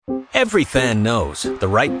Every fan knows the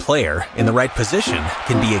right player in the right position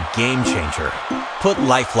can be a game changer. Put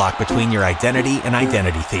LifeLock between your identity and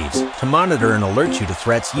identity thieves to monitor and alert you to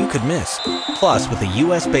threats you could miss. Plus, with a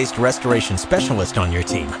U.S.-based restoration specialist on your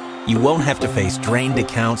team, you won't have to face drained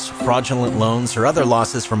accounts, fraudulent loans, or other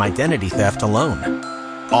losses from identity theft alone.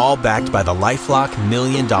 All backed by the LifeLock $1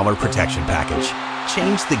 Million Protection Package.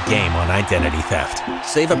 Change the game on identity theft.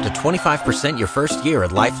 Save up to 25% your first year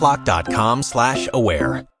at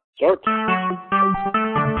LifeLock.com/aware. Start.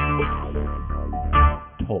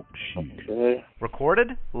 Talk show. Okay. Recorded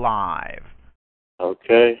live.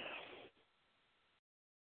 Okay.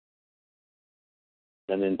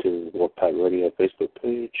 And into the Wolfpac Radio Facebook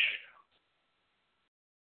page.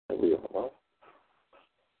 There we are.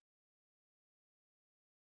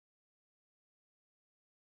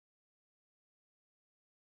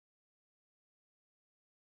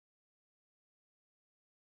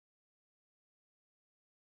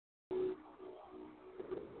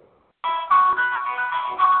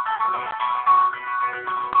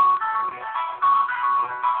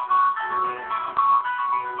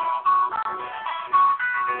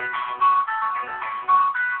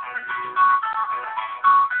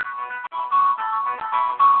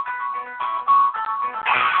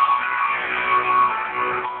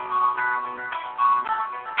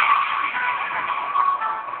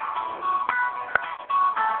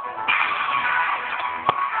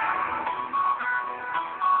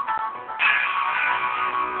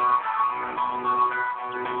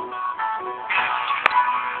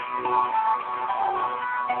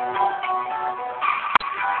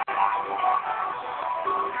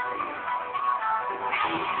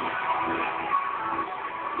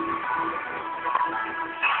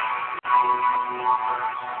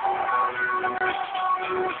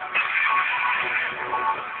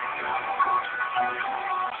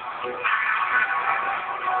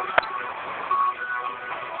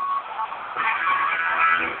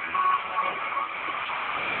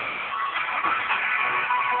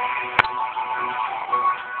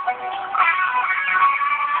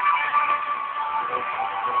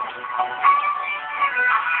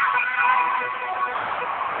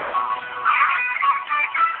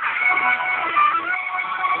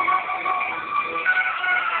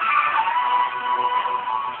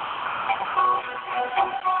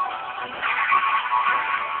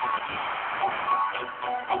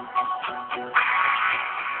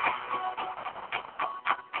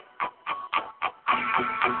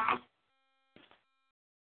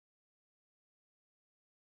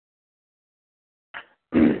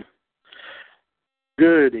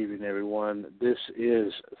 Good evening, everyone. This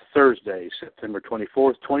is Thursday, September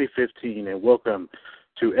 24th, 2015, and welcome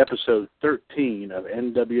to episode 13 of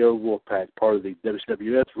NWO Wolfpac, part of the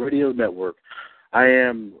WWF Radio Network. I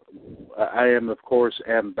am, of course,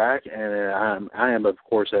 back, and I am, of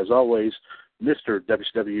course, as always, Mr.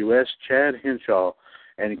 WWS, Chad Henshaw,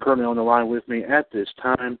 and currently on the line with me at this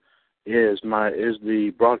time is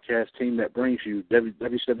the broadcast team that brings you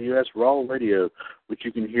WWS Raw Radio, which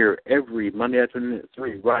you can hear every Monday afternoon at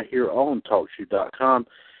 3 right here on TalkShoe.com.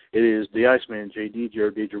 It is the Iceman, J.D.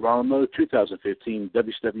 Jared DiGirolamo, 2015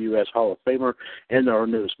 WWS Hall of Famer, and our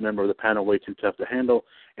newest member of the panel, Way Too Tough to Handle,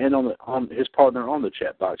 and on his partner on the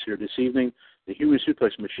chat box here this evening, the Human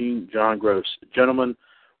Suplex Machine, John Gross. Gentlemen,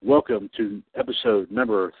 welcome to episode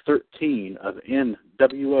number 13 of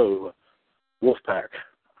NWO Wolfpac.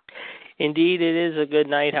 Indeed, it is a good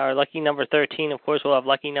night. Our lucky number 13, of course, we'll have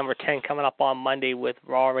lucky number 10 coming up on Monday with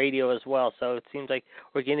Raw Radio as well. So it seems like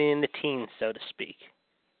we're getting in the teens, so to speak.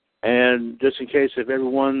 And just in case if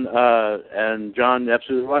everyone, and John,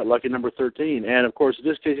 absolutely right, lucky number 13. And, of course, in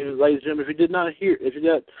this case, ladies and gentlemen, if you did not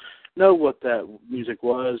know what that music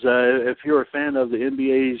was, if you're a fan of the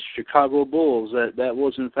NBA's Chicago Bulls, that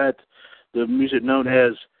was, in fact, the music known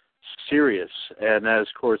as Sirius, and as,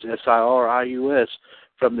 of course, SIRIUS,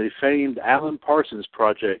 from the famed Alan Parsons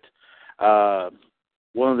Project.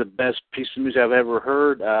 One of the best pieces of music I've ever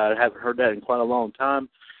heard. I haven't heard that in quite a long time.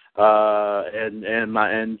 And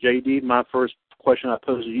JD, my first question I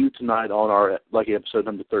pose to you tonight on our lucky episode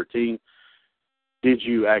number 13, did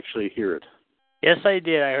you actually hear it? Yes, I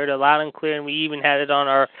did. I heard it loud and clear, and we even had it on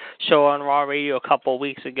our show on Raw Radio a couple of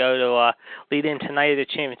weeks ago to lead in Tonight of the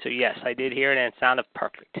Champion. So, yes, I did hear it, and it sounded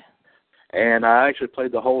perfect. And I actually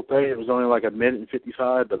played the whole thing. It was only like a minute and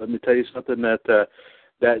 55, but let me tell you something that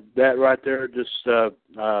right there, just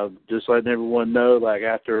letting everyone know, like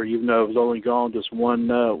after, even though it was only gone just one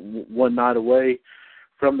night away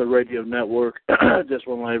from the radio network, just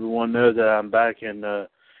want to let everyone know that I'm back and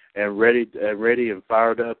ready and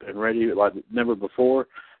fired up and ready like never before.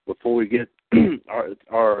 Before we get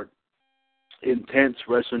our intense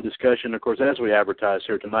wrestling discussion, of course, as we advertise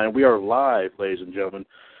here tonight. And we are live, ladies and gentlemen.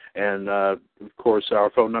 And, of course, our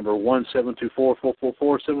phone number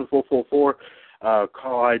 1-724-444-7444.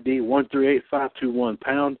 Call ID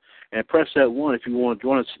 138521#, and press that 1 if you want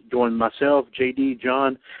to join myself, JD,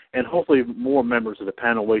 John, and hopefully more members of the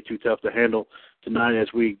panel Way Too Tough to Handle tonight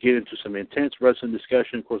as we get into some intense wrestling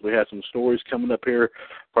discussion. Of course, we have some stories coming up here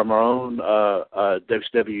from our own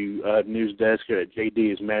WCW news desk here that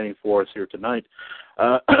JD is manning for us here tonight.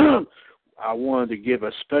 I wanted to give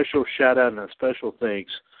a special shout-out and a special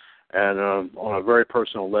thanks, and on a very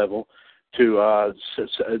personal level, to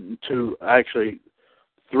actually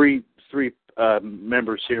three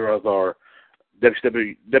members here of our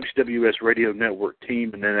WWS Radio Network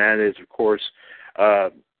team, and then that is, of course,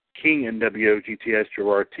 King NWO GTS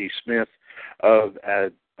Gerard T. Smith of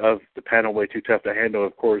the panel Way Too Tough to Handle.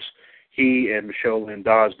 Of course, he and Michelle Lynn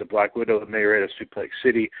Dodds, the Black Widow of Marietta Suplex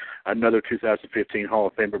City, another 2015 Hall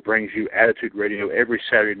of Famer, brings you Attitude Radio every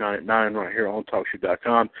Saturday night at 9 right here on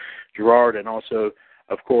TalkShoe.com. Gerard, and also,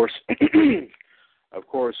 of course,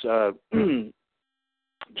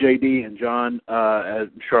 JD and John, as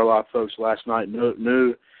Charlotte folks last night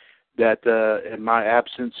knew that in my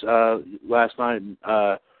absence last night,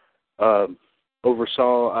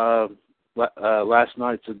 oversaw last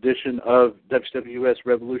night's edition of WWS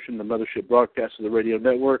Revolution, the mothership broadcast of the radio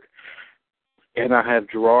network. And I have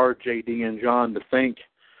Gerard, JD, and John to thank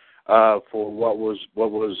for what was.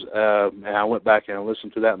 And I went back and I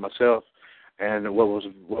listened to that myself, and what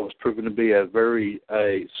was proven to be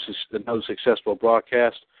another successful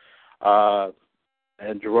broadcast. And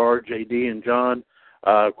Gerard, JD, and John,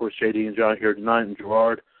 of course, JD and John here tonight, and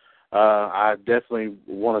Gerard, I definitely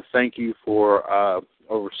want to thank you for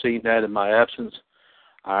overseeing that in my absence.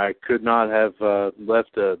 I could not have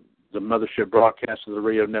left the mothership broadcast of the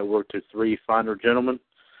radio network to three finer gentlemen,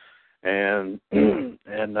 and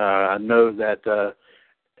I know that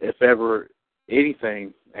if ever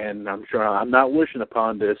anything, and I'm sure I'm not wishing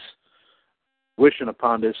upon this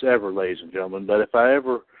ever, ladies and gentlemen, but if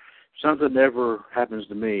something ever happens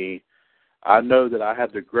to me, I know that I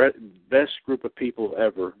have the best group of people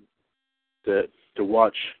ever to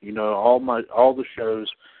watch, all the shows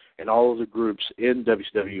and all of the groups in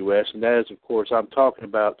WWS, and that is, of course, I'm talking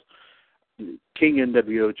about King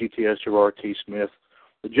NWO GTS Gerard T. Smith,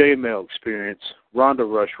 the JML Experience, Rhonda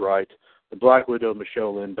Rushwright, the Black Widow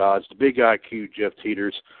Michelle Lynn Dodds, the Big IQ Jeff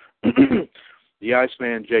Teeters, the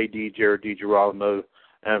Iceman JD Jared DiGirolamo,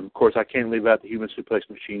 and of course I can't leave out the Human Suplex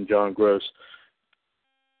Machine John Gross.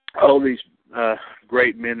 All these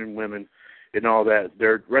great men and women and all that,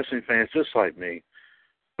 they're wrestling fans just like me.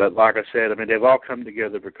 But like I said, they've all come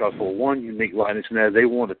together because for one unique likeness, and that they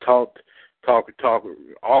want to talk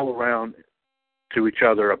all around to each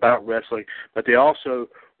other about wrestling, but they also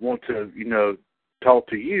want to, talk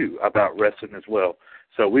to you about wrestling as well.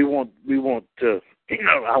 So we want to,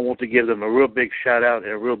 I want to give them a real big shout out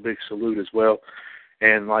and a real big salute as well.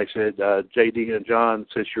 And like I said, JD and John,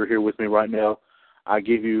 since you're here with me right now, I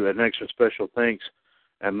give you an extra special thanks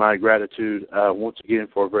and my gratitude once again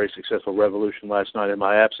for a very successful revolution last night in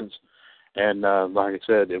my absence. And like I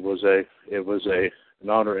said, it was an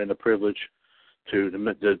honor and a privilege to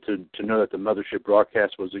know that the mothership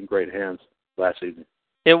broadcast was in great hands last evening.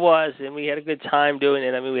 It was, and we had a good time doing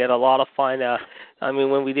it. We had a lot of fun.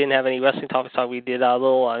 When we didn't have any wrestling talk, we did a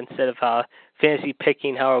little, instead of fantasy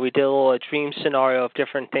picking, we did a little dream scenario of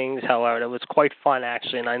different things, however. It was quite fun,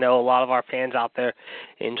 actually, and I know a lot of our fans out there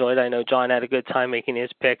enjoyed it. I know John had a good time making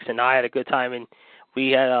his picks, and I had a good time, and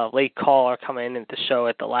we had a late caller come in at the show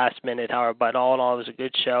at the last minute, however, but all in all, it was a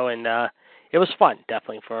good show, and it was fun,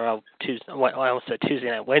 definitely, for Tuesday. Well, I almost said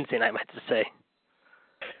Tuesday night, Wednesday night, I meant to say.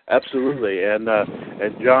 Absolutely, and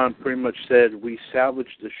John pretty much said we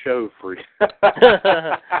salvaged the show for you.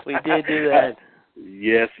 We did do that.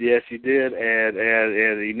 Yes, you did, and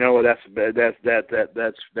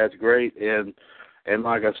that's great, and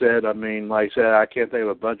like I said, I can't think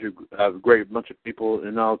of a great bunch of people,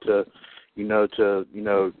 to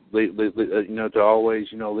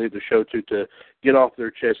always leave the show to get off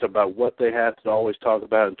their chest about what they have to always talk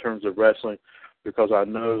about in terms of wrestling. Because I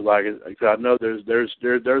know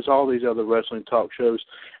there's all these other wrestling talk shows,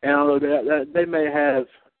 and although they may have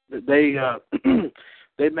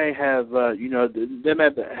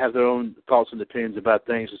their own thoughts and opinions about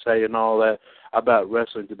things to say and all that about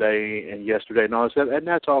wrestling today and yesterday and all that stuff, and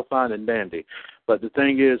that's all fine and dandy. But the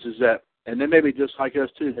thing is that, and they may be just like us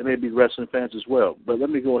too. They may be wrestling fans as well. But let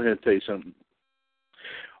me go ahead and tell you something.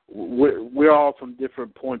 We're all from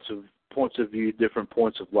different points of view, different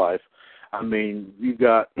points of life. You've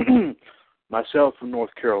got myself from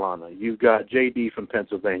North Carolina. You've got JD from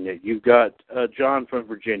Pennsylvania. You've got John from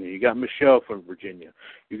Virginia. You got Michelle from Virginia.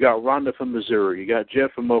 You got Rhonda from Missouri. You got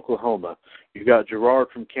Jeff from Oklahoma. You got Gerard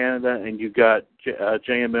from Canada, and you got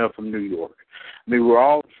JML from New York. I mean, we're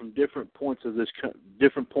all from different points of this country.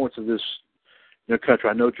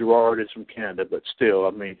 I know Gerard is from Canada, but still,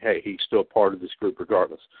 I mean, hey, he's still part of this group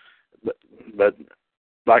regardless. But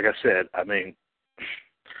like I said, I mean,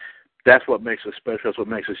 that's what makes us special. That's what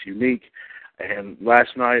makes us unique. And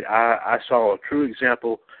last night, I saw a true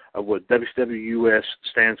example of what WWUS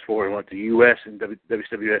stands for and what the U.S. and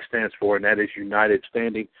WWS stands for, and that is united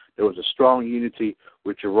standing. There was a strong unity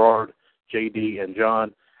with Gerard, JD, and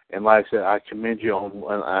John. And like I said, I commend you on.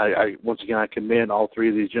 Once again, I commend all three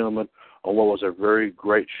of these gentlemen on what was a very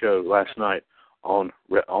great show last night on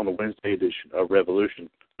the Wednesday edition of Revolution.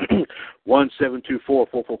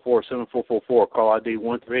 1-724-444-7444. Call ID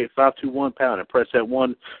 138-521-POUND and press that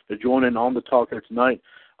 1 to join in on the talk here tonight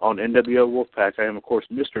on NWO Wolfpac. I am, of course,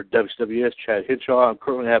 Mr. WWS Chad Hinshaw. I'm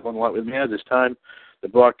currently have on the line with me at this time the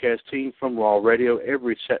broadcast team from Raw Radio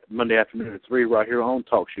every Monday afternoon at 3 right here on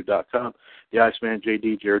TalkShoe.com. The Iceman,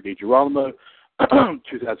 J.D. Jared DiGirolamo,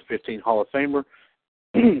 2015 Hall of Famer.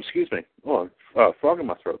 Excuse me. Oh, frog in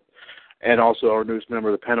my throat. And also our newest member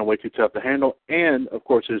of the panel, Way Too Tough to Handle, and, of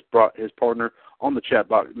course, his partner on the chat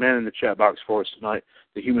box, man in the chat box for us tonight,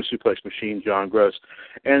 the Human Suplex Machine, John Gross.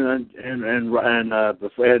 And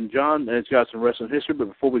John has got some wrestling history, but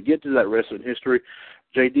before we get to that wrestling history,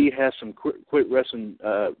 JD has some quick wrestling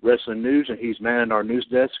news, and he's manning our news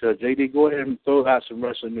desk. JD, go ahead and throw out some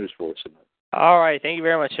wrestling news for us tonight. All right, thank you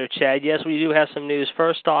very much, sir, Chad. Yes, we do have some news.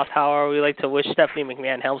 First off, however, we'd like to wish Stephanie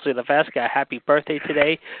McMahon Helmsley the Vesca a happy birthday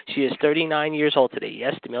today. She is 39 years old today.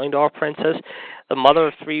 Yes, the $1 Million Princess, the mother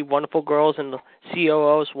of 3 wonderful girls, and the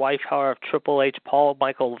COO's wife, however, of Triple H, Paul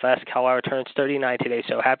Michael Levesque, however, turns 39 today,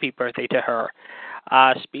 so happy birthday to her.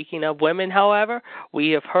 Speaking of women, however,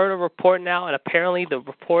 we have heard a report now, and apparently the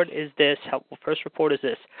report is this. First report is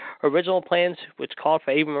this. Original plans, which called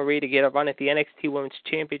for Ava Marie to get a run at the NXT Women's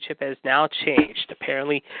Championship, has now changed.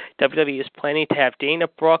 Apparently, WWE is planning to have Dana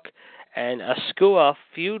Brooke and Asuka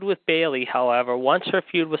feud with Bayley, however, once her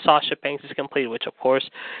feud with Sasha Banks is completed, which, of course,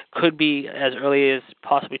 could be as early as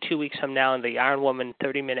possibly 2 weeks from now in the Iron Woman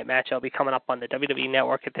 30-minute match. That'll be coming up on the WWE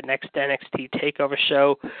Network at the next NXT TakeOver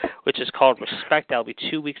show, which is called Respect. That'll be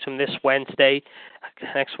 2 weeks from this Wednesday.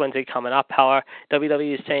 Next Wednesday coming up, however,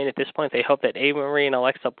 WWE is saying at this point they hope that Ava Marie and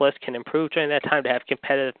Alexa Bliss can improve during that time to have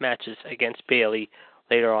competitive matches against Bayley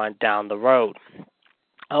later on down the road.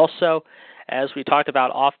 Also, as we talked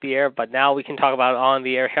about off the air, but now we can talk about it on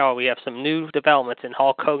the air. How we have some new developments in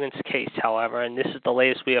Hulk Hogan's case, however, and this is the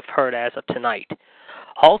latest we have heard as of tonight.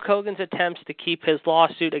 Hulk Hogan's attempts to keep his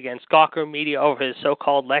lawsuit against Gawker Media over his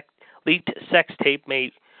so-called leaked sex tape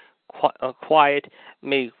may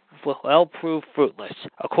well prove fruitless.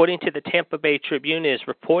 According to the Tampa Bay Tribune, it is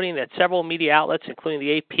reporting that several media outlets, including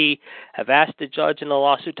the AP, have asked the judge in the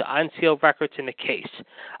lawsuit to unseal records in the case.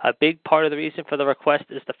 A big part of the reason for the request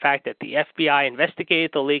is the fact that the FBI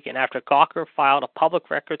investigated the leak, and after Gawker filed a public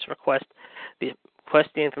records request, the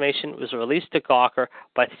information was released to Gawker,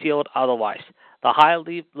 but sealed otherwise. The high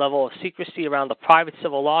level of secrecy around the private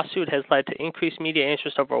civil lawsuit has led to increased media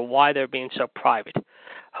interest over why they're being so private.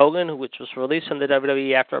 Hogan, which was released from the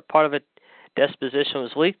WWE after a part of a deposition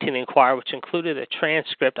was leaked to the Inquirer, which included a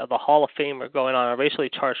transcript of the Hall of Famer going on a racially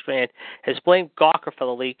charged rant, has blamed Gawker for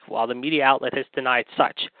the leak, while the media outlet has denied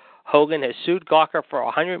such. Hogan has sued Gawker for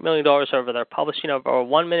 $100 million over their publishing of a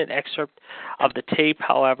 1-minute excerpt of the tape,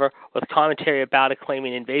 however, with commentary about it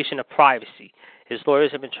claiming invasion of privacy. His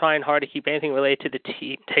lawyers have been trying hard to keep anything related to the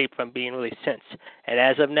tape from being released since. And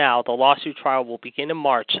as of now, the lawsuit trial will begin in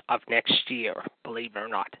March of next year, believe it or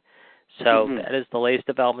not. So that is the latest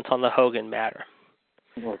developments on the Hogan matter.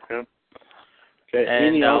 Okay.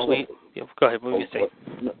 And go ahead. What were you saying?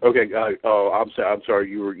 Okay. I'm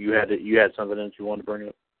sorry. You had something that you wanted to bring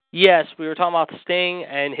up. Yes, we were talking about Sting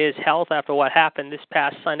and his health after what happened this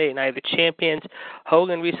past Sunday at Night of the Champions.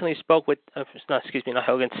 Sting recently spoke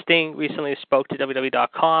to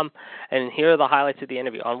WWE.com, and here are the highlights of the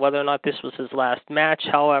interview. On whether or not this was his last match,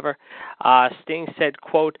 however, Sting said,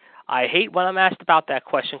 quote, "I hate when I'm asked about that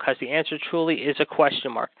question because the answer truly is a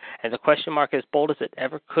question mark, and the question mark is as bold as it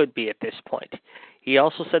ever could be at this point." He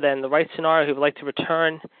also said that in the right scenario, he would like to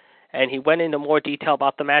return, and he went into more detail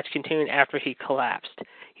about the match continuing after he collapsed.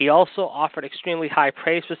 He also offered extremely high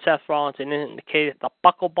praise for Seth Rollins and indicated the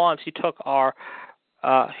buckle bombs he took are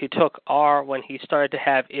when he started to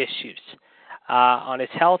have issues. On his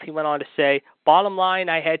health, he went on to say, bottom line,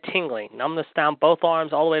 I had tingling, numbness down both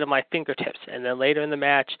arms all the way to my fingertips. And then later in the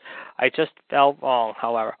match, I just felt wrong,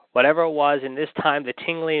 however. Whatever it was, in this time, the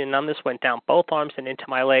tingling and numbness went down both arms and into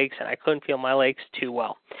my legs, and I couldn't feel my legs too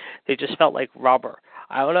well. They just felt like rubber.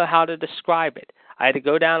 I don't know how to describe it. I had to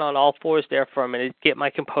go down on all fours there for a minute, get my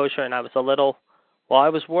composure, and I was I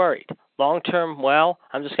was worried. Long term, well,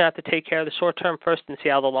 I'm just going to have to take care of the short term first and see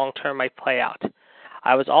how the long term might play out.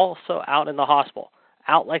 I was also out in the hospital,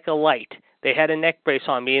 out like a light. They had a neck brace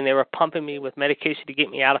on me, and they were pumping me with medication to get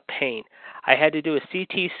me out of pain. I had to do a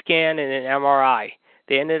CT scan and an MRI.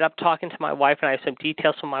 They ended up talking to my wife, and I have some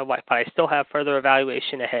details from my wife, but I still have further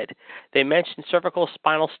evaluation ahead. They mentioned cervical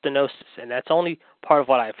spinal stenosis, and that's only part of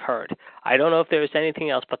what I've heard. I don't know if there was anything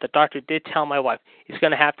else, but the doctor did tell my wife he's going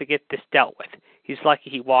to have to get this dealt with. He's lucky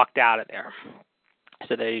he walked out of there.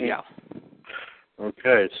 So there you go.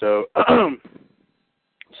 Okay, so a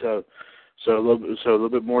little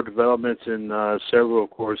bit more developments in several, of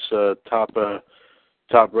course, top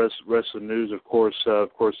wrestling news, of course,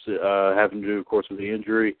 having to do, of course, with the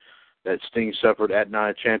injury that Sting suffered at Night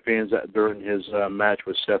of Champions during his match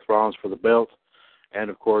with Seth Rollins for the belt, and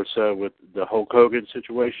of course, with the Hulk Hogan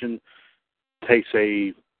situation, takes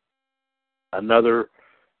another,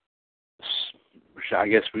 I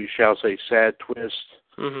guess we shall say, sad twist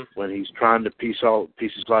when he's trying to piece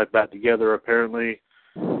his life back together. Apparently,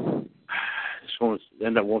 it's going to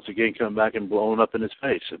end up once again coming back and blowing up in his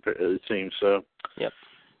face. It seems so. Yep.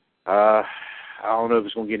 I don't know if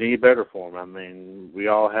it's going to get any better for him. I mean, we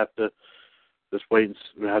all have to just wait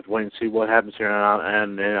and see what happens here.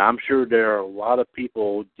 And I'm sure there are a lot of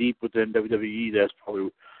people deep within WWE that's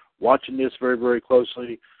probably watching this very, very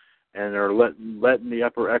closely, and are letting the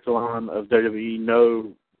upper echelon of WWE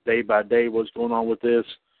know day by day what's going on with this.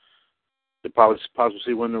 To possibly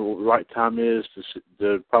see when the right time is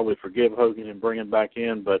to probably forgive Hogan and bring him back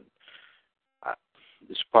in, but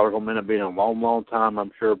it's probably going to end up being a long, long time,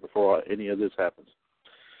 I'm sure, before any of this happens.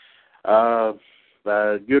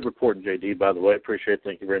 Good reporting, JD, by the way. Appreciate it.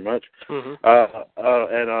 Thank you very much. Now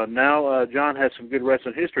John has some good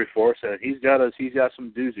wrestling history for us, and he's got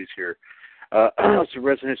some doozies here. Some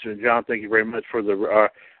wrestling history. And John, thank you very much for the.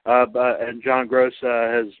 And John Gross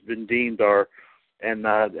has been deemed and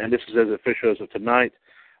this is as official as of tonight,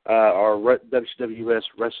 our WWS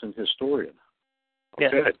wrestling historian.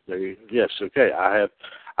 Okay. Yes. Okay.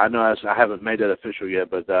 I know I haven't made that official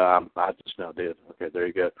yet, but I just now did. Okay. There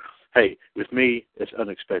you go. Hey, with me, it's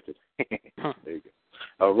unexpected. There you go.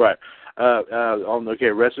 All right.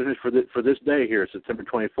 Wrestling for this day here, September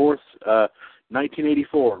 24th,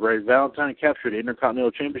 1984. Ray Valentine captured the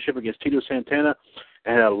Intercontinental Championship against Tito Santana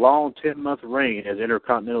and had a long 10-month reign as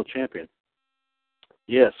Intercontinental Champion.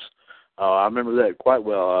 Yes, I remember that quite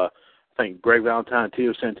well. I think Greg Valentine and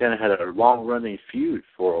Tito Santana had a long-running feud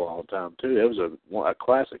for a long time, too. It was a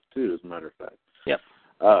classic, too, as a matter of fact. Yep.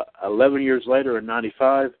 11 years later, in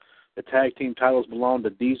 95, the tag team titles belonged to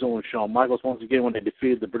Diesel and Shawn Michaels once again when they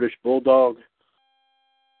defeated the British Bulldog,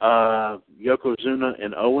 Yokozuna,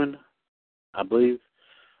 and Owen, I believe.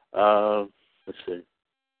 Let's see.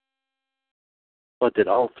 But did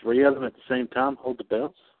all three of them at the same time hold the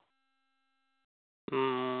belts?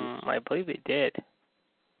 I believe they did.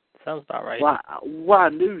 Sounds about right. Well, I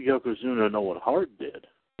knew Yokozuna and Owen Hart did.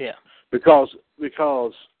 Yeah. Because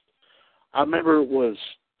I remember it was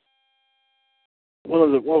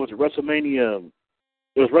WrestleMania?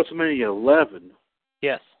 It was WrestleMania 11.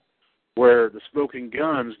 Yes. Where the Smoking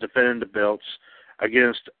Guns defended the belts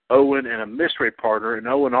against Owen and a mystery partner, and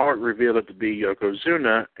Owen Hart revealed it to be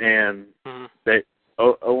Yokozuna, and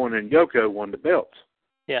Owen and Yoko won the belts.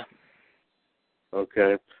 Yeah.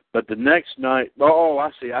 Okay, but the next night,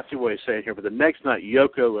 I see what he's saying here. But the next night,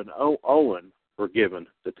 Yoko and Owen were given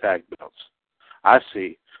the tag belts. I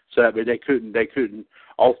see. So I mean, they couldn't.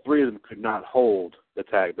 All three of them could not hold the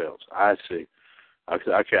tag belts. I see.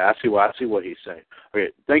 Okay, I see what he's saying.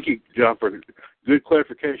 Okay, thank you, John, for good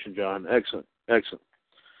clarification, John. Excellent.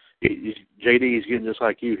 JD is getting just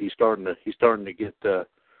like you. He's starting to get.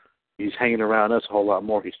 He's hanging around us a whole lot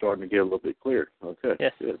more. He's starting to get a little bit clearer. Okay.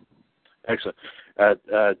 Yes. Good. Excellent.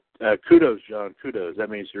 Kudos, John. Kudos.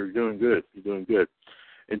 That means you're doing good. You're doing good.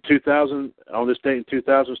 In 2000, on this date in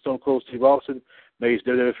 2000, Stone Cold Steve Austin made his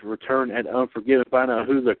WWF return at Unforgiven, find out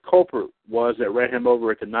who the culprit was that ran him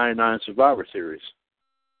over at the 99 Survivor Series.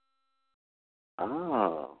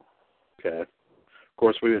 Oh, okay. Of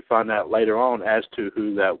course, we would find out later on as to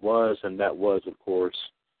who that was, and that was, of course,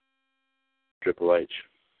 Triple H.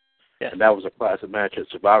 Yeah. And that was a classic match at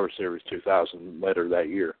Survivor Series 2000 later that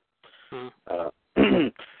year.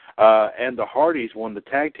 And the Hardys won the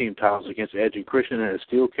tag team titles against Edge and Christian in a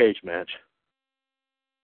steel cage match.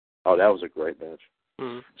 Oh, that was a great match.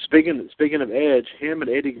 Mm-hmm. Speaking of Edge, him and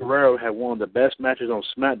Eddie Guerrero had one of the best matches on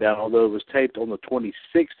SmackDown, although it was taped on the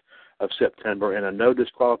 26th of September in a no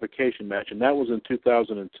disqualification match, and that was in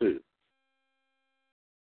 2002.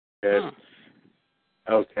 Okay.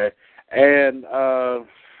 Okay. And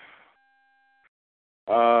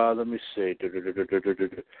let me see.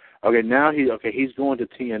 Okay, now he's going to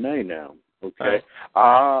TNA now. Okay. Right.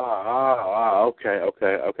 Okay.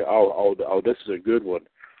 Oh, this is a good one.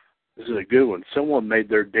 This is a good one. Someone made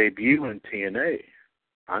their debut in TNA.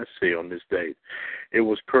 I see on this date. It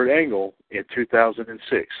was Kurt Angle in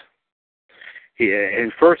 2006.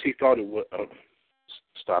 At first he thought it was. Oh,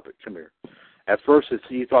 stop it! Come here. At first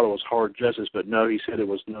he thought it was Hard Justice, but no, he said it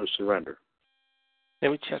was No Surrender.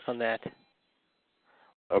 Let me check on that.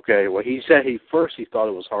 Okay. Well, he said he thought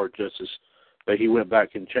it was Hard Justice, but he went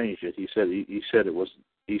back and changed it. He said it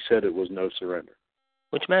was No Surrender.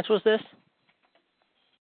 Which match was this?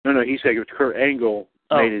 No, he said Kurt Angle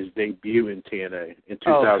made his debut in TNA in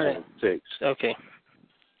 2006. Okay.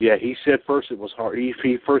 Yeah, he said first it was hard.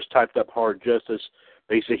 He first typed up Hard Justice,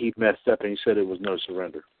 but he said he messed up and he said it was No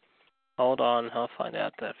Surrender. Hold on, I'll find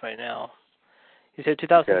out that right now. He said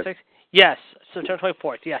 2006? Okay. Yes, September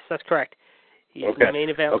 24th. Yes, that's correct. The main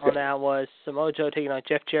event on that was Samoa Joe taking on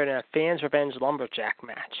Jeff Jarrett in a Fans Revenge Lumberjack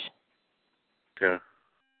match. Okay.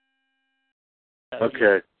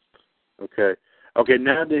 Okay,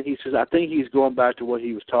 now that he says, I think he's going back to what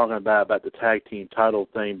he was talking about the tag team title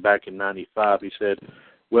thing back in 95. He said,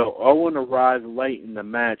 well, Owen arrived late in the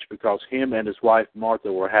match because him and his wife,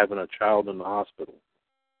 Martha, were having a child in the hospital.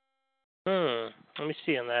 Let me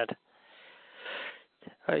see on that.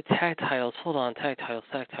 All right, tag titles. Hold on, tag titles.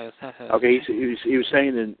 Okay, he was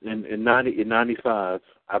saying in 95,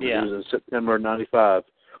 I believe it was in September of 95,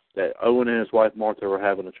 that Owen and his wife, Martha, were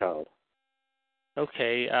having a child.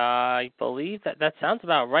 Okay, I believe that sounds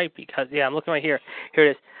about right because, I'm looking right here. Here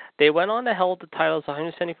it is. They went on to hold the titles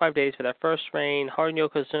 175 days for their first reign. Hart and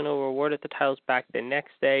Yokozuna were awarded the titles back the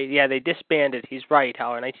next day. Yeah, they disbanded. He's right,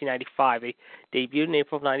 Howard, in 1995. They debuted in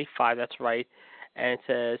April of 95, that's right. And it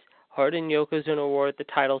says, Hart and Yokozuna awarded the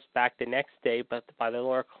titles back the next day, but by the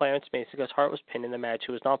lawyer Clarence Mason, because Hart was pinned in the match,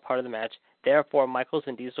 who was not part of the match. Therefore, Michaels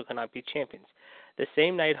and Diesel could not be champions. The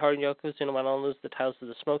same night, Hart and Yokozuna went on to lose the titles to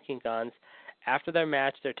the Smoking Guns. After their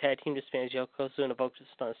match, their tag team disbanded. Yokozuna focused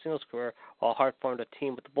on a singles career, while Hart formed a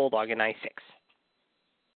team with the Bulldog in 96.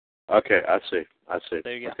 Okay, I see.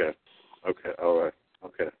 There you go. Okay, all right.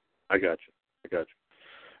 Okay, I got you.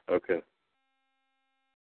 Okay.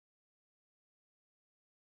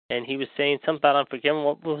 And he was saying something about Unforgiven.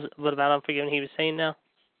 What about Unforgiven he was saying now?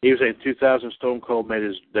 He was saying 2000 Stone Cold made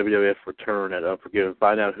his WWF return at Unforgiven.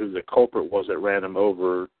 Find out who the culprit was that ran him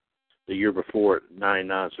over the year before at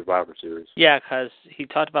 99 Survivor Series. Yeah, because he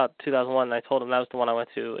talked about 2001, and I told him that was the one I went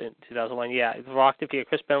to in 2001. Yeah, The Rock defeated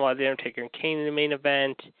Chris Benoit, The Undertaker, and Kane in the main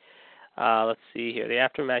event. Let's see here. The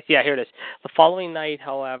aftermath. Yeah, here it is. The following night,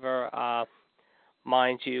 however,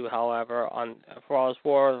 mind you, on Raw's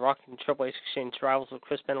War, The Rock and Triple H exchanged rivals with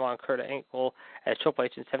Chris Benoit and Kurt Angle as Triple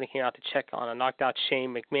H and 7 came out to check on a knocked out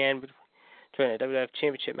Shane McMahon during a WWF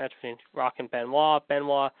Championship match between Rock and Benoit.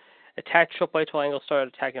 Benoit attacked Triple H while Angle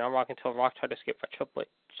started attacking on Rock until Rock tried to escape from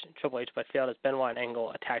Triple H, but failed as Benoit and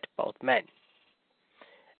Angle attacked both men.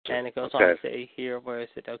 And it goes on to say here, where is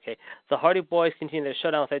it? Okay. The Hardy Boys continue their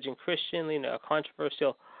showdown with Edge and Christian, leading to a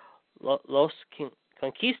controversial Los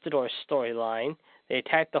Conquistadors storyline. They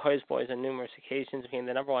attacked the Hardy Boys on numerous occasions, became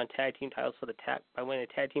the number one tag team titles for the by winning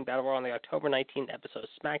a tag team battle royal on the October 19th episode of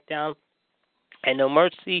SmackDown. And No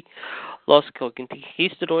Mercy, Los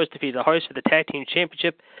Conquistadors defeated the Hardys for the Tag Team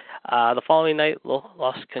Championship. The following night,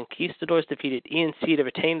 Los Conquistadors defeated ENC to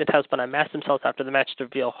retain the titles, but unmasked themselves after the match to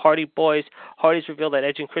reveal Hardy Boys. Hardys revealed that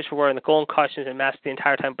Edge and Chris were wearing the golden costumes and masked the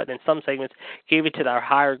entire time, but in some segments gave it to their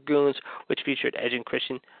hired goons, which featured Edge and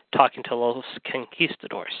Christian talking to Los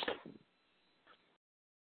Conquistadors.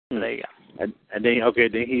 So there you go. And then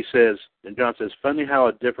he says, and John says, funny how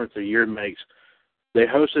a difference a year makes. They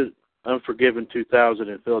hosted Unforgiven 2000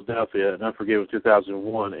 in Philadelphia and Unforgiven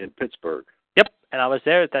 2001 in Pittsburgh. Yep, and I was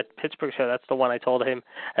there at that Pittsburgh show. That's the one I told him,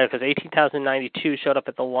 because 18,092 showed up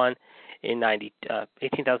at the one in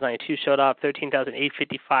 18,092 showed up,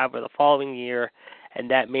 13,855 were the following year, and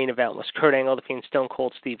that main event was Kurt Angle defeating Stone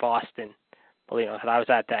Cold Steve Austin. Believe it or not, I was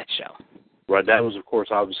at that show. Right, that was, of course,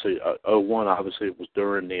 obviously, 01, obviously, it was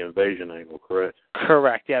during the invasion angle, correct?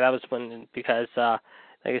 Correct, yeah, that was when, because, like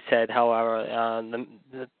I said, however,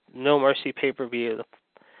 the No Mercy pay-per-view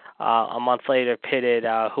a month later pitted,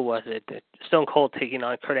 who was it? Stone Cold taking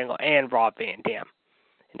on Kurt Angle and Rob Van Dam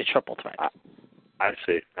in the triple threat. I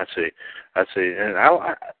see. And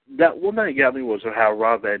that one thing that got me was how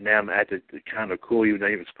Rob Van Dam acted kind of cool, even though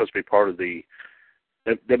he was supposed to be part of the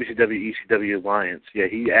WCW ECW alliance. Yeah,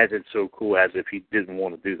 he acted so cool as if he didn't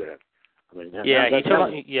want to do that. I mean,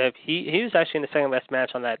 he was actually in the second best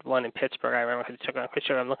match on that one in Pittsburgh. I remember he took on Chris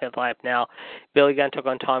Jericho. I'm looking at the live now. Billy Gunn took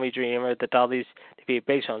on Tommy Dreamer. The Dudleys defeated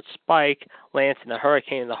Big Show and Spike. Lance and the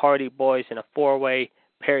Hurricane and the Hardy Boys in a 4-way.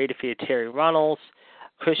 Perry defeated Terry Runnels.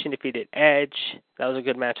 Christian defeated Edge. That was a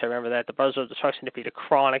good match. I remember that. The Brothers of Destruction defeated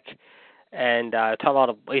Chronic. And talking about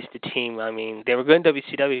a wasted team. I mean, they were good in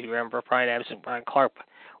WCW, if you remember, Brian Adams and Brian Clark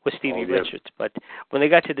with Stevie Richards. But when they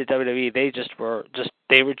got to the WWE,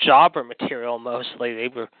 they were jobber material mostly. They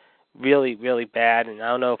were really, really bad. And I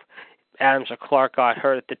don't know if Adams or Clark got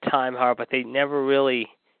hurt at the time, however, but they never really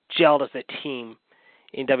gelled as a team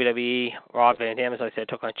in WWE. Rob Van Dam, as I said,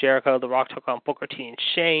 took on Jericho. The Rock took on Booker T and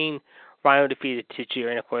Shane. Rhino defeated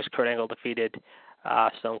Tajiri, and of course Kurt Angle defeated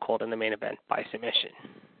Stone Cold in the main event by submission.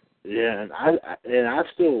 Yeah, and I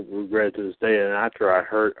still regret it to this day. And after I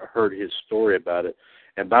heard his story about it,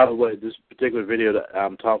 and by the way, this particular video that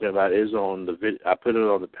I'm talking about is on the I put it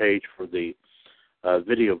on the page for the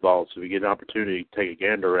video vault, so if you get an opportunity to take a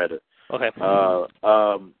gander at it. Okay.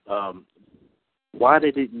 Why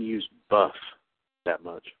they didn't use Buff that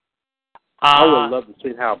much? I would love to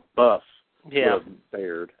see how Buff would have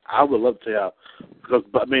fared. I would love to see how, because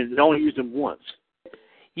I mean, they only used him once.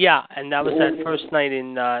 Yeah, and that was that first night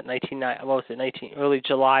in early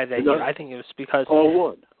July that year. I think it was because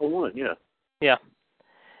 01, yeah. Yeah.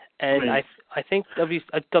 And I think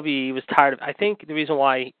WWE was tired of. I think the reason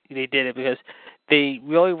why they did it because they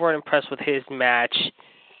really weren't impressed with his match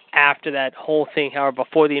after that whole thing. However,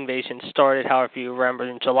 before the invasion started, however, if you remember,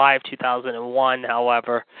 in July of 2001,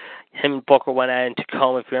 however, him and Booker went out in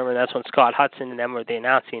Tacoma. If you remember, that's when Scott Hudson and them were the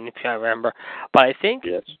announcing. If you remember, but I think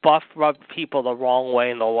Buff rubbed people the wrong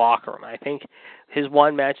way in the locker room. I think his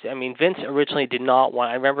one match. I mean, Vince originally did not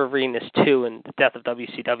want. I remember reading this too in The Death of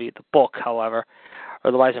WCW, the book, however. Or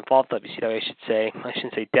the Rise and Fall of WCW, I should say. I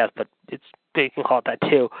shouldn't say death, but they can call it that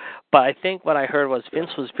too. But I think what I heard was Vince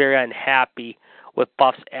was very unhappy with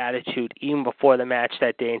Buff's attitude even before the match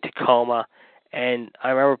that day in Tacoma. And I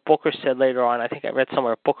remember Booker said later on, I think I read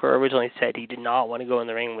somewhere, Booker originally said he did not want to go in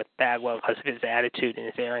the ring with Bagwell because of his attitude and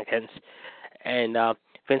his arrogance. And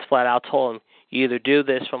Vince flat out told him, you either do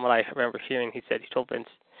this, from what I remember hearing, he told Vince,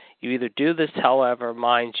 you either do this, however,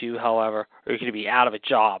 mind you, however, or you're going to be out of a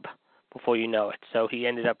job before you know it. So he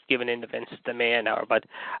ended up giving in to Vince the man hour. But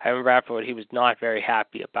I remember afterward he was not very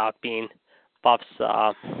happy about being Buff's,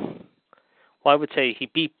 well, I would say he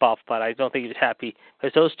beat Buff, but I don't think he was happy.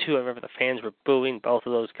 Because those two, I remember the fans were booing both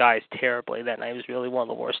of those guys terribly that night. It was really one of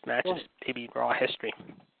the worst matches maybe in Raw history.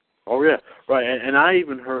 Oh, yeah, right. And I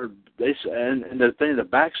even heard, and the thing, the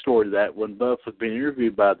backstory to that, when Buff was being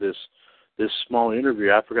interviewed by this small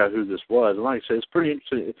interview, I forgot who this was. And like I said, it's pretty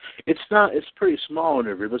interesting. It's a pretty small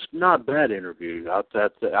interview, but it's not a bad interview. Out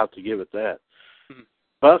to give it that. Mm-hmm.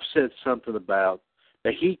 Buff said something about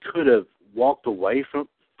that he could have walked away from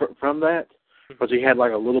that because he had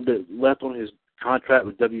like a little bit left on his contract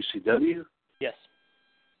with WCW. Yes.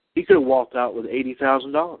 He could have walked out with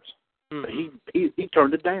 $80,000. Mm-hmm. But he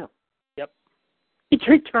turned it down. Yep. He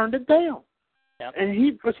turned it down. Yep.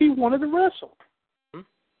 And because he wanted to wrestle.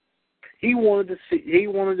 He wanted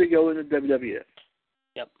to go into WWF.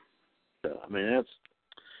 Yep. So, I mean,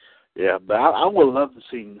 but I would love to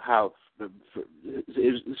see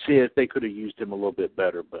see if they could have used him a little bit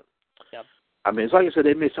better. But yep. I mean, it's like I said,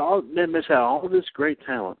 they miss out all this great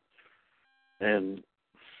talent, and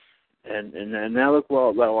now look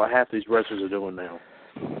what half these wrestlers are doing now,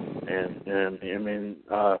 and I mean,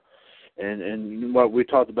 and what we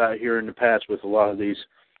talked about here in the past with a lot of these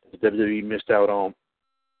WWE missed out on.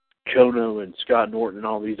 Chono and Scott Norton and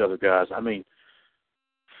all these other guys. I mean,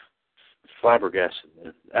 flabbergasted,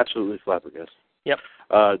 man. Absolutely flabbergasted. Yep.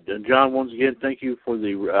 John, once again, thank you for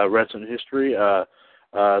the wrestling history.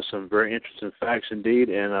 Some very interesting facts indeed.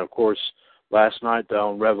 And, of course, last night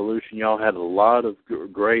on Revolution, y'all had a lot of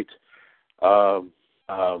great and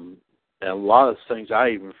a lot of things I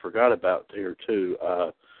even forgot about here, too.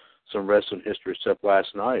 Some wrestling history stuff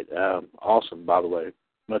last night. Awesome, by the way.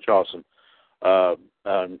 Much awesome.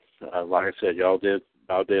 Like I said, y'all did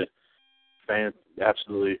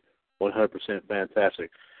absolutely 100%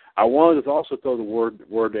 fantastic. I wanted to also throw the word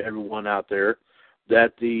to everyone out there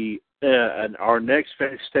that and our next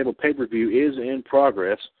Fantasy Stable pay-per-view is in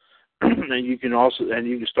progress, and you can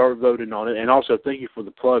start voting on it. And also, thank you for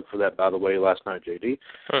the plug for that, by the way, last night, JD.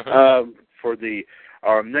 Mm-hmm.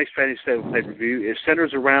 Our next Fantasy Stable pay-per-view, it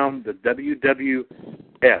centers around the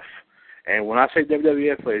WWF. And when I say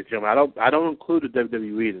WWF, ladies and gentlemen, I don't include the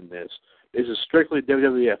WWE in this. This is strictly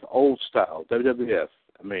WWF, old style WWF.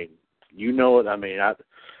 I mean, you know it. I mean,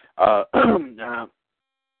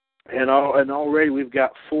 and already we've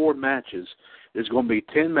got 4 matches. There's going to be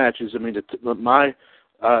 10 matches. I mean,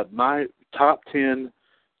 my top 10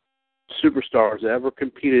 superstars that ever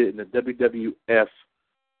competed in the WWF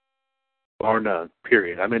are none,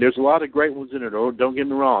 period. I mean, there's a lot of great ones in it. Don't get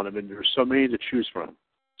me wrong. I mean, there's so many to choose from,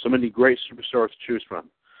 so many great superstars to choose from.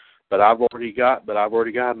 But I've already got them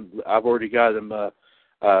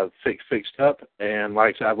fixed up, and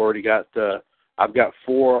like I said, I've got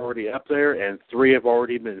 4 already up there, and 3 have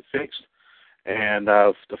already been fixed, and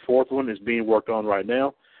the 4th one is being worked on right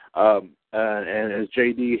now. And as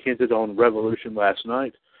JD hinted on Revolution last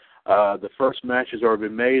night, the first match has already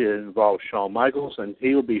been made. It involves Shawn Michaels, and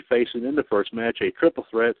he will be facing in the first match a triple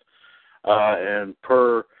threat. And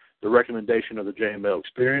per the recommendation of the JML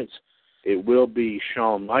Experience, it will be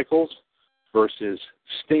Shawn Michaels versus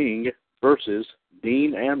Sting versus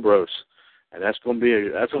Dean Ambrose, and that's going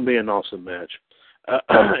to be an awesome match.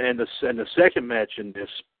 And the second match in this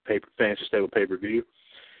Fantasy Stable pay-per-view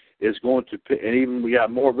is going to, and even we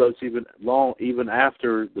got more votes even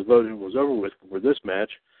after the voting was over with for this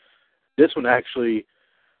match. This one actually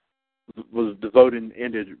the voting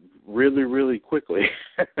ended really, really quickly.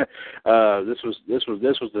 This was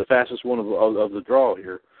the fastest one of the draw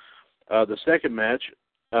here. The second match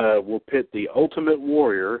will pit the Ultimate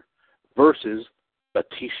Warrior versus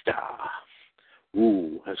Batista.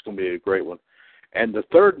 Ooh, that's going to be a great one. And the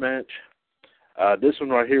third match, this one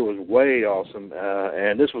right here was way awesome,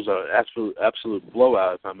 and this was an absolute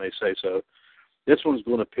blowout, if I may say so. This one's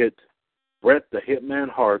going to pit Bret the Hitman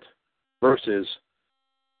Hart versus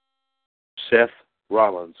Seth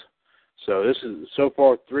Rollins. So this is so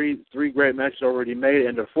far three great matches already made,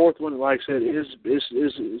 and the 4th one, like I said, is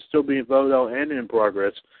still being voted on and in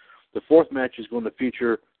progress. The 4th match is going to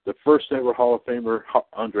feature the first ever Hall of Famer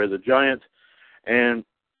Andre the Giant, and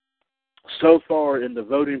so far in the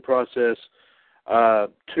voting process,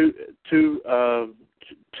 two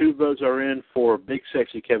votes are in for Big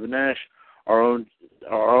Sexy Kevin Nash, our own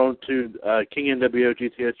two King NWO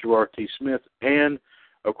GTS Gerard T. Smith, and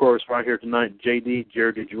of course right here tonight JD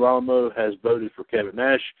Jared DiGirolamo has voted for Kevin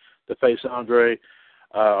Nash to face Andre.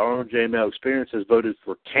 Our own JML Experience has voted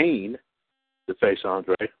for Kane to face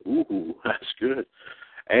Andre. Ooh, that's good.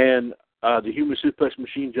 And the Human Suplex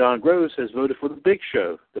Machine John Gross has voted for the Big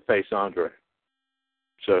Show to face Andre.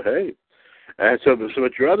 So hey, and so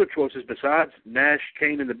your other choices besides Nash,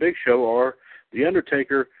 Kane, and the Big Show are The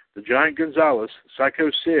Undertaker, the Giant Gonzalez,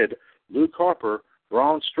 Psycho Sid, Luke Harper,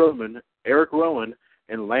 Braun Strowman, Eric Rowan,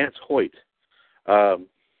 and Lance Hoyt.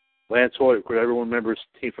 Lance Hoyt, who everyone remembers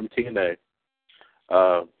from TNA.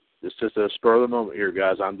 It's just a spur of the moment here,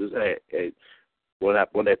 guys. I'm just when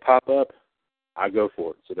they pop up, I go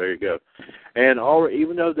for it. So there you go. And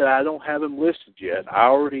even though that I don't have them listed yet, I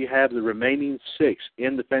already have the remaining 6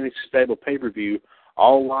 in the Fantasy Stable pay-per-view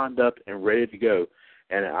all lined up and ready to go.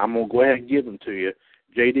 And I'm going to go ahead and give them to you.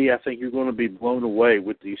 JD, I think you're going to be blown away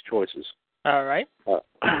with these choices. All right.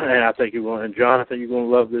 And I think you're going, and John, I think you're going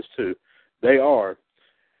to love this too. They are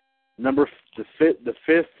the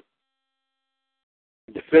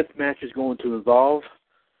fifth match is going to involve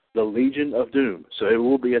the Legion of Doom. So it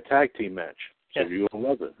will be a tag team match. So you're going to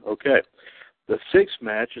love it. Okay. The sixth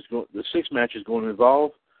match is going to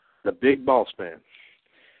involve the Big Boss Man.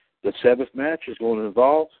 The 7th match is going to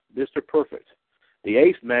involve Mr. Perfect. The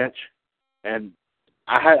 8th match, and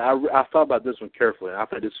I thought about this one carefully, and I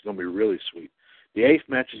think this is going to be really sweet. The 8th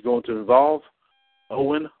match is going to involve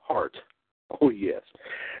Owen Hart. Oh, yes.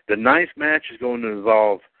 The 9th match is going to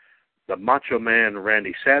involve the Macho Man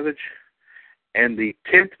Randy Savage. And the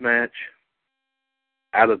 10th match,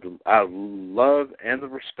 out of love and the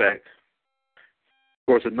respect, of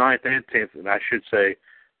course, the 9th and 10th, and I should say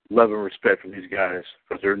love and respect from these guys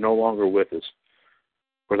because they're no longer with us.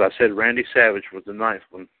 Of course, I said Randy Savage was the 9th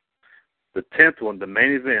one. The 10th one, the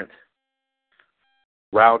main event,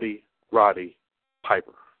 Rowdy Roddy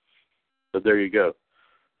Piper. So there you go.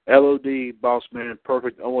 LOD, Boss Man,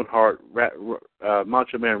 Perfect, Owen Hart,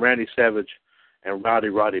 Macho Man Randy Savage, and Rowdy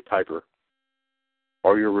Roddy Piper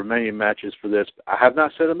are your remaining matches for this. I have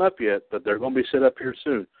not set them up yet, but they're going to be set up here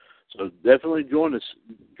soon. So definitely join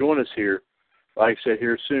us here. Like I said,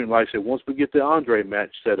 here soon. Like I said, once we get the Andre match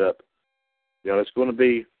set up, it's going to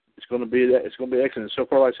be excellent. So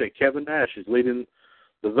far, like I said, Kevin Nash is leading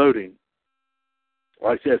the voting.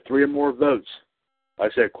 Like I said, 3 or more votes.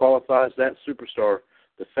 Like I said, qualifies that superstar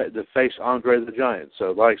to face Andre the Giant.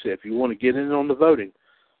 So, like I said, if you want to get in on the voting,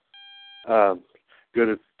 go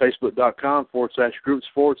to facebook.com/groups/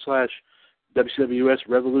 WCWS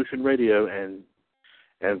Revolution Radio and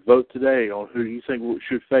vote today on who you think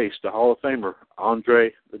should face the Hall of Famer,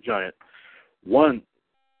 Andre the Giant.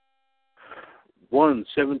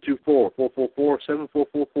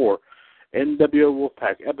 1-724-444-7444. NWO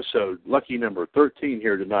Wolfpac episode, lucky number 13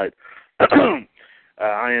 here tonight.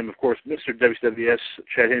 I am, of course, Mr. WCWS,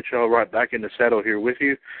 Chad Henshaw, right back in the saddle here with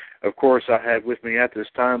you. Of course, I have with me at this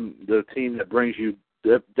time the team that brings you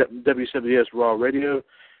WCWS Raw Radio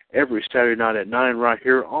every Saturday night at 9 right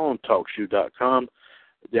here on TalkShoe.com.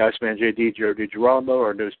 The Iceman JD, Jared DiGirolamo,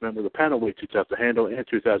 our newest member of the panel, way too tough to handle, and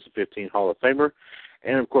 2015 Hall of Famer.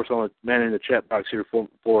 And, of course, on the man in the chat box here for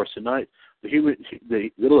us tonight, I'll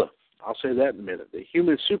say that in a minute. The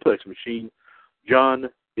human suplex machine, John,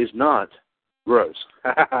 is not gross.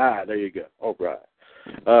 There you go. All right.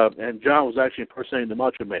 And John was actually impersonating the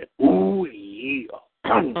Macho Man. Ooh, yeah.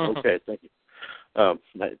 Okay, thank you.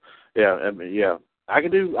 Yeah, I mean, yeah. I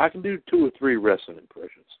can do 2 or 3 wrestling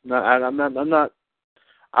impressions. No,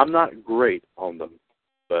 I'm not great on them,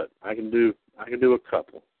 but I can do a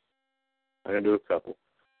couple. Of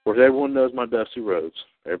course, everyone knows my Dusty Rhodes.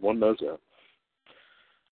 Everyone knows that.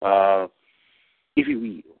 If you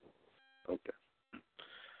will. Okay.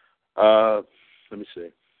 Let me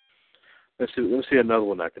see. Let's see another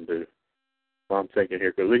one I can do. Well, I'm thinking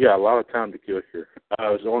here because we got a lot of time to kill here.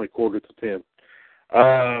 It's only 9:45.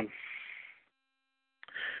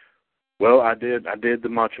 Well, I did the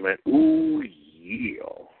Macho Man. Ooh yeah.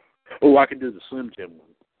 Oh, I can do the Slim Jim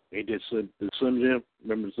one. He did the Slim Jim.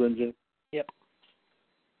 Remember the Slim Jim? Yep.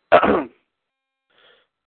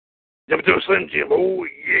 Never do a Slim Jim. Oh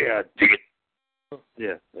yeah, dig it.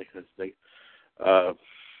 Yeah,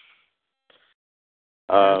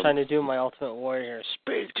 I'm trying to do my Ultimate Warrior.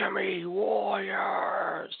 Speak to me,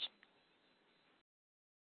 warriors.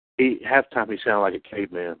 Halftime he sounded like a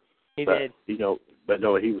caveman. He did. But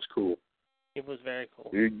no, he was cool. He was very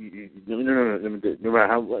cool.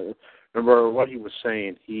 No matter what he was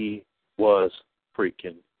saying, he was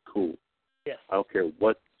freaking cool. Yes. I don't care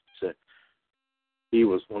what he said. He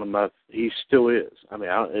was one of my. He still is. I mean,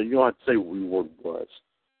 you don't have to say what word was.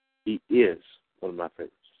 He is one of my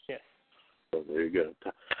favorites. Yes. So there you go.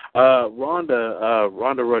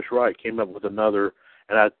 Rhonda Rush Wright came up with another,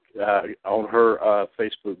 and I on her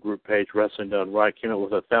Facebook group page, Wrestling Done Right, came up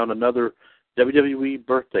with found another WWE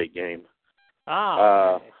birthday game.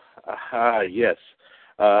 Yes.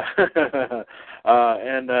 And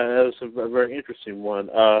it was a very interesting one.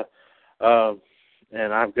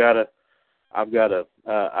 And I gotta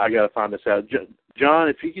find this out. John,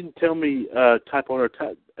 if you can tell me, type on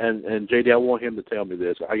and JD, I want him to tell me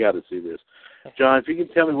this. I got to see this. John, if you can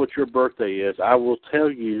tell me what your birthday is, I will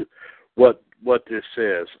tell you what this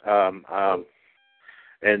says.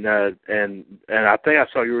 And I think I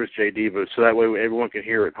saw yours, JD, but so that way everyone can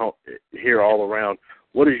hear all around.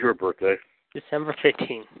 What is your birthday? December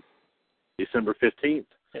 15th. December 15th.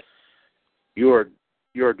 Yes. You are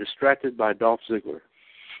distracted by Dolph Ziggler.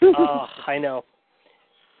 Oh, I know.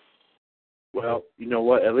 Well, you know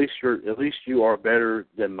what? At least you are better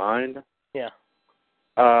than mine. Yeah.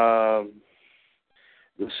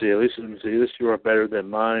 Let's see. At least you are better than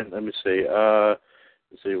mine. Let me see. Let's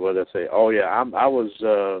see what did I say. Oh yeah, I was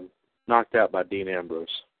knocked out by Dean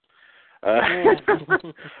Ambrose.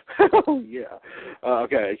 Oh yeah.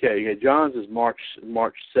 Okay. John's is March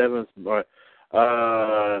 7th.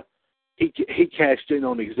 He cashed in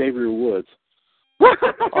on Xavier Woods.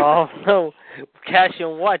 Oh no! Cash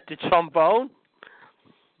in what? The trombone?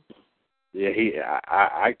 Yeah,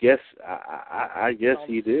 I guess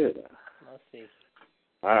he did. Let's see.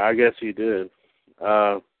 I guess he did.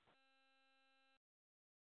 Let's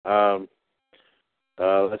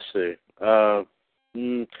see. Okay.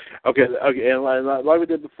 And like we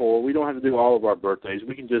did before, we don't have to do all of our birthdays.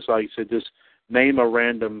 We can just, like you said, just name a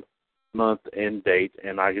random month and date,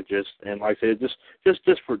 and I could just, and like I said, just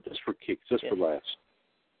for kicks, just for laughs.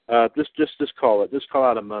 Just call it. Just call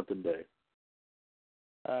out a month and day.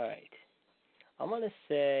 All right. I'm gonna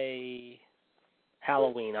say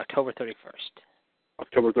Halloween, October 31st.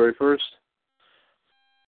 October 31st.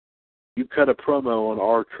 You cut a promo on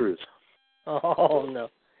R-Truth. Oh no.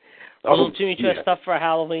 Little Jimmy dressed up for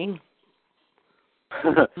Halloween.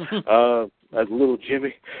 As little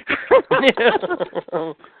Jimmy.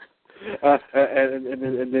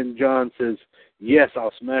 And then John says, "Yes,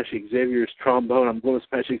 I'll smash Xavier's trombone. I'm going to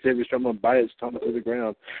smash Xavier's trombone, bite its tongue to the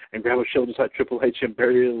ground, and grab a shoulders like Triple H and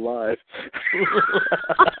bury it alive."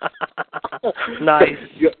 Nice.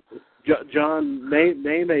 John,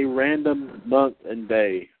 name a random month and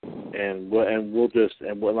day, and we'll just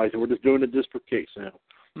like I said, we're just doing it just for kicks now,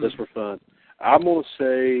 just for fun. I'm gonna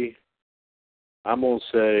say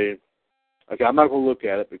Okay, I'm not going to look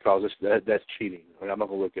at it because that's cheating. Okay, I'm not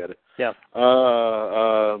going to look at it. Yeah.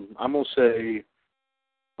 I'm going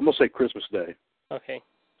to say Christmas Day. Okay.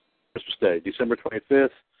 Christmas Day, December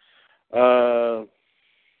 25th.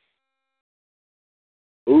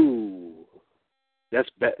 That's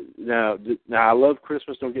bad. Now I love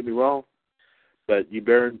Christmas. Don't get me wrong, but you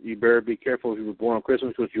better be careful if you were born on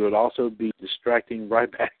Christmas, because you would also be distracting right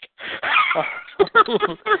back.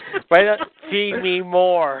 Right up, feed me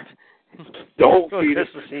more. Don't feed him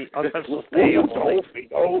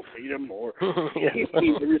more. Yes.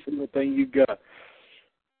 Eat every single thing you got.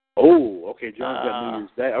 Oh, okay. John's got New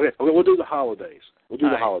Year's Day. Okay, we'll do the holidays.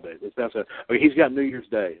 Holidays. Okay, he's got New Year's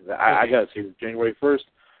Day. I got to see January 1st.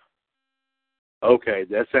 Okay,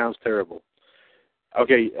 that sounds terrible.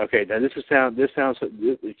 Okay. Now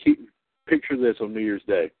picture this on New Year's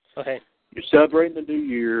Day. Okay. You're celebrating the new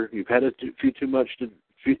year. You've had too much to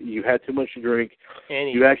drink.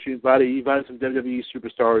 And you actually invited some WWE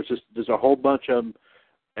superstars. There's a whole bunch of them,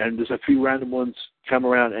 and there's a few random ones come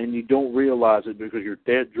around, and you don't realize it because you're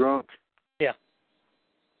dead drunk. Yeah.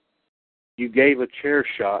 You gave a chair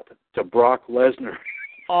shot to Brock Lesnar.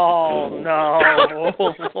 Oh, no.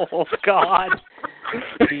 Oh, God.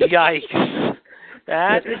 Yikes.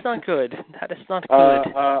 That is not good. That is not good.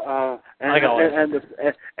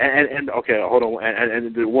 Okay, hold on.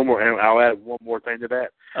 And one more, and I'll add one more thing to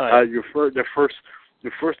that. Right. Your first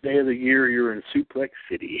day of the year, you're in Suplex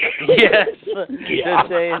City. Yes, to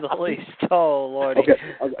say the least. Oh, Lordy.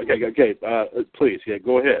 Okay. Please,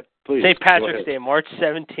 go ahead. Please. St. Patrick's Day, March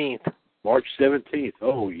 17th. March 17th.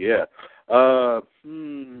 Oh, yeah.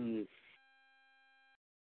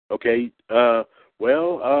 Okay.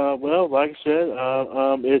 Well, like I said,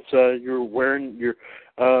 it's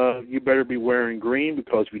you better be wearing green,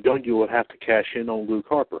 because if you don't, you will have to cash in on Luke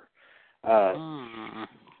Harper.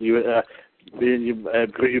 You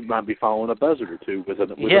might be following a buzzard or two with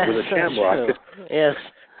a shamrock. Yes.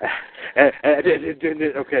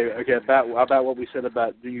 Okay. About what we said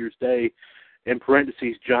about New Year's Day. In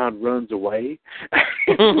parentheses, John runs away.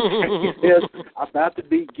 Yes, about to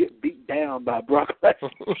get beat down by Brock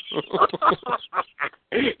Lesnar.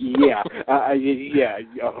 Yeah.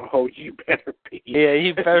 Oh, you better be. Yeah,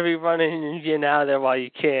 you better be running and getting out of there while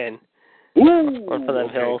you can. Ooh. Run for them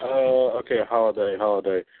hills. Okay,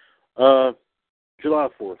 holiday. July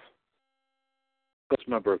 4th. That's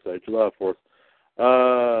my birthday, July 4th.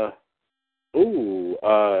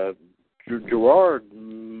 Gerard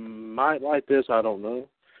might like this, I don't know.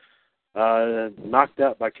 Knocked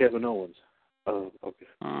out by Kevin Owens. Okay.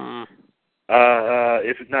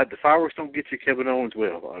 If not, the fireworks don't get you, Kevin Owens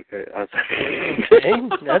will. Okay. Okay,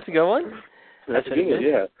 that's a good one. That's good,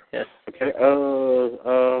 yeah. Yes. Okay.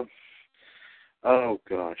 Oh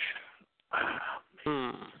gosh.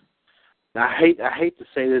 Now, I hate to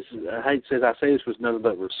say this. I say this with nothing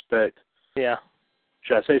but respect. Yeah.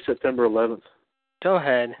 Should I say September 11th? Go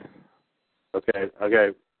ahead. Okay.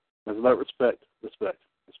 That's about respect.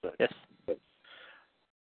 Yes.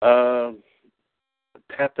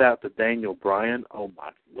 Tapped out to Daniel Bryan. Oh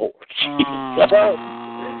my Lord!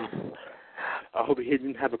 I hope he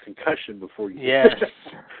didn't have a concussion before you. Yes.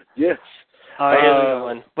 Yes. Here's a good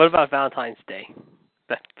one. What about Valentine's Day?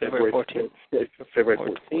 February 14th. February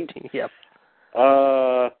 14th. Yep.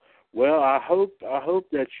 Well, I hope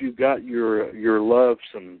that you got your love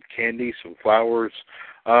some candy, some flowers.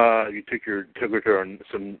 You took her to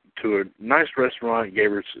a nice restaurant.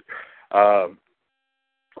 Gave her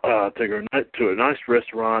take her to a nice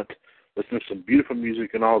restaurant. Listen to some beautiful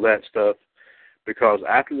music and all that stuff. Because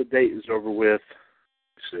after the date is over with,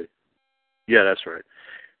 let's see. Yeah, that's right.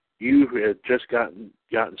 You had just gotten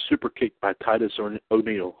super kicked by Titus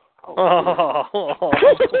O'Neil. Oh.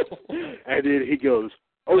 And then he goes,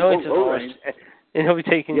 millions of dollars. And he'll be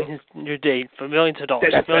taking your date for millions of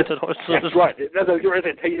dollars. That's right. That's what you're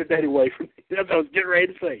ready to take your date away from me. That's what I was getting ready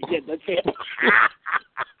to say. Yeah, that's it.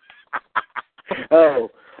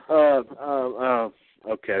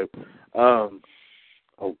 Okay.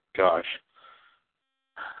 Oh gosh.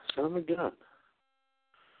 Son of a gun.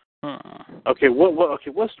 Okay,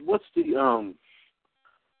 what's the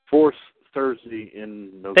fourth Thursday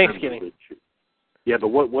in November? Thanksgiving. Yeah, but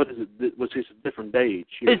what is it? What's this a different day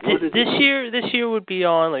each year? This year would be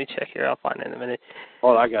on. Let me check here. I'll find it in a minute.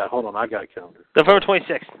 Hold on, I got a calendar. November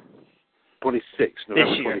 26th. 26th.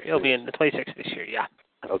 This year. 26th. It'll be in the 26th this year. Yeah.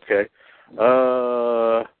 Okay.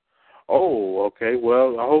 Okay.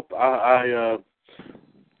 Well, I hope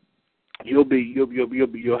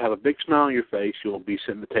you'll have a big smile on your face. You'll be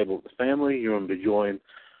sitting at the table with the family. You'll be enjoying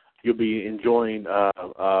You'll be enjoying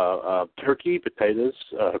turkey, potatoes,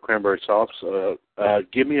 cranberry sauce.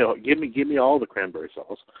 Give me all the cranberry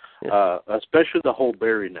sauce, especially the whole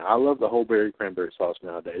berry. Now I love the whole berry cranberry sauce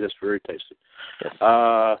nowadays. It's very tasty. Yes.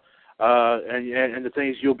 And the thing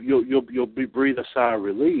is, you'll breathe a sigh of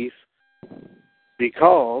relief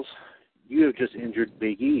because you have just injured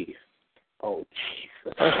Big E. Oh,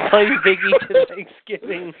 Jesus. I'll tell you Big E to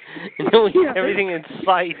Thanksgiving, and he'll eat everything in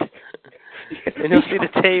sight, and he'll see the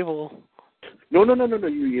table. No.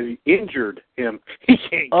 You injured him. He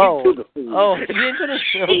can't get to the food. Oh, you injured him?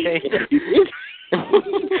 Okay.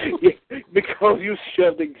 Because you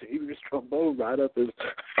shoved Xavier's trombone right up his...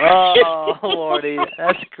 Oh, Lordy.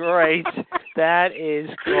 That's great. That is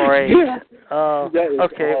great. Yeah.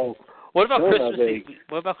 Okay. What about Christmas Eve? Eve?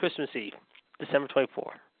 What about Christmas Eve? December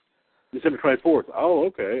 24th. December 24th. Oh,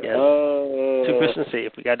 okay. Yes. To Christmas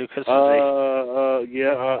Eve. We got to do Christmas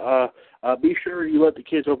Eve. Be sure you let the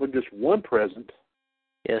kids open just one present.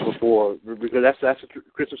 Yes. Before, because that's a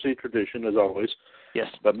Christmas Eve tradition, as always.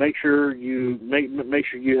 Yes. But make sure you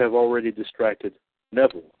have already distracted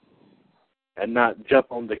Neville, and not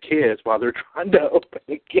jump on the kids while they're trying to open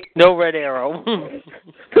the gift. No red arrow.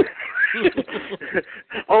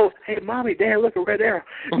 Oh, hey, Mommy, Dad, look, a red arrow.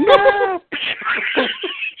 No.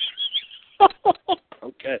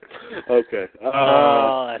 Okay.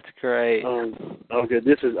 Oh, that's great. Okay,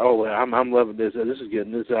 this is. Oh, I'm loving this. This is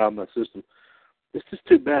getting this out of my system. It's just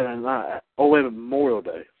too bad. Wait, Memorial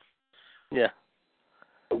Day. Yeah.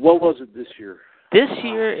 What was it this year? This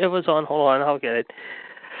year it was on. Hold on, I'll get it.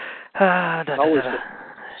 It's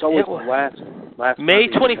always the last. May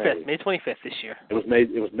 25th. May 25th this year. It was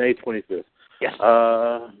May 25th. Yes.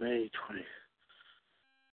 May 20th.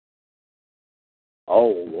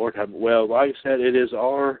 Oh Lord, well, like I said, it is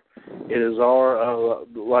our.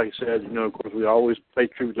 Like I said, of course, we always pay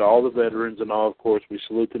tribute to all the veterans and all. Of course, we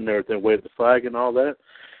salute them and everything, wave the flag and all that.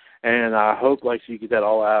 And I hope, like, so you get that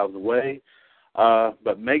all out of the way.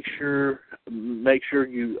 But make sure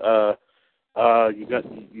you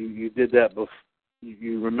did that before.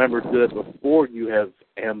 You remember to do that before you have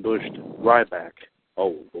ambushed Ryback.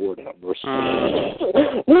 Oh Lord, have mercy.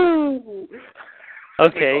 Woo!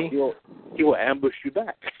 Okay. He will ambush you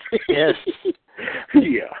back. Yes.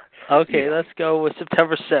 Yeah. Okay, let's go with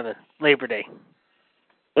September 7th, Labor Day.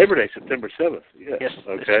 Labor Day, September 7th. Yes.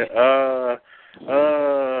 Okay.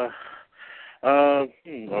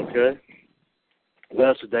 Okay.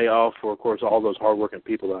 That's a day off for, of course, all those hardworking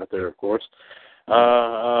people out there, of course.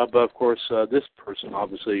 But of course, this person,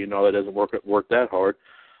 obviously, that doesn't work that hard.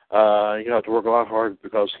 You have to work a lot harder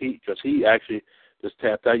because he actually just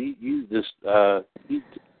tapped out. You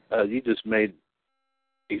just made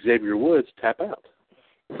Xavier Woods tap out.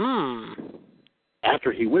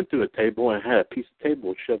 After he went through a table and had a piece of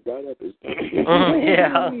table shoved right up his.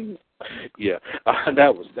 Yeah. Yeah.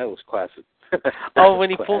 That was classic. When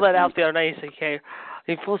he pulled that out the other night, he's like, "Hey,"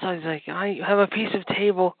 he pulls out. He's like, "I have a piece of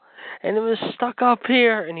table, and it was stuck up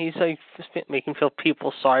here," and he's like making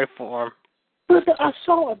people sorry for him. I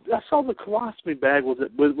saw the colostomy bag with the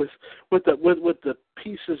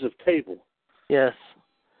pieces of table. Yes.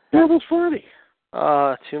 That was funny.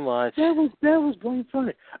 Too much. That was blame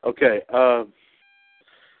funny. Okay.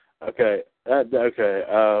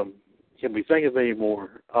 Can we think of any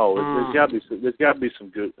more? There's got to be some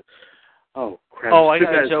good. Oh crap! I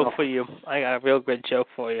got a joke for you. I got a real good joke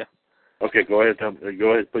for you. Okay, go ahead.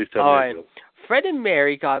 Please tell me. All right. Fred and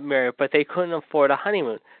Mary got married, but they couldn't afford a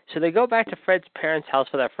honeymoon, so they go back to Fred's parents' house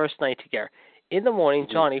for their first night together. In the morning,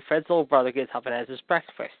 Johnny, Fred's little brother, gets up and has his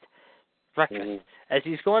breakfast. As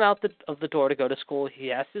he's going out of the door to go to school,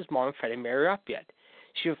 he asks his mom if Fred and Mary are up yet.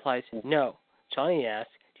 She replies, "No." Johnny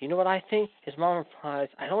asks, "Do you know what I think?" His mom replies,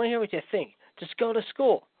 "I don't want to hear what you think. Just go to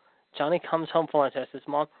school." Johnny comes home for lunch and asks his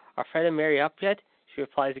mom, "Are Fred and Mary up yet?" She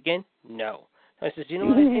replies again, "No." Johnny says, "Do you know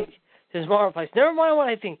what I think?" His mom replies, "Never mind what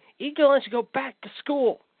I think. Eat your lunch and go back to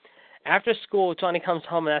school." After school, Johnny comes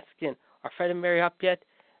home and asks again, "Are Fred and Mary up yet?"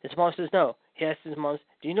 His mom says, "No." He asks his mom,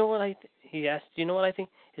 "Do you know what I think?" He asks, "Do you know what I think?"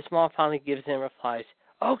 His mom finally gives him replies,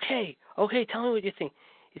 Okay, tell me what you think."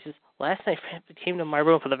 He says, "Last night Fred came to my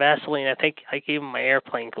room for the Vaseline. I think I gave him my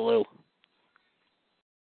airplane glue."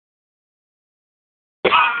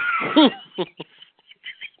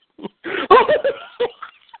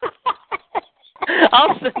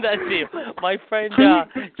 I'll send that to you. My friend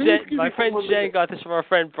Jen got this from her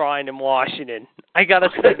friend Brian in Washington. I gotta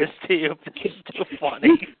send this to you. It's too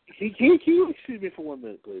funny. Can you excuse me for 1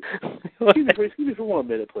 minute, please? Excuse me for 1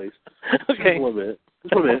 minute, please. Okay. Just 1 minute.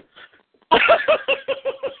 Just 1 minute.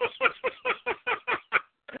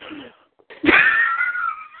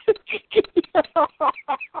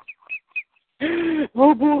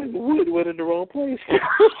 Oh boy, the wood went in the wrong place.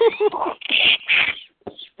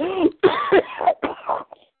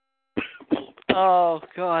 Oh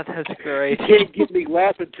God, that's great. You can't get me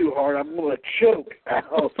laughing too hard. I'm gonna choke.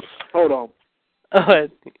 Oh, hold on.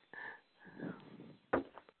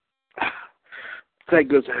 Thank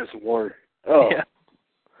goodness I have some water. Oh. Yeah.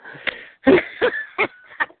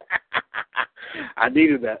 I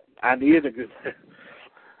needed that. I needed a good.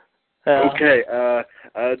 Okay,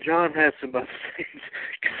 John has some other things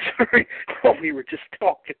concerning what we were just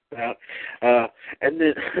talking about. And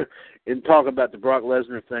then, in talking about the Brock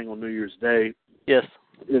Lesnar thing on New Year's Day. Yes.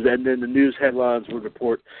 And then the news headlines would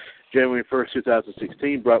report January 1st,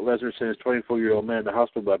 2016, Brock Lesnar sent his 24-year-old man to the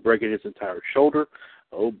hospital by breaking his entire shoulder.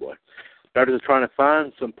 Oh, boy. Doctors are trying to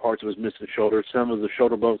find some parts of his missing shoulder. Some of the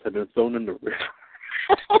shoulder bones have been thrown in the river.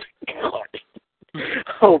 Oh, God.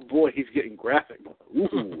 Oh, boy, he's getting graphic.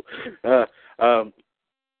 Ooh.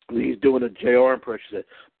 He's doing a JR impression.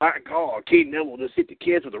 By God, Keith Neville just hit the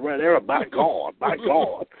kids with a red arrow. By God, by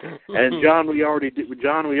God. And John, we already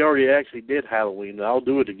actually did Halloween. I'll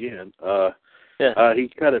do it again. He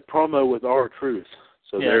cut a promo with R-Truth.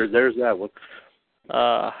 So there's that one.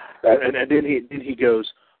 And then he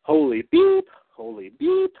goes, holy beep, holy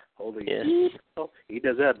beep, holy beep. Oh, he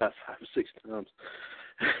does that about 5 or 6 times.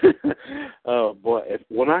 Oh boy!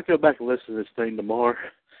 When I go back and listen to this thing tomorrow,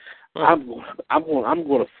 I'm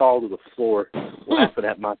going to fall to the floor laughing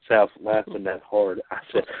at myself, laughing that hard. I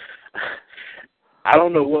said, I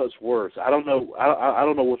don't know what's worse. I don't know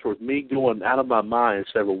what's worse. Me going out of my mind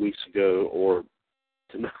several weeks ago or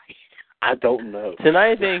tonight. I don't know.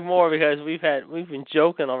 Tonight I think more because we've been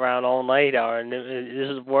joking around all night, and this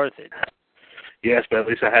is worth it. Yes, but at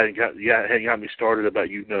least I hadn't got me started about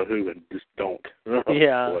you know who, and just don't.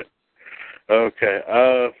 Yeah. Boy.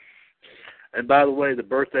 Okay. And by the way, the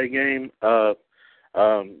birthday game. If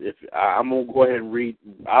I'm gonna go ahead and read,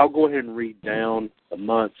 I'll go ahead and read down the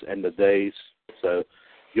months and the days. So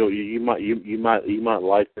you might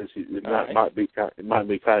like this. It might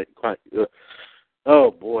be quite. Oh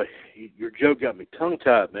boy, your joke got me tongue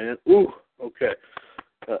tied, man. Ooh. Okay.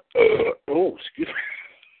 Oh, excuse me.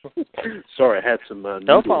 Sorry, I had some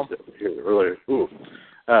noodles here earlier. Ooh,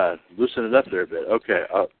 loosen it up there a bit. Okay,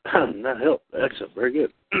 that helped. Excellent, very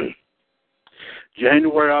good.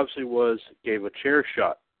 January obviously gave a chair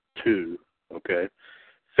shot to. Okay,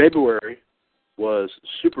 February was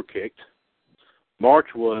super kicked.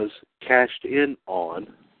 March was cashed in on.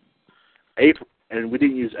 April, and we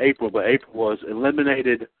didn't use April, but April was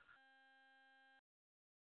eliminated.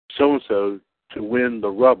 So and so to win the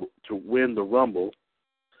Rumble.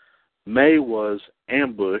 May was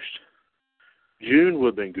ambushed. June would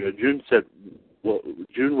have been good. June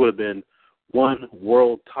would have been one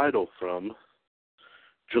world title from.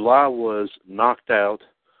 July was knocked out.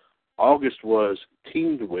 August was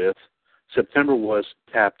teamed with. September was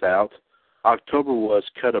tapped out. October was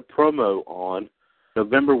cut a promo on.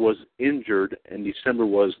 November was injured, and December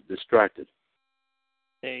was distracted.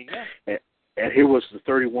 There you go. And here was the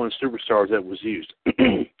 31 superstars that was used.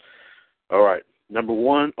 All right. Number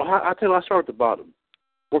 1, I'll tell you, I start at the bottom.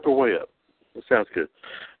 Work our way up. That sounds good.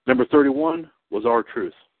 Number 31 was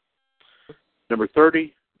R-Truth. Number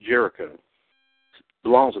 30, Jericho.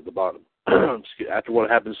 Belongs at the bottom. After what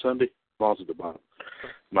happened Sunday, belongs at the bottom.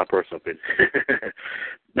 My personal opinion.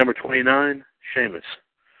 Number 29, Sheamus.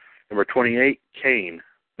 Number 28, Kane.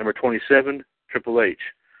 Number 27, Triple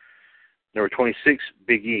H. Number 26,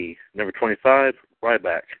 Big E. Number 25,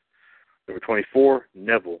 Ryback. Number 24,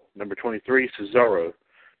 Neville. Number 23, Cesaro.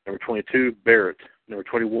 Number 22, Barrett. Number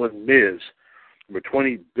 21, Miz. Number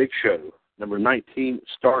 20, Big Show. Number 19,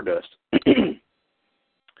 Stardust.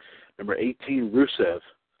 Number 18, Rusev.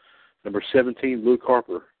 Number 17, Luke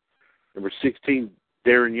Harper. Number 16,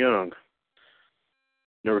 Darren Young.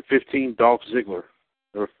 Number 15, Dolph Ziggler.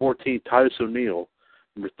 Number 14, Titus O'Neil.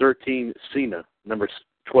 Number 13, Cena. Number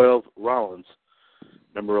 12, Rollins.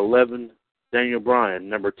 Number 11, Daniel Bryan.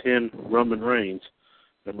 Number 10, Roman Reigns.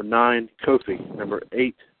 Number 9, Kofi. Number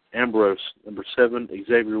 8, Ambrose. Number 7,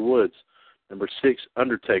 Xavier Woods. Number 6,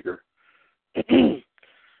 Undertaker.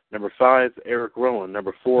 Number 5, Eric Rowan.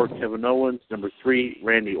 Number 4, Kevin Owens. Number 3,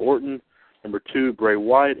 Randy Orton. Number 2, Bray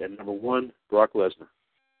Wyatt. And number 1, Brock Lesnar.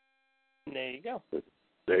 There you go.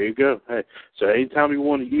 There you go. Hey, so anytime you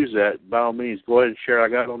want to use that, by all means, go ahead and share. I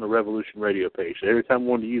got it on the Revolution Radio page. So every time you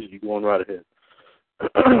want to use it, you go on right ahead.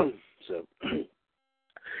 So,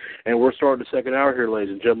 and we're starting the second hour here,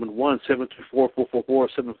 ladies and gentlemen.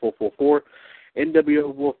 1-724-444-7444.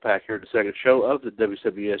 NWO Wolfpac here at the second show of the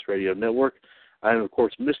WCWS Radio Network. And, of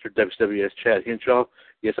course, Mr. WWS Chad Henshaw.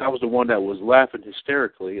 Yes, I was the one that was laughing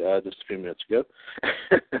hysterically just a few minutes ago.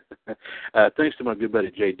 Thanks to my good buddy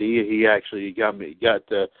JD, he actually got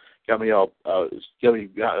a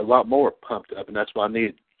lot more pumped up, and that's why I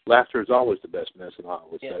need. Laughter is always the best medicine, I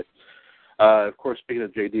would say. Of course, speaking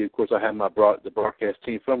of JD, of course, I have the broadcast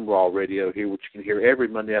team from Raw Radio here, which you can hear every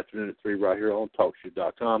Monday afternoon at 3 right here on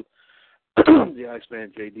TalkShoe.com. The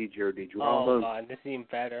Iceman, JD, Jared D. Geronimo. Oh, God, this is even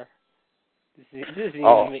better. This is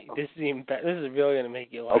even better. This is really going to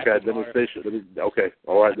make you laugh. Okay, let me finish it.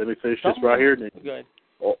 All right, let me finish this right here. Good.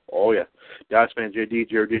 Oh, yeah. The Iceman, JD,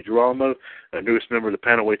 Jared D. Geronimo, the newest member of the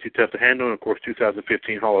panel, Way Too Tough to Handle, and, of course,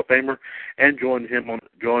 2015 Hall of Famer. And join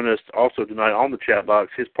us also tonight on the chat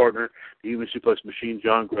box, his partner, the Human Suplex Machine,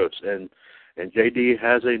 John Gross. And JD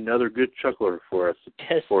has another good chuckler for us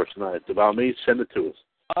tonight. So, by me, send it to us.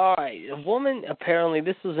 All right. A woman, apparently,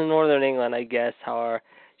 this was in Northern England, I guess, however,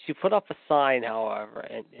 she put up a sign, however,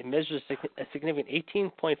 and it measures a significant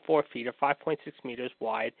 18.4 feet or 5.6 meters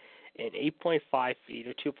wide and 8.5 feet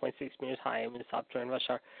or 2.6 meters high, and was up during rush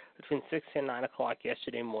hour between 6 and 9 o'clock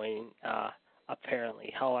yesterday morning, apparently.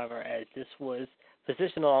 However, as this was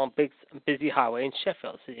positioned along a busy highway in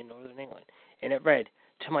Sheffield City, in Northern England, and it read,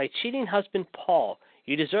 "To my cheating husband, Paul,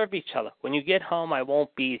 you deserve each other. When you get home, I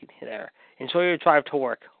won't be there. Enjoy your drive to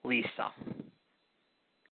work, Lisa."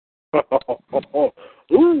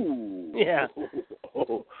 Ooh. Yeah.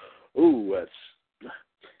 Ooh,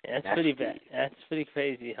 that's pretty bad. That's pretty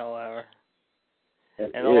crazy, however.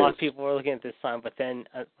 And a lot of people were looking at this sign, but then,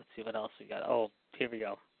 let's see what else we got. Oh, here we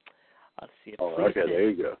go. Let's see. Okay, there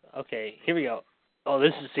you go. Okay, here we go. Oh,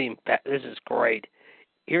 this is great.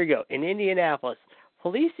 Here we go. In Indianapolis,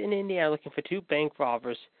 police in India are looking for 2 bank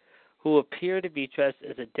robbers who appear to be dressed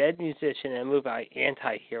as a dead musician and moved by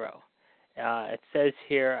anti-hero. It says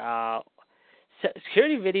here,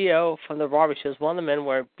 security video from the robbery shows one of the men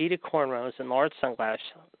wear beaded cornrows and large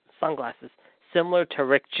sunglasses similar to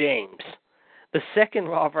Rick James. The second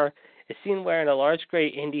robber is seen wearing a large gray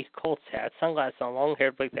Indy Colts hat, sunglasses, and a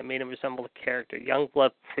long-haired wig that made him resemble the character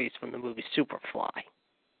Youngblood Priest from the movie Superfly.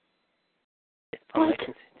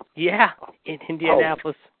 Yeah, in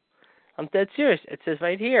Indianapolis. I'm dead serious. It says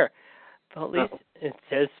right here. It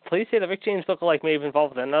says, police say the Rick James lookalike may have been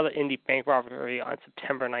involved with another Indy bank robbery on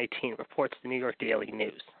September 19, reports the New York Daily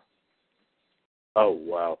News. Oh,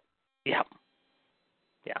 wow. Yeah.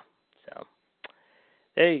 Yeah. So,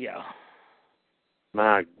 there you go.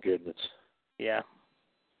 My goodness. Yeah.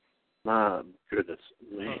 My goodness,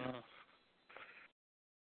 man.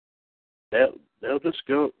 They'll just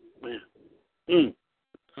go, man.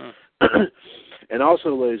 And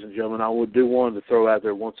also, ladies and gentlemen, I would do want to throw out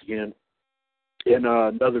there once again, in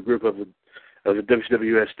another group of the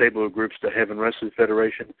WWS stable of groups, the Heaven Wrestling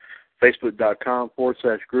Federation,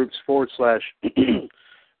 Facebook.com/groups/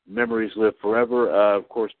 Memories Live Forever. Of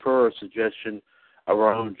course, per our suggestion of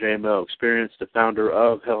our own JML Experience, the founder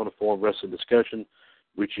of Hell in a Forum Wrestling Discussion,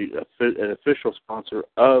 which is an official sponsor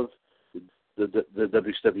of the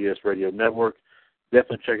WWS Radio Network.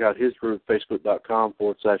 Definitely check out his group,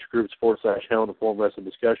 Facebook.com/groups/ Hell in a Forum Wrestling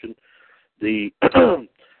Discussion. The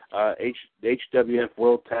HWF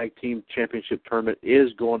World Tag Team Championship Tournament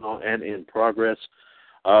is going on and in progress.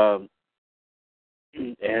 And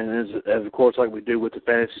as of course, like we do with the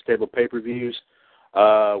Fantasy Stable pay-per-views,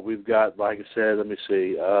 we've got, like I said, let me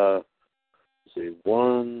see,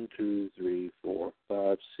 1, 2, 3, 4,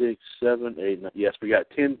 5, 6, 7, 8, 9. Yes, we got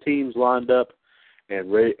 10 teams lined up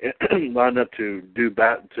and ready, lined up to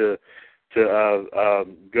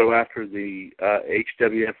go after the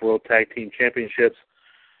HWF World Tag Team Championships.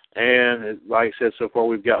 And like I said, so far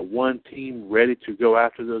we've got 1 team ready to go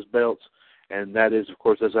after those belts, and that is, of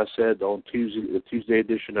course, as I said, on the Tuesday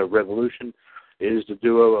edition of Revolution, is the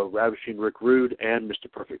duo of Ravishing Rick Rude and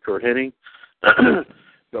Mr. Perfect Kurt Hennig. But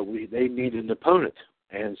they need an opponent,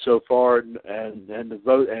 and so far, and the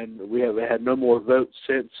vote, and we have had no more votes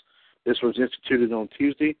since this was instituted on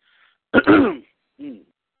Tuesday.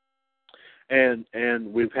 and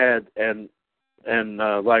we've had like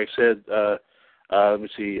I said. Let me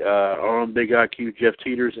see, our own Big IQ, Jeff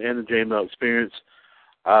Teeters, and the JML Experience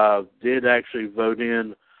did actually vote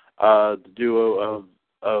in the duo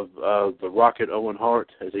of the Rocket Owen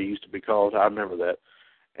Hart, as they used to be called, I remember that,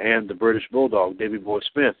 and the British Bulldog, Davey Boy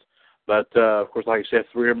Smith. But, of course, like I said,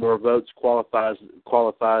 3 or more votes qualifies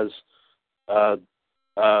the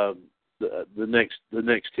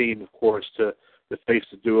next team, of course, to face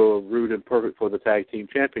the duo of Rude and Perfect for the Tag Team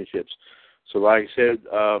Championships. So, like I said,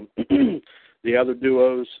 the other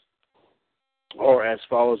duos are as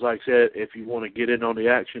follows. Like I said, if you want to get in on the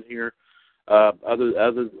action here, other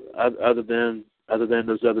than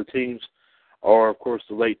those other teams, are, of course,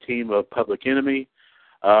 the late team of Public Enemy.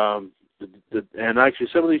 And actually,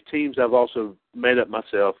 some of these teams I've also made up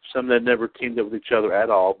myself. Some that never teamed up with each other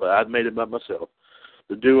at all, but I've made them up myself.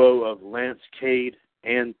 The duo of Lance Cade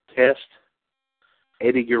and Test,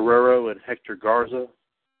 Eddie Guerrero and Hector Garza,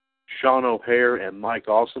 Sean O'Hare and Mike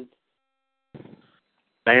Awesome,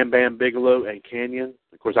 Bam Bam Bigelow and Canyon.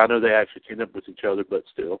 Of course, I know they actually teamed up with each other, but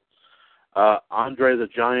still. Andre the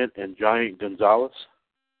Giant and Giant Gonzalez.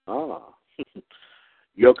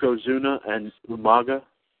 Yokozuna and Umaga.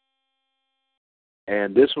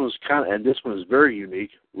 And this one is very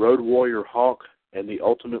unique. Road Warrior Hawk and the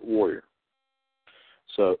Ultimate Warrior.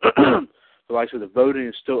 So, like I said, the voting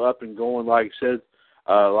is still up and going. Like I said,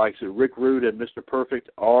 Rick Rude and Mr.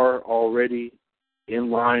 Perfect are already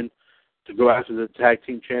in line to go after the tag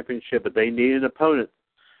team championship, but they need an opponent.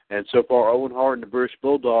 And so far, Owen Hart and the British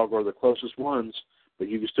Bulldog are the closest ones, but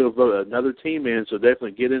you can still vote another team in. So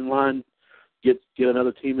definitely get in line. Get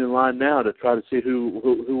another team in line now to try to see who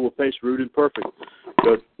will face Rude and Perfect.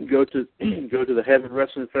 Go to the Heaven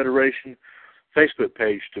Wrestling Federation Facebook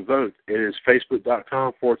page to vote. It is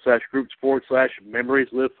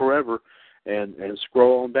facebook.com/groups/memories live forever, and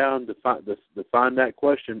scroll on down to find that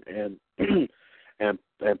question and and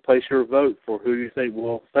place your vote for who you think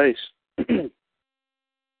will face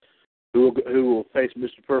who will face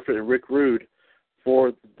Mr. Perfect and Rick Rude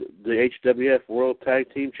for the HWF World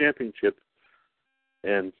Tag Team Championship.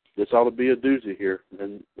 And this ought to be a doozy here,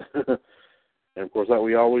 and and of course, like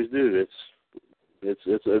we always do,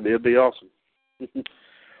 it'll be awesome.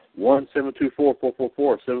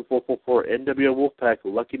 1-724-444-7444 NWO Wolfpac,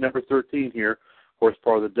 lucky number 13 here. Of course,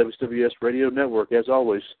 part of the WWS Radio Network, as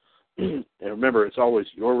always. And remember, it's always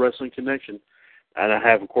your wrestling connection. And I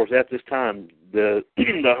have, of course, at this time, the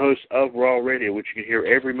host of Raw Radio, which you can hear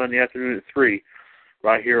every Monday afternoon at 3,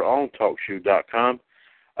 right here on TalkShoe.com.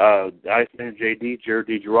 Iceman JD, Jared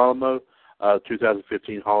DiGirolamo,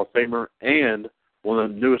 2015 Hall of Famer, and one of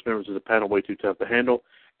the newest members of the panel, Way Too Tough to Handle,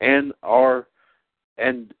 and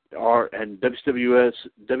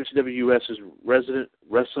WWS's resident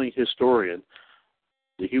wrestling historian,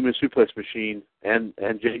 the Human Suplex Machine, and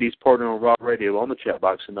JD's partner on Raw Radio on the chat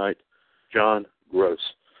box tonight, John Gross.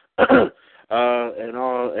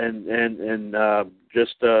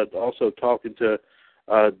 Also talking to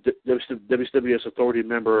WWS Authority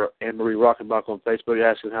member Anne-Marie Rockenbach on Facebook,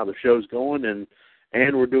 asking how the show's going, and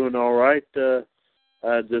we're doing all right.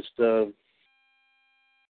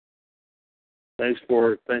 Thanks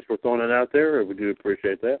for throwing it out there. We do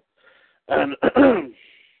appreciate that.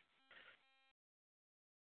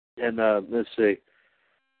 And let's see.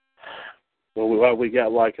 Well, we got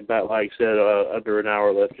about I said, under an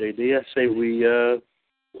hour left, JD. I say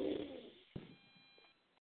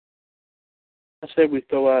we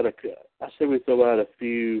throw out a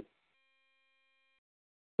few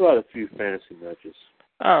fantasy matches.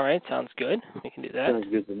 All right, sounds good. We can do that.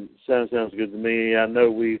 Sounds good to me. I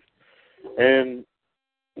know and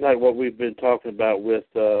like what we've been talking about with,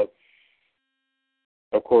 of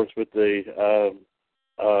course, with the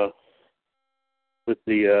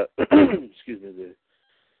excuse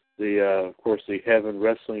me, of course, the Heaven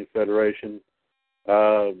Wrestling Federation.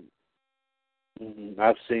 I've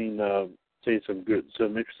seen some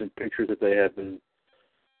interesting pictures that they have been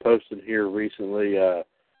posting here recently. Our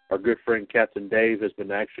good friend Captain Dave has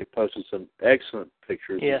been actually posting some excellent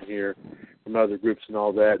pictures in here from other groups and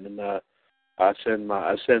all that. And I send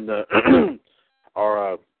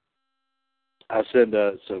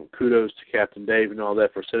some kudos to Captain Dave and all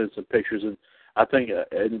that for sending some pictures. And I think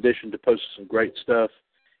in addition to posting some great stuff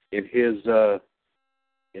in his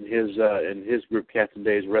group, Captain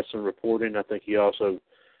Dave's Wrestling Reporting, I think he also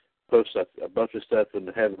posts a bunch of stuff in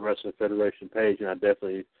the Heaven Wrestling Federation page, and I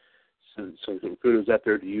definitely send some kudos out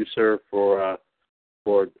there to you, sir, for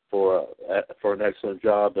an excellent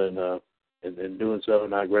job and doing so,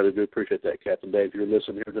 and I really do appreciate that, Captain Dave. If you're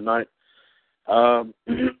listening here tonight, well,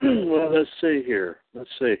 let's see here.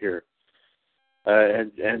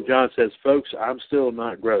 And John says, folks, I'm still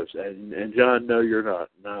not gross, and John, no, you're not.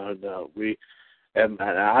 No, and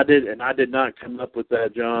I did not come up with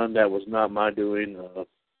that, John. That was not my doing.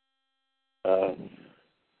 So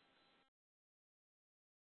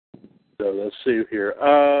let's see here.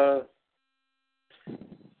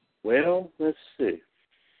 Well, let's see.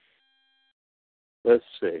 Let's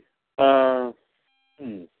see.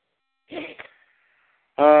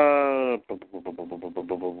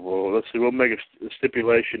 We'll make a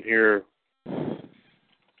stipulation here.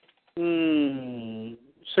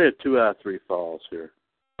 Say a 2 out of 3 falls here.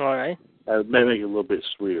 All right. May make it a little bit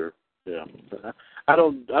sweeter. Yeah. I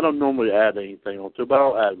don't normally add anything onto it, but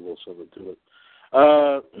I'll add a little something to it.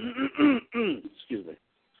 Excuse me.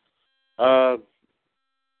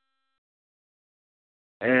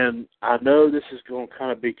 And I know this is going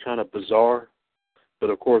to be kind of bizarre, but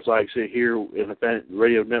of course, like I said, here in the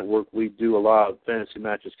radio network, we do a lot of fantasy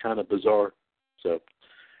matches kind of bizarre. So,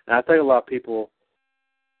 and I think a lot of people,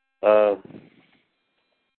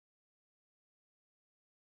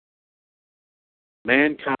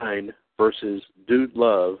 Mankind versus Dude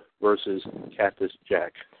Love versus Cactus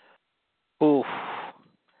Jack. Oof.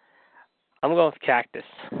 I'm going with Cactus.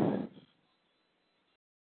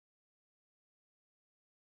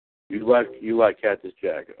 You like Cactus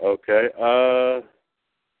Jack. Okay.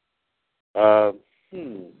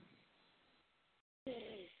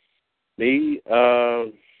 Me,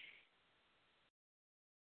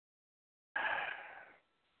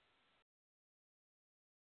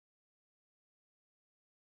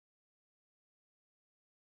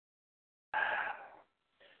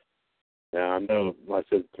 now I know, like I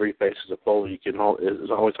said, Three Faces of Foley. It's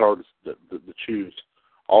always hard to choose.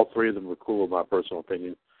 All three of them were cool, in my personal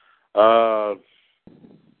opinion. I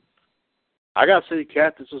got City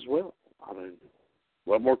Cactus as well. I mean,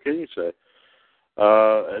 what more can you say?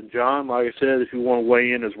 And John, like I said, if you want to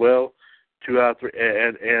weigh in as well, 2 out of 3,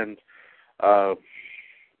 and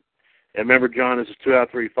remember, John, this is 2 out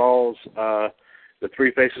of 3 falls. The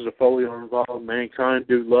Three Faces of Foley are involved: Mankind,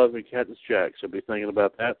 Dude Love, and Cactus Jack. So be thinking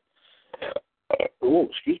about that. Oh,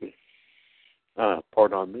 excuse me.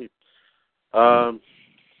 Pardon on me.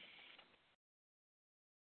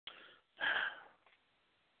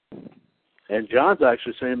 And John's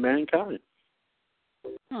actually saying Mankind.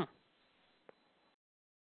 Well.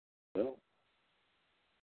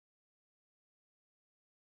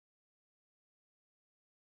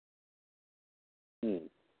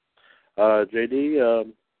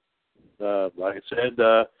 JD, like I said,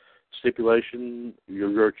 stipulation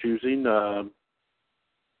you're choosing. Okay.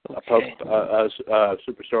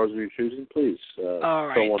 Superstars you're choosing, please. All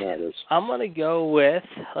right. Throw one at us. I'm going to go with,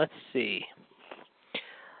 let's see.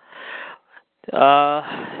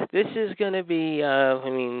 This is going to be,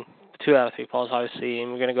 2 out of 3 falls, obviously,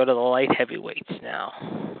 and we're going to go to the light heavyweights now,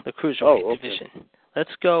 the cruiserweight division.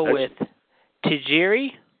 Let's go with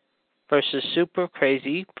Tajiri versus Super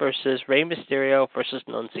Crazy versus Rey Mysterio versus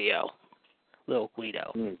Nunzio, Little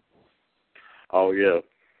Guido. Oh, yeah.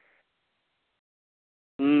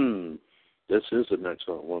 This is an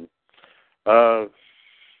excellent one.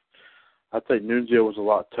 I think Nunzio was a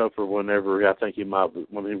lot tougher when he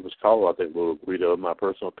was called, I think, Little Guido, in my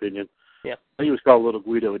personal opinion. Yeah. I think he was called Little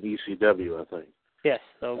Guido in ECW, I think. Yes,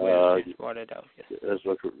 so Guido watered out, yes. That's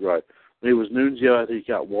right. When he was Nunzio, I think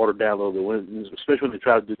he got watered down a little bit, especially when they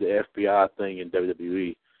tried to do the FBI thing in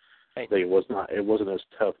WWE. Right. I think it wasn't as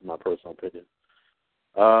tough, in my personal opinion.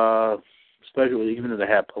 Especially even if they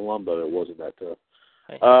had Palumbo, it wasn't that tough.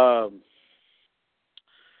 Right.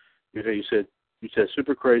 You said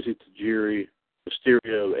Super Crazy, Tajiri,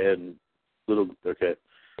 Mysterio, and Little. Okay.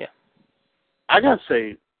 Yeah. I gotta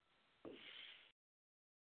say,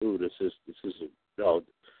 this is a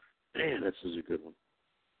good one.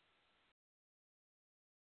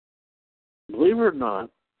 Believe it or not,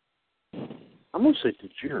 I'm gonna say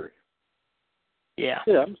Tajiri. Yeah.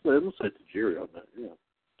 Yeah, I'm gonna say Tajiri on that. Yeah.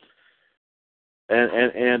 And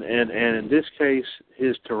in this case,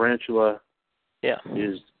 his tarantula. Yeah.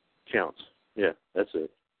 Counts. Yeah, that's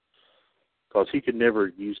it. Because he could never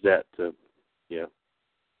use that to, yeah.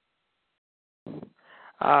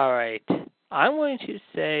 All right. I'm going to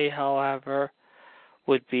say, however,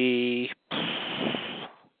 would be,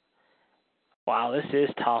 wow, this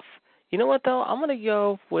is tough. You know what, though? I'm going to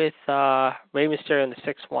go with Rey Mysterio in the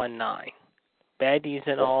 619. Baddies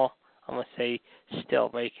and all, I'm going to say still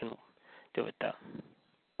Rey can do it, though.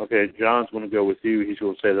 Okay, John's going to go with you. He's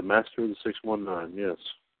going to say the Master of the 619, yes.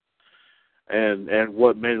 And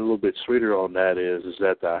what made it a little bit sweeter on that is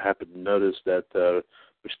that I happened to notice that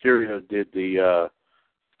Mysterio did the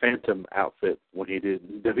Phantom outfit when he did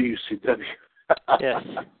WCW. Yes.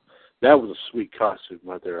 That was a sweet costume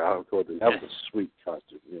right there. That was a sweet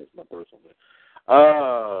costume. Yes, my personal name.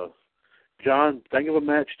 John, think of a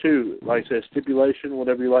match too. Like I said, stipulation,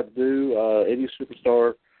 whatever you like to do. Any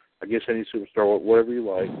superstar, I guess any superstar, whatever you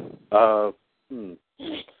like. Oh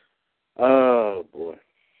boy.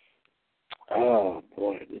 Oh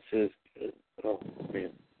boy, this is good. Oh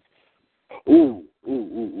man. Oh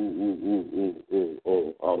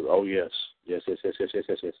yes. Yes.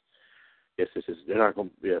 They're not going.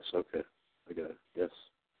 Yes. Okay. I got it. Yes.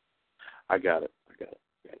 I got it.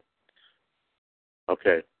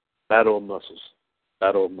 Okay. Battle of Muscles.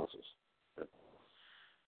 Yeah.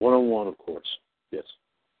 1-on-1, of course. Yes.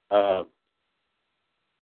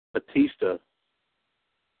 Batista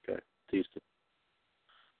Batista,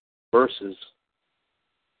 versus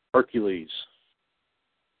Hercules.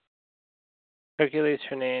 Hercules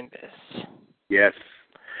Hernandez. Yes.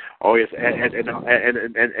 Oh yes, and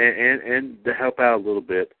to help out a little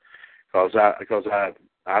bit, because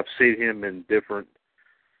I've seen him in different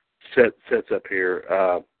sets up here.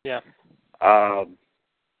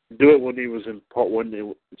 Do it when he was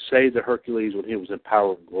say the Hercules when he was in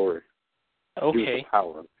Power and Glory. Okay.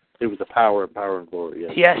 It was the Power and Glory.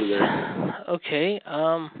 Yes. Okay.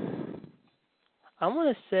 I'm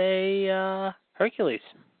gonna say Hercules.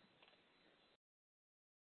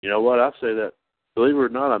 You know what? I say that. Believe it or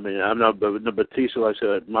not, I mean, I'm not, but Batista, like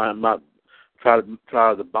I said, might try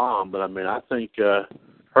the bomb, but I mean, I think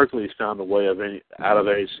Hercules found a way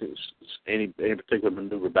any particular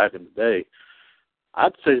maneuver back in the day.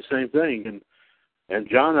 I'd say the same thing, and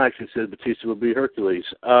John actually said Batista would be Hercules.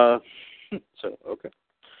 So okay.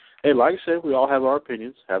 Hey, like I said, we all have our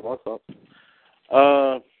opinions, have our thoughts.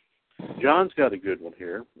 John's got a good one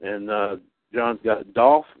here, and John's got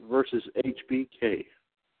Dolph versus HBK.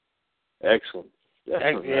 Excellent.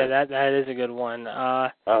 Yeah, that is a good one.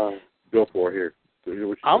 Go for it here.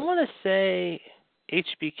 I'm going to say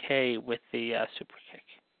HBK with the super kick.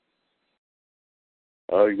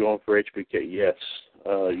 Oh, you're going for HBK? Yes.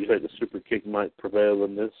 You think the super kick might prevail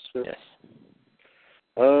in this? Yes.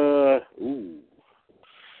 I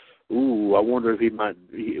wonder if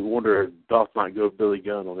if Dolph might go Billy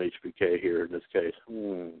Gunn on HBK here in this case.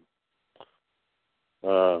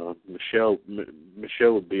 Michelle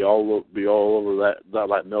would be all over that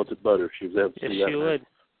like melted butter if she was able to see that.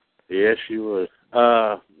 Yes, she would. Yes, she would.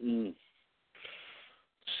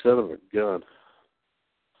 Son of a gun.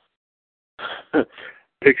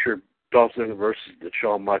 Picture Dolph Ziggler versus the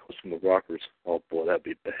Shawn Michaels from the Rockers. Oh boy, that'd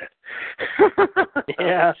be bad.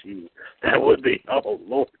 Yeah. Jeez, that would be. Oh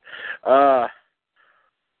Lord. I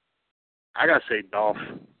gotta say Dolph.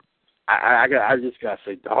 I just gotta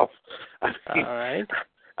say Dolph. All right.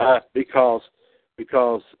 Because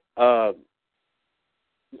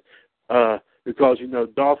you know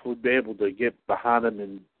Dolph would be able to get behind him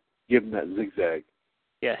and give him that zigzag.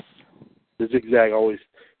 Yes. The zigzag always.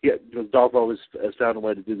 Yeah, Dolph always has found a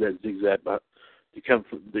way to do that zigzag, but they come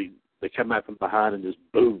out from behind and just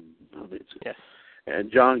boom. I mean, yes.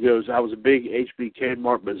 And John goes, I was a big HBK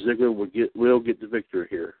mark, but Ziggler will get the victory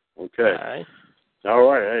here. Okay. All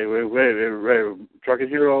right. Hey, wait. Trucking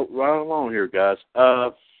here right along here, guys.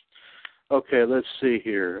 Okay, let's see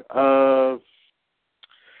here.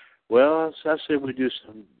 Well,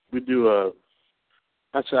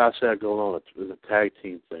 I say I say I go on with a tag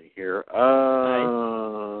team thing here.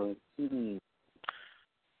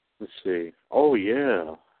 Let's see. Oh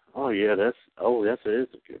yeah, that's a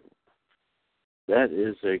good one. That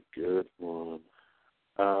is a good one.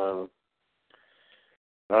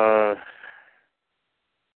 Let's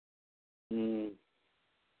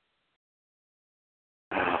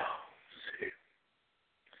see.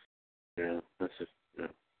 Yeah, that's it. Yeah.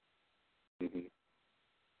 Mm-hmm.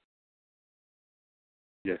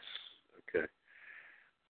 Yes. Okay.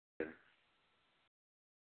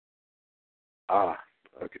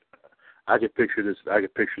 Okay. I can picture this.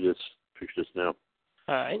 Picture this now.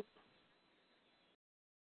 All right.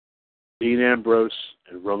 Dean Ambrose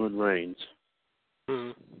and Roman Reigns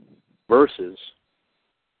versus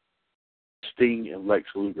Sting and Lex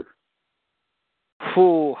Luger.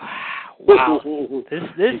 Ooh, wow. This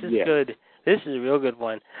is good. This is a real good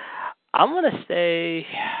one. I'm gonna say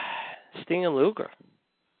Sting and Luger.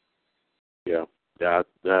 Yeah. What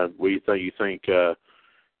do you think?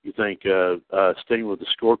 You think Sting with the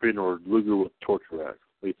Scorpion or Luger with the Torture Rack?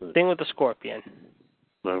 What do you think? Sting with the Scorpion.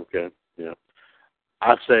 Okay. Yeah.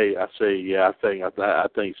 I think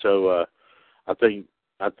so. I think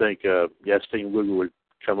Sting and Luger would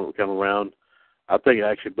come around. I think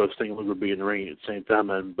actually both Sting and Luger would be in the ring at the same time,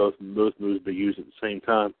 and both moves would be used at the same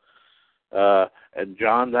time. And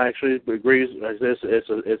John actually agrees.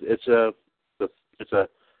 It's a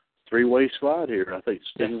three-way slide here. I think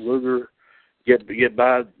Sting and Luger get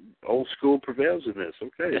by. Old school prevails in this.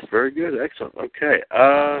 Okay, yes. Very good, excellent. Okay,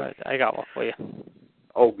 I got one for you.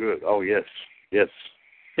 Oh, good. Oh, yes. This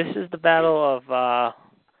is the battle of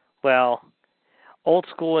old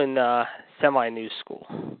school and semi-new school.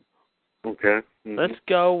 Okay. Mm-hmm. Let's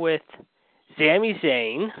go with Sami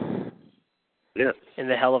Zayn. Yes. In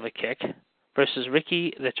the Hell of a Kick versus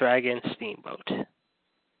Ricky the Dragon Steamboat.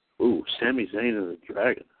 Ooh, Sami Zayn and the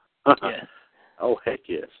Dragon. Yes. Oh, heck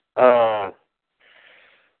yes.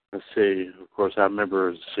 Let's see. Of course, I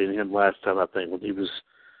remember seeing him last time, I think, when he was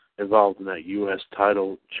involved in that U.S.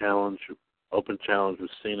 title challenge, open challenge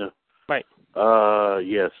with Cena. Right.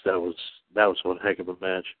 Yes, that was one heck of a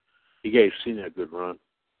match. He gave Cena a good run.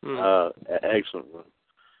 Excellent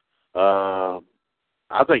run.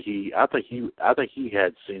 I think he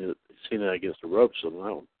had Cena against the ropes on that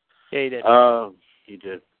one. Yeah, he did. He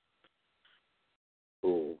did.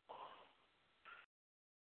 Cool.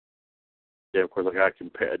 Then, of course, I got to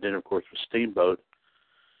compare. Then, of course, with Steamboat,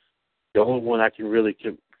 the only one I can really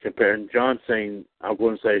compare. And John saying, I'm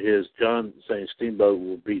going to say John saying Steamboat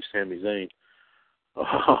will beat Sami Zayn.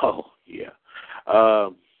 Oh, yeah.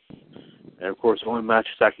 And of course, the only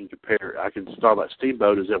matches I can start about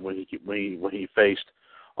Steamboat is that when he faced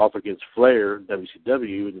off against Flair in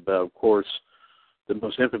WCW, but of course, the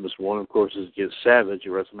most infamous one, of course, is against Savage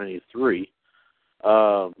at WrestleMania 3.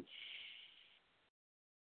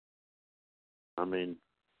 I mean,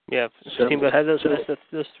 yeah, Steamboat had those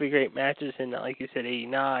 3 great matches in, like you said,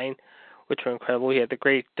 '89, which were incredible. He had the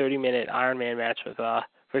great 30-minute Iron Man match with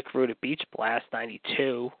Rick Rude at Beach Blast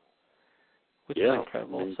 '92, which was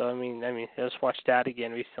incredible. So I mean, I just watched that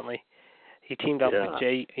again recently. He teamed up with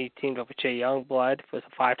Jay Youngblood, was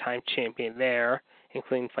a 5-time champion there,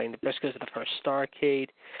 including fighting the Briscoes at the first Starrcade.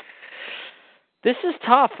 This is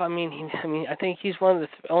tough. I mean, I think he's one of the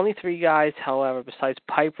only 3 guys, however, besides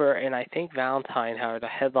Piper and I think Valentine, how to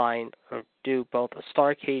headline or do both a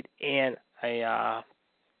Starrcade and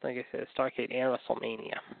like I said, Starrcade and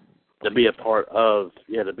WrestleMania. To be a part of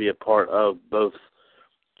both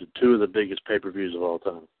the 2 of the biggest pay-per-views of all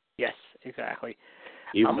time. Yes, exactly.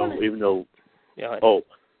 Even though. Yeah.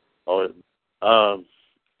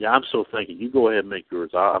 I'm still thinking. You go ahead and make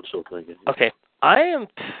yours. I'm still thinking. Okay.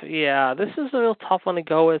 This is a real tough one to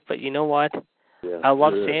go with, but you know what? Yeah, I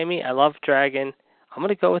love Sammy. I love Dragon. I'm going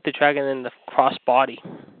to go with the Dragon and the crossbody.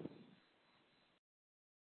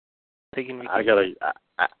 I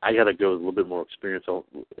gotta go with a little bit more experience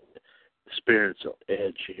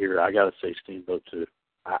edge here. I gotta say Steamboat too.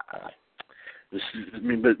 But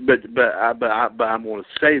I'm going to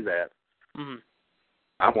say that. Mm-hmm.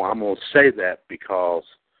 I'm going to say that because,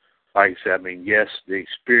 like I said, I mean, yes, the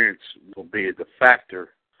experience will be the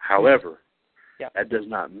factor. However, that does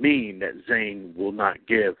not mean that Zayn will not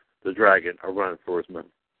give the Dragon a run for his money.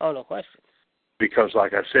 Oh, no question. Because,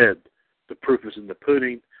 like I said, the proof is in the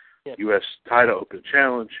pudding. Yep. U.S. title open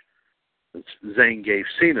challenge. Zayn gave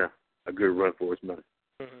Cena a good run for his money.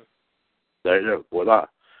 Mm-hmm. There you go. Voila.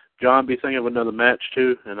 John, be thinking of another match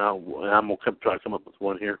too, and I'm gonna try to come up with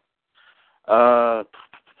one here. I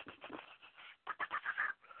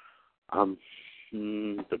don't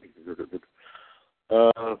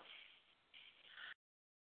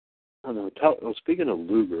know. Speaking of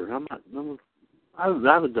Luger, I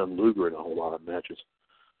haven't done Luger in a whole lot of matches.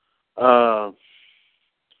 Don't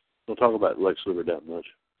talk about Lex Luger that much.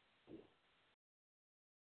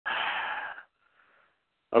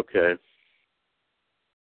 Okay.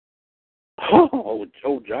 Oh,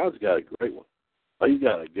 John's got a great one. Oh, you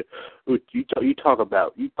got a good. You talk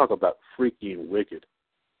about freaky and wicked.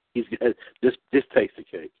 He's got this takes the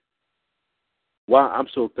cake. Well, I'm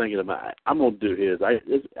still thinking about. I'm gonna do his.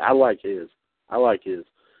 I like his.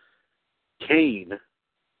 Kane.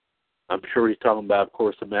 I'm sure he's talking about, of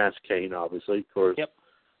course, the masked Kane, obviously, of course. Yep.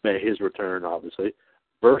 His return, obviously,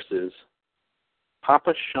 versus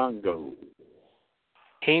Papa Shango.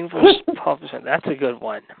 Kane versus Papa Shango. That's a good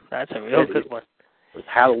one. That's a real good one. With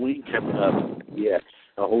Halloween coming up, yes.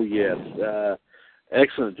 Oh, yes.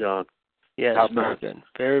 Excellent, John. Yes, very good.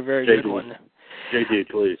 Very, very good one. JD,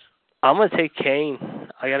 please. I'm going to take Kane.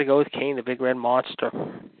 I got to go with Kane, the big red monster.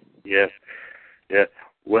 Yeah.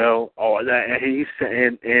 Well, he's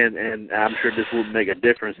saying, and I'm sure this wouldn't make a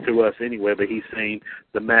difference to us anyway, but he's saying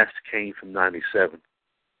the masked Kane from '97.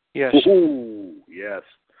 Yes. Ooh, yes.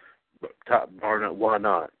 Why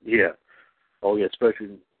not? Yeah. Oh, yeah,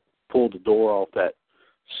 especially pulled the door off that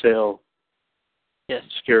cell. Yes.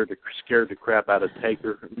 Scared the crap out of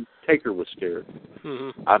Taker. Taker was scared.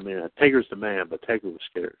 Mm-hmm. I mean, Taker's the man, but Taker was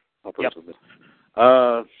scared. Yep.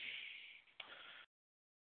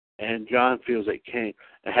 And John feels that Kane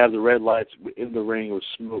have the red lights in the ring with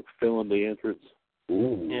smoke filling the entrance.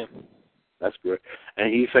 Ooh. Yeah. That's great.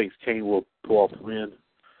 And he thinks Kane will pull off the win.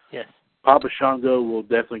 Yes. Papa Shango will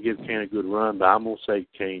definitely give Kane a good run, but I'm going to say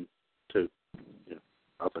Kane, too. Yeah,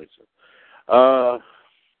 I think so.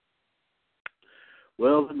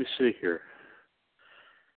 Well, let me see here.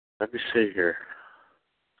 This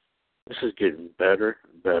is getting better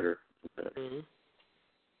and better and better. Mm-hmm.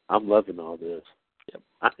 I'm loving all this. Yep.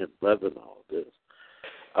 I am loving all this.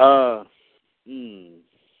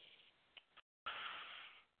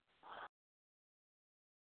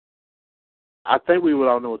 I think we would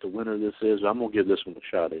all know what the winner of this is, but I'm going to give this one a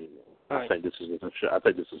shot anyway. All I right. think this is,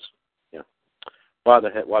 yeah. Why the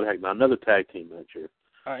heck not? Another tag team match here.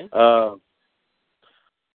 All right.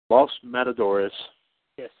 Los Matadores.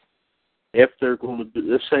 Yes. If they're going to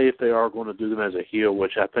do, let's say if they are going to do them as a heel,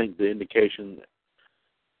 which I think the indication,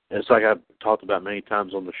 it's like I've talked about many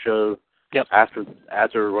times on the show. Yep.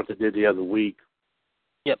 After what they did the other week.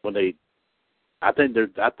 Yep. When I think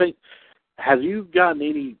have you gotten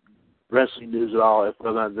any wrestling news at all if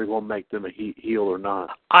whether or not they're going to make them a heel or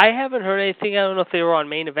not? I haven't heard anything. I don't know if they were on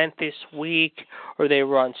Main Event this week or they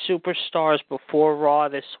were on Superstars before Raw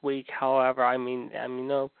this week. However,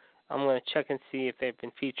 no, I'm going to check and see if they've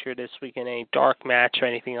been featured this week in any dark match or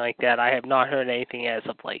anything like that. I have not heard anything as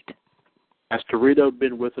of late. Has Torito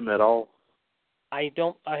been with them at all? Like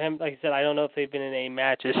I said, I don't know if they've been in any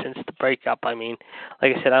matches since the breakup. Like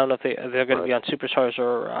I said, I don't know if they're going to be on Superstars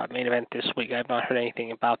or Main Event this week. I've not heard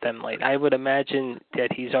anything about them. Like, I would imagine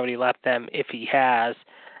that he's already left them if he has.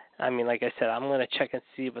 Like I said, I'm going to check and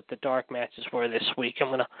see what the dark matches were this week. I'm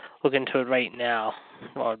going to look into it right now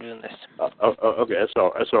while we're doing this. Okay, that's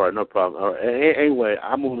all right, no problem. All right. Anyway,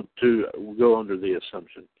 I'm going to go under the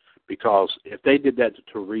assumption because if they did that to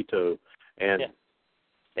Torito and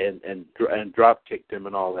drop kicked him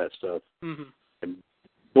and all that stuff, and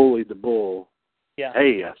bullied the bull. Yeah.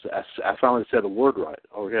 Hey, I finally said a word right.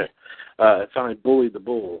 Okay, I finally bullied the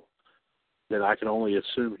bull. Then I can only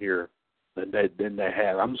assume here that they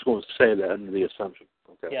have. I'm just going to say that under the assumption.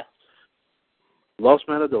 Okay. Yeah. Los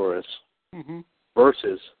Matadores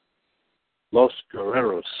versus Los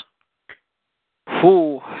Guerreros.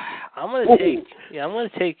 Ooh, I'm going to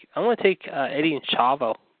take Eddie and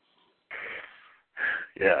Chavo.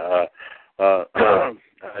 Yeah,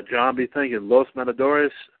 John be thinking Los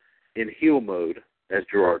Matadores in heel mode, as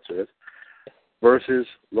Gerard says, versus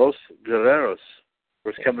Los Guerreros,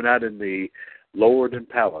 was coming out in the lowered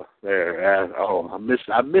Impala. There, I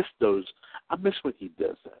miss those. I miss when he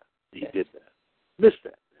does that. He did that. Missed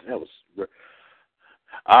that. That was.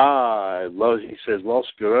 He says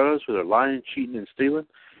Los Guerreros for their lying, cheating, and stealing.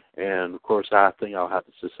 And, of course, I think I'll have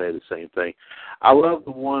to say the same thing. I love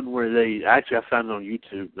the one where I found it on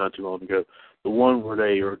YouTube not too long ago, the one where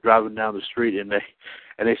they are driving down the street and they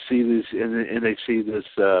see this and they see this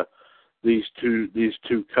these two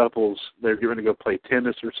couples. They're going to go play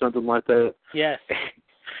tennis or something like that. Yes.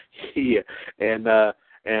 Yeah, and the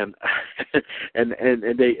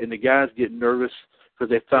guys get nervous because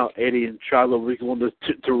they found Eddie and Chavo were going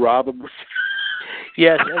to rob them.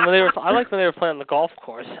 Yes, and I like when they were playing on the golf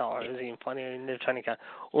course. It was even funny. And they're trying to count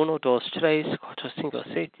 1, 2, 3, 4,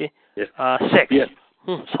 5, 6. Yeah.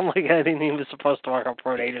 Something like that. I think he was supposed to work on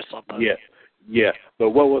Pro 8 or something. Yeah.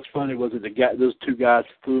 But what was funny was that those two guys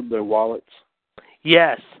threw them their wallets.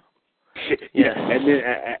 Yes. Yes.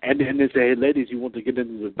 And then they say, "Hey, ladies, you want to get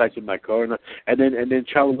into the back of my car?" And then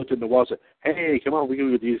Charlie looked in the wall and said, "Hey, come on, we can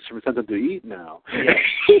get you something to eat now." Yeah.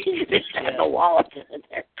 And the wallet in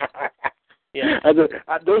their car. Yeah. And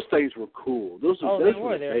those things were cool. Those they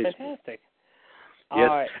were. They were fantastic. Yes. All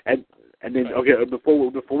right. And then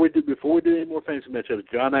before we do any more fancy matchups,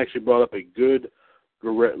 John actually brought up a good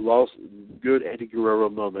Eddie Guerrero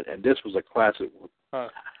moment, and this was a classic one. Huh.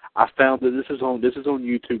 I found that this is on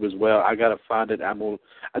YouTube as well. I gotta find it. I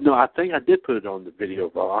think I did put it on the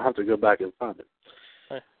video. I'll have to go back and find it.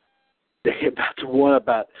 Huh. About the one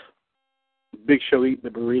about Big Show eating the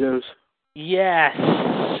burritos. Yes.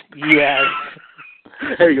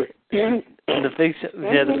 There you go. And the Big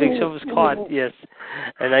Show was caught. Yes,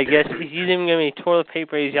 and I guess he didn't give me toilet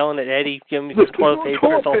paper. He's yelling at Eddie, "Give me some toilet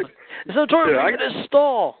paper!" There's no toilet paper in this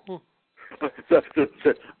stall.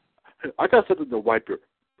 I got something to wipe your.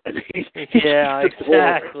 Yeah,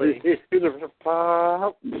 exactly. Yeah.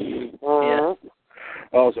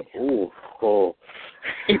 I was like, oh.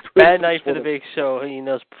 Bad night for the Big Show. He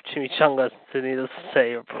knows chimichangas, and he doesn't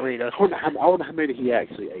say, or burritos. I wonder how many he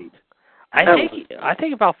actually ate. I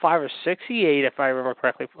think about 5 or 6 he ate, if I remember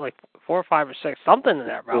correctly, like 4 or 5 or 6, something in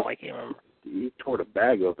that realm. I can't remember. He tore the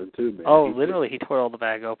bag open too, man. Oh, literally, he tore all the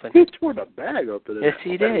bag open. He tore the bag open. Yes,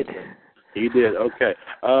 he did. He did. Okay.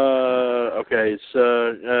 Okay.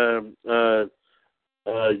 So,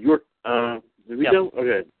 your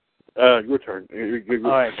Okay. Your turn.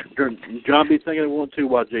 All right. John be thinking of one too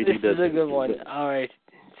while JD this does. This is a good one. All right.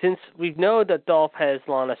 Since we know that Dolph has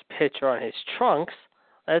Lana's picture on his trunks,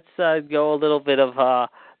 let's go a little bit of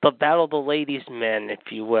the Battle of the Ladies Men,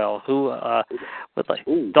 if you will. Who with like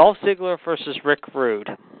Dolph Ziggler versus Rick Rude.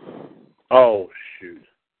 Oh shoot.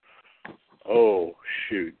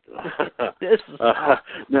 This is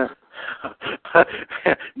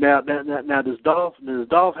now does Dolph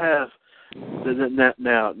have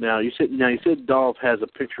now you said Dolph has a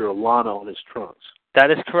picture of Lana on his trunks. That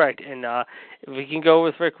is correct. And if we can go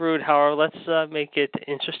with Rick Rude, however, let's make it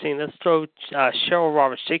interesting. Let's throw Cheryl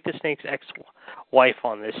Roberts, Jake the Snake's ex-wife,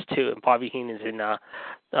 on this, too. And Bobby Heenan's in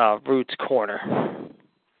Rude's corner.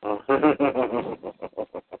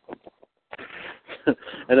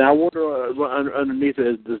 And I wonder, underneath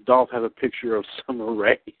it, does Dolph have a picture of Summer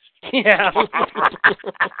Rae? Yeah.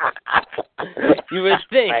 You would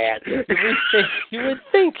think. You would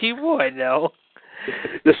think he would, though.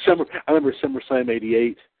 I remember SummerSlam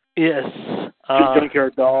 '88. Yes.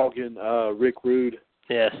 Junkyard Dog and Rick Rude.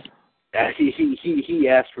 Yes. He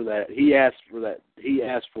asked for that. He asked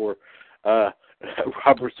for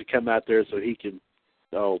Roberts to come out there so he can.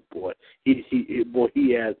 Oh boy.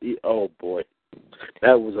 Oh boy.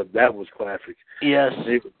 That was classic. Yes.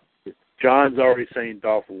 John's already saying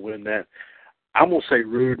Dolph will win that. I'm gonna say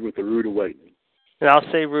Rude with the Rude Awakening. And I'll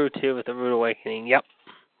say Rude too with the Rude Awakening. Yep.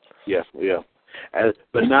 Yeah.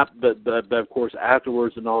 But of course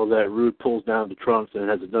afterwards and all of that, Rude pulls down the trunks and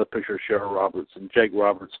has another picture of Cheryl Roberts, and Jake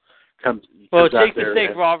Roberts comes Jake the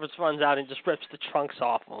Snake Roberts runs out and just rips the trunks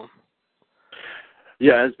off him.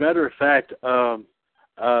 Yeah, as a matter of fact,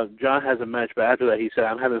 John has a match, but after that he said,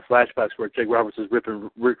 I'm having flashbacks where Jake Roberts is ripping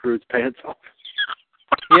Rick Rude's pants off.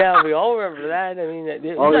 Yeah, we all remember that. I mean, it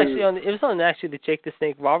was on the Jake the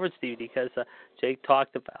Snake Roberts DVD, because Jake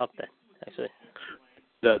talked about that, actually.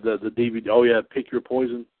 The DVD. Oh yeah, Pick Your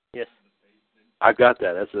Poison. Yes. I got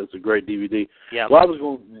that. That's a great DVD. Yeah. Well, I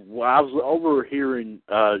was overhearing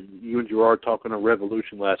you and Gerard talking on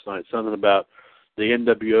Revolution last night. Something about the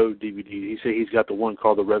NWO DVD. He said he's got the one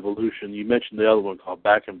called The Revolution. You mentioned the other one called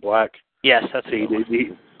Back in Black. Yes, that's a good one.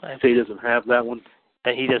 He doesn't have that one.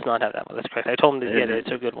 And he does not have that one. That's correct. I told him to get it.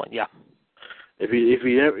 It's a good one. Yeah. If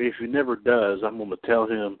he never does, I'm going to tell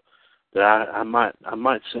him that I might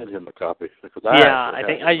send him a copy, because I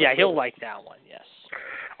think he'll like that one. Yes.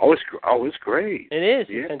 Oh, it's great. It is.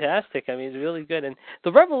 Yeah. It's fantastic. I mean, it's really good. And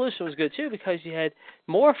the Revolution was good, too, because you had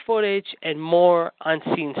more footage and more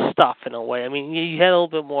unseen stuff, in a way. I mean, you had a little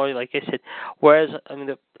bit more, like I said, whereas, I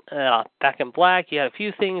mean, Back in Black, you had a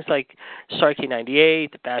few things like Starkey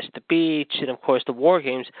 98, the Bash at the Beach, and, of course, the War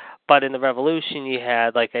Games. But in the Revolution, you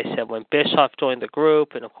had, like I said, when Bischoff joined the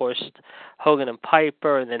group, and, of course, Hogan and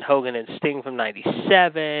Piper, and then Hogan and Sting from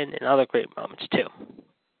 97, and other great moments, too.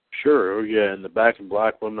 Sure, yeah, and the Back in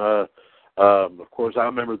Black one, of course, I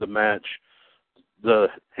remember the match, the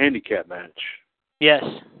handicap match. Yes.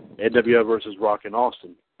 NWO versus Rock and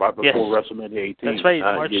Austin, right before WrestleMania 18. That's right,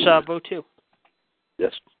 March 2.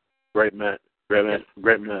 Yes, great match.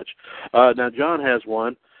 Now, John has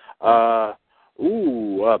one. Battle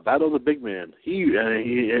of the Big Man.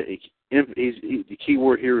 The key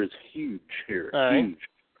word here is huge here. Right.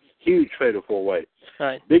 Huge fatal 4-way.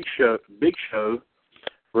 Right. Big Show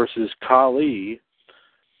versus Khali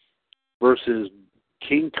versus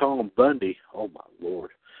King Kong Bundy, oh my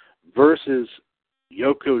Lord, versus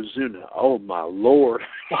Yokozuna, oh my Lord.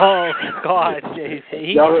 Oh God, they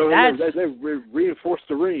reinforced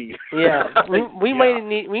the ring. Yeah, we might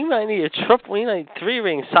need a triple. We need 3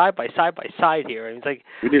 rings side by side here. It's like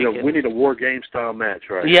we need a War Game style match,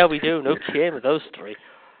 right? Yeah, we do. No kidding with those 3.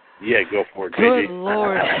 Yeah, go for it, Good JD.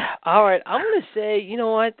 Lord. All right, I'm going to say, you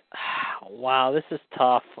know what? Wow, this is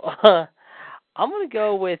tough. I'm going to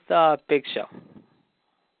go with Big Show.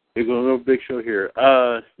 You're going to go Big Show here.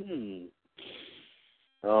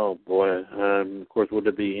 Oh, boy. Of course, would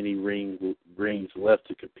there be any rings left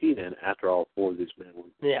to compete in after all 4 of these men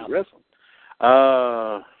were wrestling?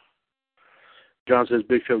 John says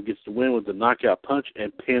Big Show gets the win with the knockout punch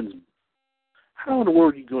and pins. How in the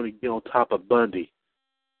world are you going to get on top of Bundy?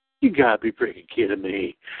 You got to be freaking kidding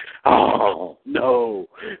me. Oh, no.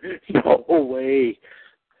 No way.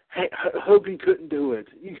 Hey, Hogan couldn't do it.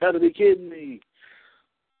 You got to be kidding me.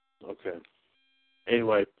 Okay.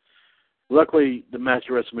 Anyway, luckily the match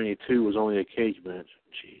at WrestleMania 2 was only a cage match.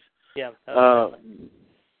 Jeez. Yeah. That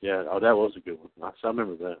was a good one. I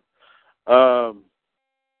remember that. Oh,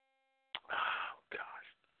 gosh.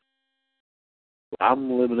 I'm going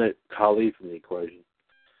to eliminate Khali from the equation.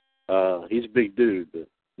 He's a big dude, but,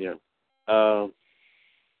 yeah.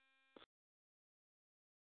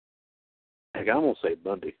 Heck, I'm going to say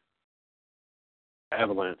Bundy.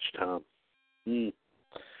 Avalanche time.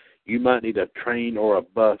 You might need a train or a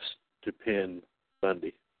bus to pin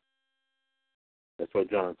Bundy. That's what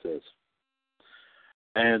John says.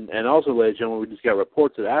 And also, ladies and gentlemen, we just got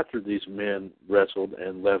reports that after these men wrestled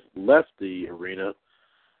and left the arena,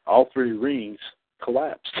 all 3 rings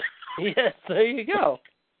collapsed. Yes, there you go.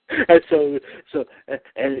 And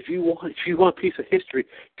and if you want a piece of history,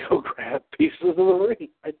 go grab pieces of the ring.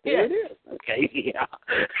 Right there it is. Okay, yeah.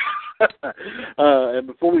 And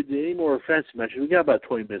before we do any more fancy matches, we got about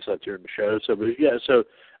 20 minutes left here in the show. So, but yeah, so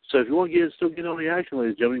if you want to still get on the action,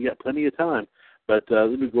 ladies and gentlemen, you got plenty of time. But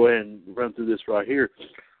let me go ahead and run through this right here.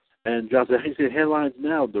 And John said, "Hey, the headlines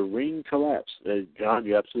now: the ring collapse." John,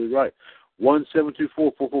 you're absolutely right.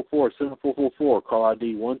 1-724-444-7444. Call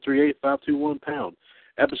ID 138-521#.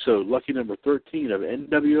 Episode lucky number 13 of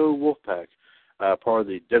NWO Wolfpac, part of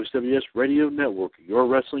the WWS Radio Network, your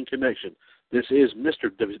wrestling connection. This is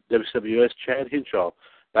Mr. WWS Chad Henshaw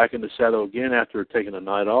back in the saddle again after taking a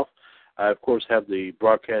night off. I, of course, have the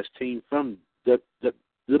broadcast team from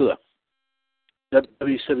WCWS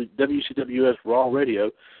Raw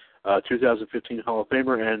Radio, 2015 Hall of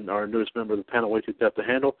Famer, and our newest member of the panel, way too tough to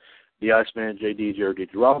handle, the Iceman, J.D. Jared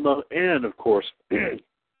DiGirolamo, and, of course,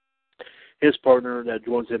 his partner that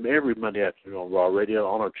joins him every Monday afternoon on Raw Radio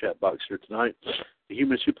on our chat box here tonight, the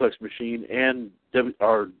Human Suplex Machine, and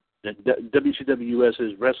our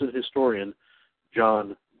WCWS's wrestling historian,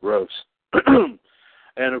 John Gross.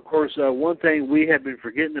 And, of course, one thing we have been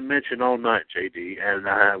forgetting to mention all night, JD, and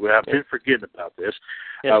I've been forgetting about this.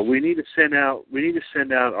 Yes. We need to send out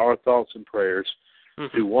our thoughts and prayers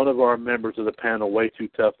to one of our members of the panel, way too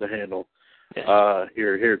tough to handle,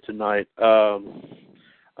 here tonight. The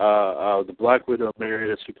Black Widow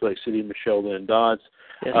Marietta Suplex City, Michelle Lynn Dodds.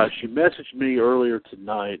 Yes. She messaged me earlier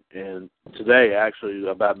tonight and today, actually,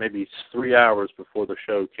 about maybe 3 hours before the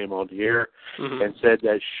show came on the air, and said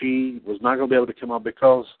that she was not going to be able to come on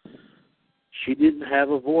because she didn't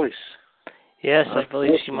have a voice. Yes, I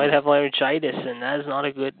believe she might have laryngitis, and that is not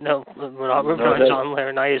a good, we're not on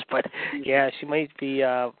laryngitis, but yeah, she might be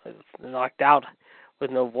knocked out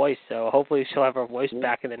with no voice, so hopefully she'll have her voice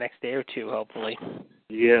back in the next day or two, hopefully.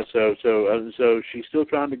 Yeah, so she's still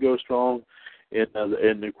trying to go strong,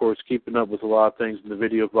 and of course keeping up with a lot of things in the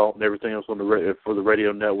video vault and everything else on for the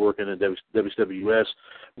radio network and the WWS.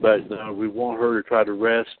 But we want her to try to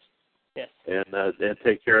rest, and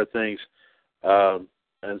take care of things.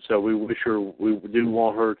 And so we do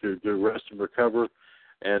want her to rest and recover.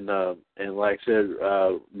 And like I said,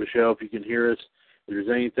 Michelle, if you can hear us, if there's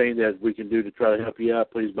anything that we can do to try to help you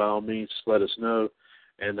out, please by all means let us know,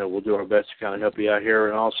 and we'll do our best to kind of help you out here.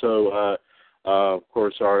 And also, of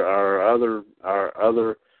course, our other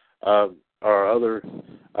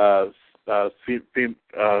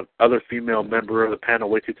female member of the panel,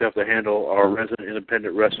 way too tough to handle, our resident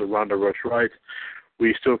independent wrestler Rhonda Rush Wright.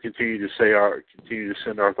 We still continue to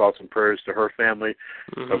send our thoughts and prayers to her family.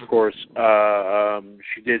 Of course,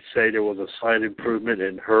 she did say there was a slight improvement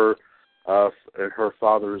in her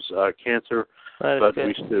father's cancer, but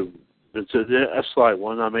we still. It's a slight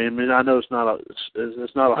one. I mean, I know it's not a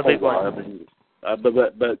whole lot. I mean,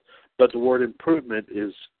 but the word improvement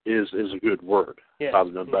is a good word. Yes.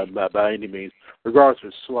 By any means, regardless if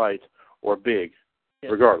it's slight or big,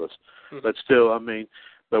 regardless. But still, I mean,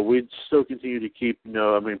 but we still continue to keep.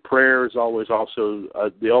 Prayer is always also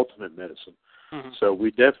the ultimate medicine. So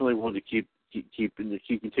we definitely want to keep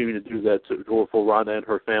continuing to do that for Rhonda and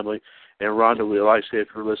her family. And Rhonda, like I said, if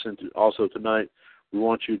you're listening to also tonight, we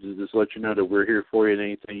want you to just let you know that we're here for you, and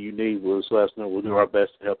anything you need, we'll just let us know. We'll do our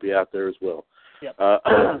best to help you out there as well. Yep.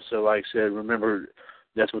 So like I said, remember,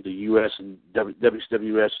 that's what the U.S. and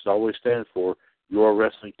WCWS always stands for, your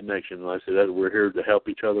wrestling connection. Like I said, that we're here to help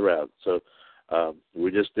each other out. So we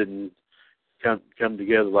just didn't come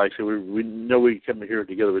together. Like I said, we know we come here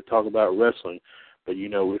together to talk about wrestling, but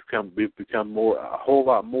we've become a whole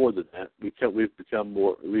lot more than that. We've become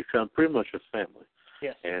pretty much a family.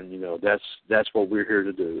 Yes. And that's what we're here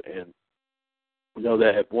to do. And we know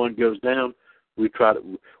that if one goes down, we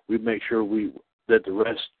make sure that the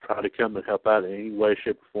rest try to come and help out in any way,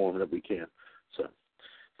 shape, or form that we can. So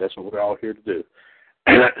that's what we're all here to do.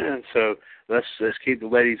 And so let's keep the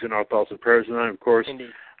ladies in our thoughts and prayers tonight, of course.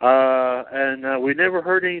 Indeed. And we never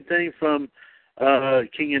heard anything from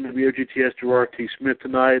King NWO GTS Gerard T. Smith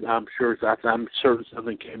tonight. I'm sure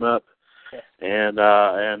something came up. Yes.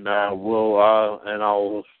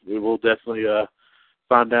 We will definitely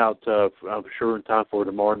find out. I'm sure in time for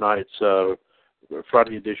tomorrow night's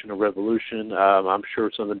Friday edition of Revolution. I'm sure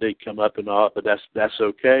something did come up and all, but that's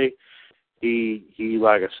okay. He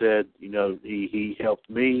like I said, he helped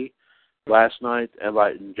me last night, and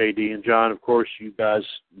like JD and John, of course, you guys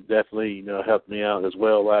definitely helped me out as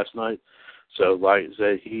well last night. So like I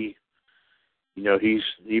said, he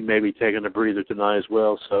may be taking a breather tonight as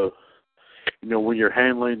well. So. When you're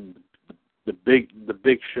handling the big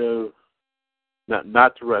show,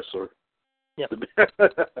 not the wrestler. Yep.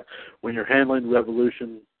 When you're handling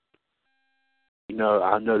Revolution,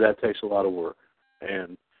 I know that takes a lot of work,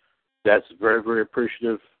 and that's very, very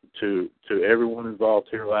appreciative to everyone involved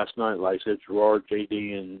here last night. Like I said, Gerard,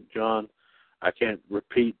 JD, and John. I can't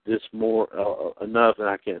repeat this more enough, and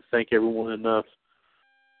I can't thank everyone enough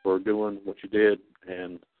for doing what you did.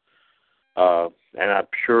 And I'm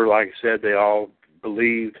sure, like I said, they all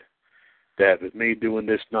believed that with me doing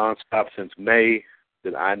this nonstop since May,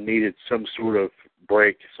 that I needed some sort of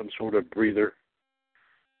break, some sort of breather,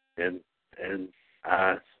 and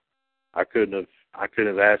I couldn't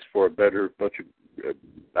have asked for a better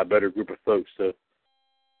group of folks to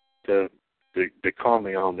call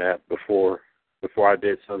me on that before I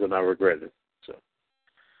did something I regretted. So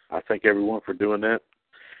I thank everyone for doing that,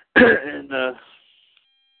 and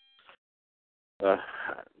I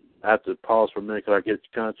have to pause for a minute because I get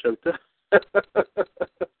kind of choked up.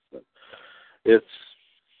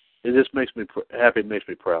 It just makes me happy. It makes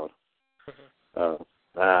me proud. And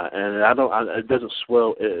it doesn't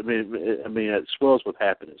swell. I mean, it swells with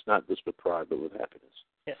happiness, not just with pride, but with happiness.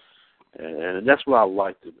 Yes. And that's what I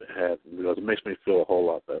like to have, because it makes me feel a whole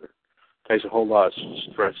lot better. It takes a whole lot of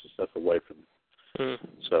stress and stuff away from me.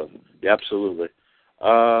 So, yeah, absolutely.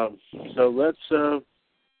 So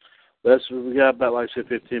we got about, like I said,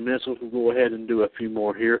 15 minutes. So we'll go ahead and do a few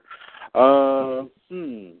more here.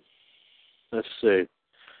 Let's see.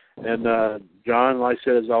 And John, like I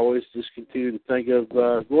said, as always, just continue to think of,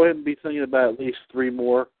 go ahead and be thinking about at least 3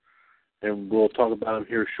 more, and we'll talk about them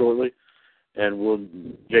here shortly. And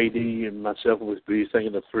JD and myself will be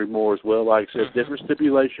thinking of 3 more as well. Like I said, different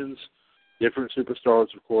stipulations, different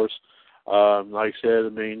superstars, of course. Like I said, I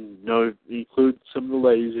mean, include some of the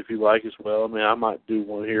ladies if you like as well. I mean, I might do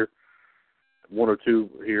one here, 1 or 2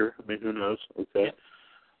 here. I mean, who knows? Okay.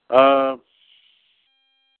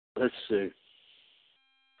 Let's see.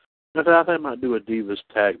 I think I might do a Divas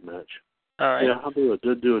tag match. All right. Yeah, I'll do a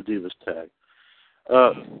Divas tag.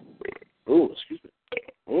 Excuse me.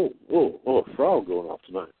 A frog going off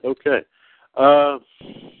tonight. Okay.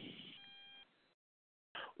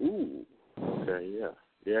 Okay, yeah.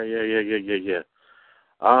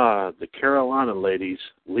 The Carolina ladies,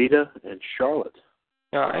 Lita and Charlotte.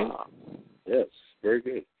 All right. Yes, very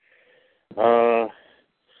good.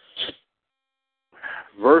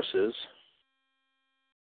 Versus.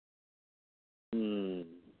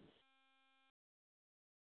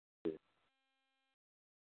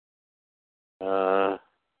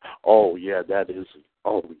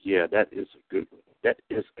 That is a good one. That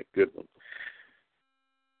is a good one.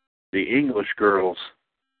 The English girls,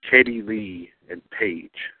 Katie Lee and Paige.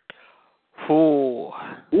 Ooh,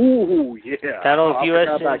 yeah. That old U.S.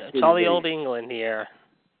 It's all the old England here.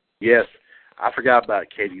 Yes. I forgot about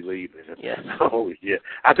Katie Lee. Yes. Oh, yeah.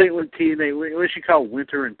 I think when TNA, what was she called,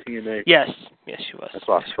 Winter in TNA? Yes, she was. That's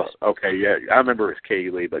what I thought. Okay, yeah. I remember it's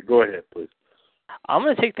Katie Lee, but go ahead, please. I'm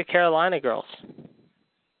going to take the Carolina girls.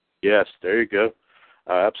 Yes, there you go.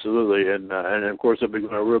 Absolutely. And of course, they'll be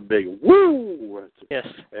going a real big woo. Yes.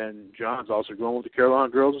 And John's also going with the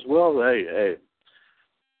Carolina girls as well. Hey.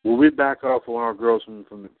 Will we back off on our girls from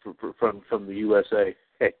the USA?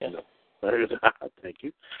 Hey, yes. Thank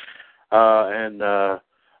you.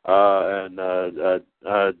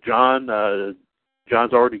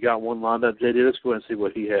 John's already got one lined up. JD, let's go ahead and see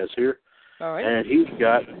what he has here. All right. And he's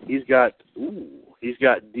got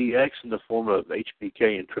DX in the form of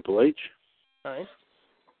HBK and Triple H. All right.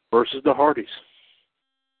 Versus the Hardys.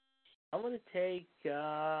 I'm going to take, you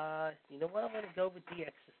know what? I'm going to go with DX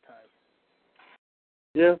this time.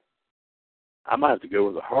 Yeah. I might have to go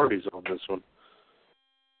with the Hardys on this one.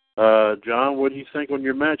 John, what do you think on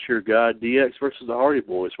your match here, guy? DX versus the Hardy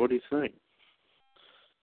Boys. What do you think?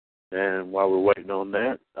 And while we're waiting on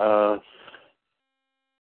that,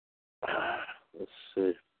 let's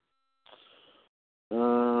see.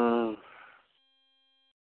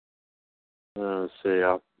 Let's see.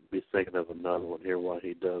 I'll be thinking of another one here while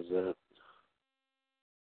he does that.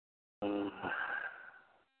 Oh,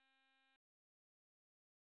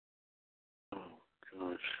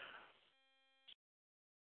 gosh.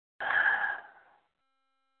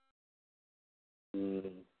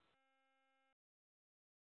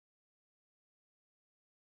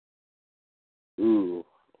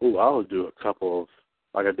 I'll do a couple of,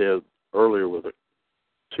 like I did earlier with it,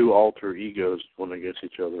 2 alter egos going against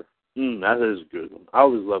each other. That is a good one. I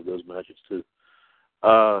always love those matches too.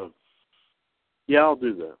 Yeah, I'll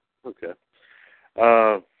do that. Okay.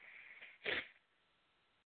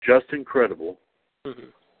 Just Incredible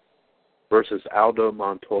versus Aldo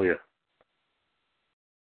Montoya.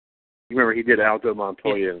 You remember he did Aldo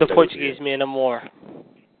Montoya? The Portuguese Man of More.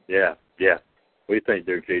 Yeah. What do you think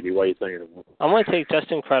there, JD? What are you thinking of? I'm going to take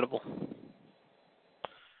Just Incredible. I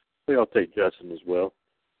think I'll take Justin as well.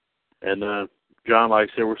 And John, like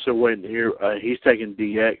I said, we're still waiting to hear. He's taking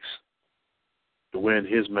DX to win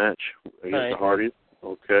his match against the Hardys.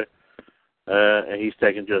 Okay. And he's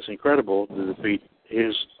taking Just Incredible to defeat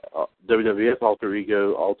his WWF alter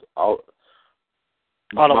ego,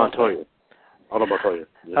 Montoya. Montoya.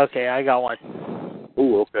 Yes. Okay, I got one.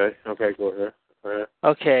 Ooh, okay. Okay, go ahead. All right.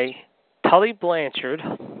 Okay, Tully Blanchard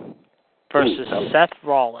versus Seth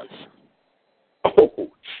Rollins. Oh,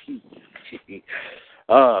 gee.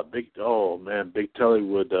 Big Tully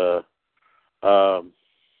would.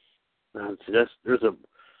 There's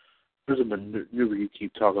a maneuver you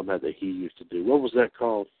keep talking about that he used to do. What was that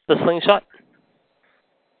called? The slingshot.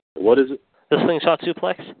 What is it? The slingshot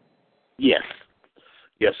suplex. Yes.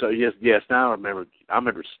 Yes. So yes. Now I remember. Now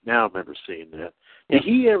I remember seeing that. Did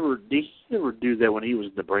he ever do that when he was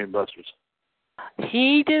in the Brainbusters?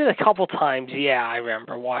 He did it a couple times, yeah, I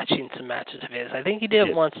remember watching some matches of his. I think he did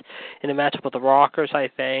it once in a matchup with the Rockers, I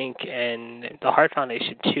think, and the Hart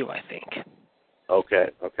Foundation, too, I think. Okay.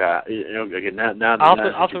 Again, now I'll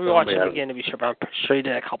have to rewatch him again to be sure, but I'm sure he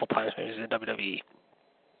did it a couple times when he was in WWE.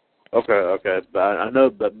 Okay. But I know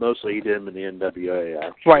that mostly he did him in the NWA,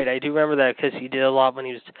 actually. Right, I do remember that because he did a lot when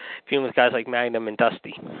he was feuding with guys like Magnum and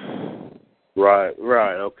Dusty. Right,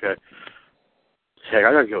 okay. Heck,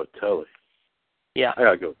 I gotta go with Tully. Yeah. I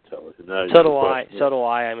gotta go with Tully. No, so do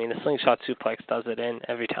I. I mean, the slingshot suplex does it in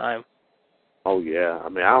every time. Oh yeah. I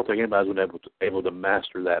mean, I don't think anybody's been able to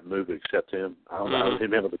master that move except him. I don't know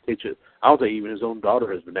him able to teach it. I don't think even his own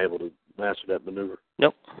daughter has been able to master that maneuver.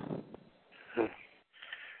 Nope.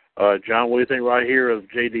 John, what do you think right here of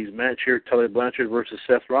JD's match here, Tully Blanchard versus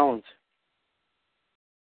Seth Rollins?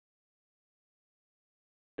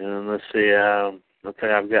 And let's see. I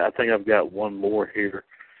think I've got one more here.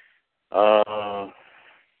 And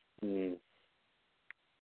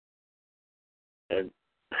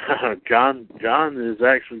John is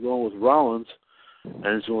actually going with Rollins,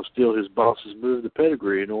 and he's going to steal his boss's move, the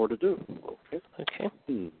pedigree, in order to do it.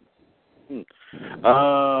 Okay.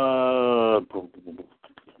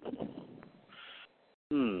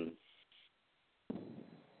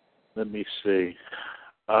 Let me see.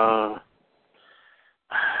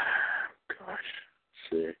 Let's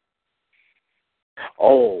see.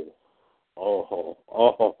 Oh.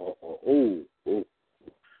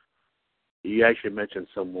 You actually mentioned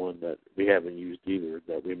someone that we haven't used either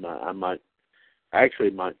that I might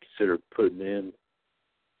consider putting in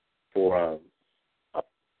for a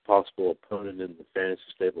possible opponent in the Fantasy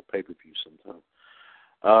Stable pay-per-view sometime.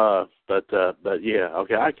 But yeah,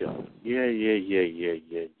 okay, I got it. Yeah.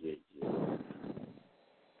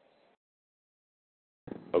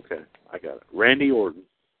 Okay, I got it. Randy Orton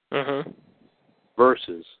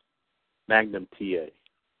versus Magnum TA.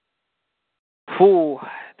 Ooh,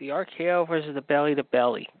 the RKO versus the belly to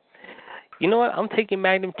belly. You know what? I'm taking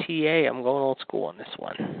Magnum TA. I'm going old school on this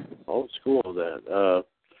one. Old school on that.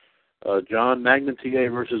 John, Magnum TA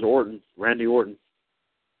versus Orton, Randy Orton.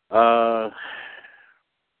 Yeah,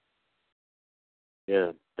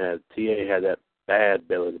 TA had that bad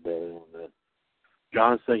belly to belly on that.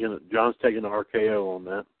 John's taking the RKO on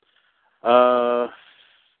that.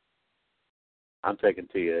 I'm taking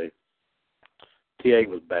TA. TA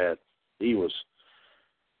was bad.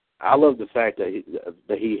 I love the fact that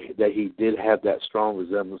he did have that strong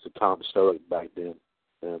resemblance to Tom Stoic back then.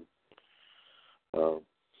 And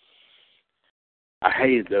I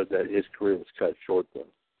hated though that his career was cut short though.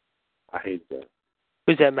 I hate that.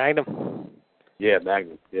 Who's that, Magnum? Yeah,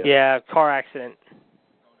 Magnum. Yeah. Yeah, car accident.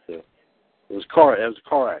 Yeah. It was a car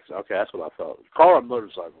accident. Okay, that's what I thought. It was car or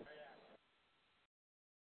motorcycle?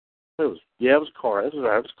 It was a car. It was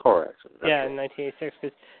a car accident. Yeah, in 1986.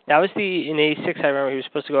 Cause that was in '86. I remember he was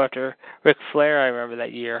supposed to go after Ric Flair. I remember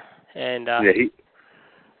that year. And go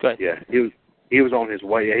ahead. Yeah, he was on his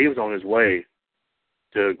way. Yeah, he was on his way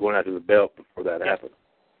to going after the belt before that happened.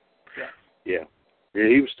 Yeah.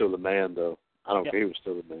 He was still the man though. I don't care. He was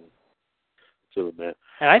still the man.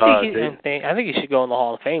 And I think he should go in the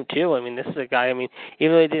Hall of Fame too. I mean, this is a guy. I mean,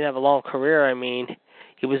 even though he didn't have a long career, I mean,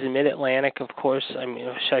 he was in Mid-Atlantic, of course. I mean,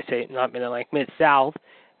 should I say not Mid-Atlantic, Mid-South,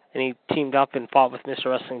 and he teamed up and fought with Mr.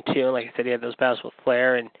 Wrestling too. And like I said, he had those battles with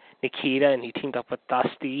Flair and Nikita, and he teamed up with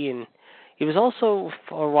Dusty, and he was also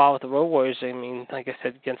for a while with the Road Warriors. I mean, like I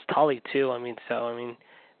said, against Tully too. I mean,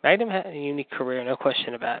 Magnum had a unique career, no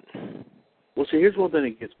question about it. Well, see, here's one thing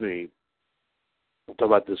that gets me. We'll talk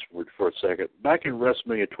about this for a second. Back in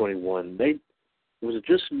WrestleMania 21, was it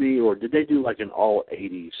just me, or did they do like an all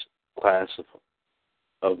 80s class of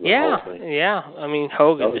the whole thing? Yeah. I mean,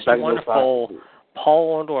 Hogan was wonderful.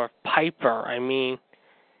 Paul Orndorff, Piper. I mean,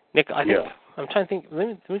 Nick. I think I'm trying to think.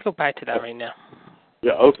 Let me go back to that right now.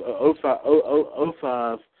 Yeah, 05.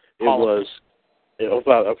 It was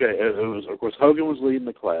Okay, it was, of course, Hogan was leading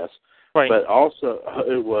the class, Right. but also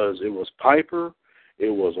it was Piper, it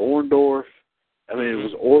was Orndorff. I mean, it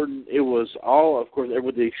was Orton. It was all, of course,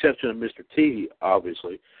 with the exception of Mr. T,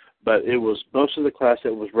 obviously, but it was most of the class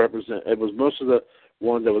that was represent. It was most of the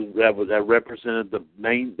ones that represented the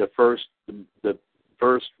first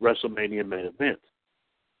WrestleMania main event.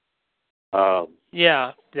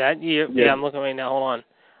 Yeah, that year. Yeah, I'm looking right now. Hold on.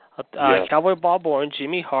 Cowboy Bob Orton,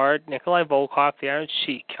 Jimmy Hart, Nikolai Volkov, the Iron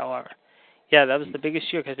Sheik. However, yeah, that was the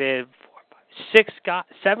biggest year because they had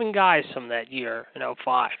 7 guys from that year in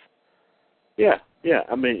 05. Yeah.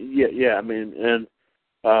 I mean, and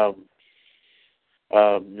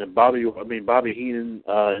Bobby Heenan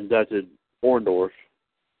inducted Orndorff.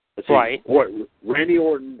 Right. Randy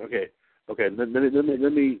Orton. Okay. Then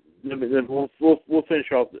we'll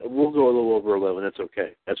finish off. We'll go a little over 11. That's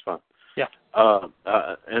okay. That's fine. Yeah. And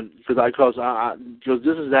because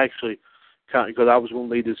this is actually because I was going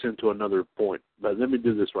to lead this into another point, but let me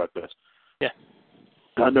do this right fast. Yeah.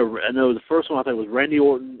 I know the first one I think was Randy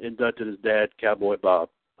Orton inducted his dad, Cowboy Bob.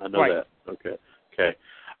 I know right. that. Okay.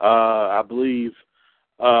 I believe.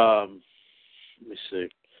 Let me see.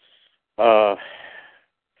 I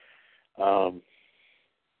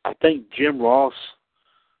think Jim Ross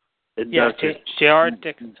inducted. Yeah, JR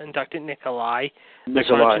inducted Nikolai. The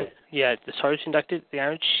Sergeant inducted the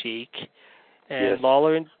Iron Sheik. And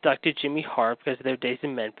Lawler inducted Jimmy Hart because of their days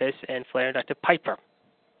in Memphis, and Flair inducted Piper.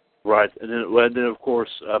 Right, and then of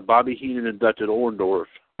course Bobby Heenan inducted Orndorff.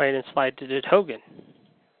 Right, and Sly did Hogan.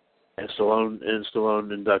 And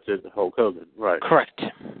Stallone inducted Hulk Hogan. Right. Correct.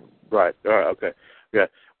 Right. All right. Okay. Yeah.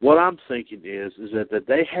 What I'm thinking is that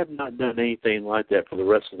they have not done anything like that for the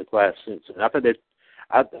rest of the class since. And I think that,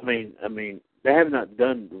 I mean, they have not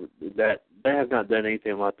done that. They have not done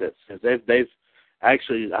anything like that since. They've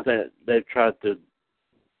actually, I think they've tried to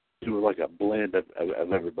do like a blend of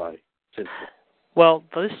everybody since then. Well,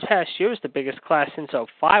 this past year was the biggest class since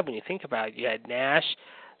 05 when you think about it. You had Nash,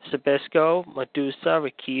 Sabisco, Medusa,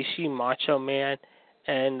 Rikishi, Macho Man,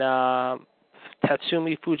 and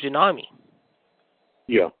Tatsumi Fujinami.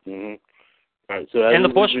 Yeah. Mm-hmm. Right. So and the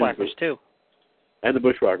Bushwhackers too. And the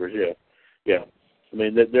Bushwhackers, yeah. I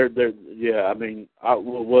mean, they're yeah. I mean,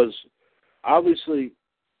 was obviously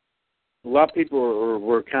a lot of people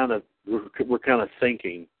were kind of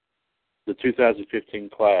thinking the 2015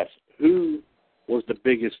 class. Who was the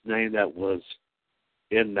biggest name that was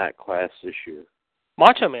in that class this year?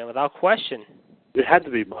 Macho Man, without question. It had to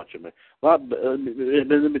be Macho Man. Let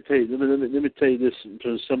me tell you this in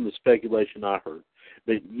terms of some of the speculation I heard.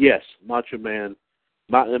 But yes, Macho Man.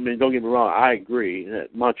 I mean, don't get me wrong. I agree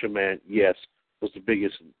that Macho Man, yes, was the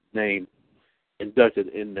biggest name inducted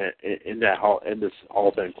in this Hall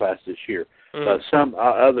of Fame class this year. Mm-hmm. But some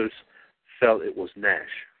others felt it was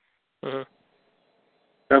Nash. Mm-hmm.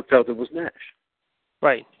 Some felt it was Nash.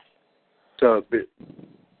 Right. So,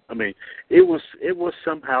 I mean, it was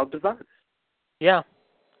somehow divided. Yeah.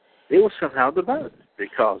 It was somehow divided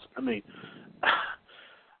because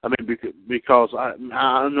because I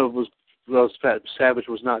don't know if it was Savage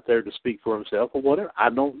was not there to speak for himself or whatever. I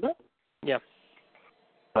don't know. Yeah.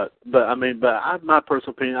 But my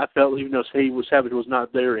personal opinion, I felt even though Savage was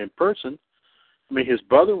not there in person. I mean, his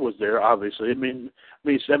brother was there, obviously. I mean,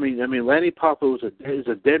 Lanny Poffo is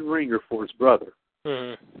a dead ringer for his brother.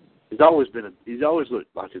 Mm-hmm. He's always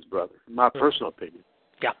looked like his brother. In my personal opinion.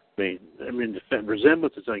 Yeah. I mean, the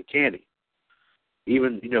resemblance is uncanny.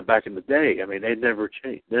 Even back in the day, I mean, they never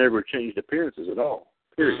changed. They never changed appearances at all.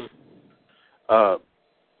 Period.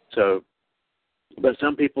 Mm-hmm. But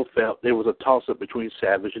some people felt there was a toss-up between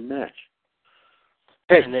Savage and Nash.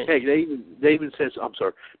 They even said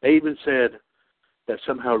that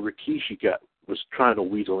somehow Rikishi was trying to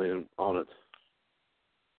weasel in on it.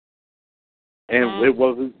 And it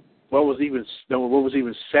wasn't. What was even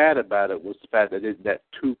sad about it was the fact that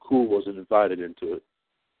Too Cool wasn't invited into it.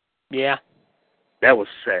 Yeah. That was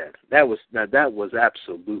sad. That was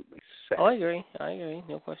absolutely sad. Oh, I agree.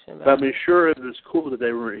 No question about it. I mean, sure, it was cool that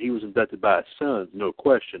he was inducted by his son, no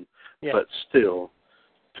question. Yeah. But still,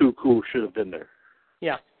 Too Cool should have been there.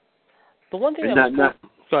 Yeah. The one thing that was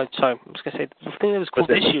cool. Go ahead, sorry, I was going to say, the thing that was cool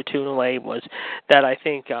this year, too, in a way, was that I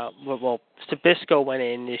think, Sabisco went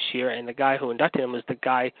in this year, and the guy who inducted him was the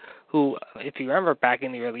guy who, if you remember back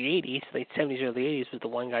in the early 80s, late 70s, early 80s, was the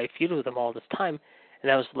one guy who feuded with him all this time, and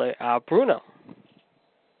that was Bruno.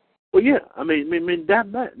 Well, yeah, I mean,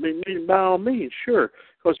 by all means, sure,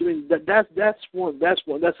 because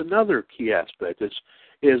that's another key aspect. Is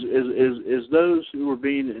those who were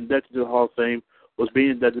being inducted to the Hall of Fame was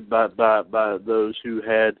being inducted by those who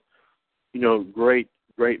had, great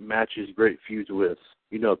matches, great feuds with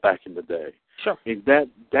back in the day. Sure. And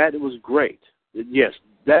that was great. Yes,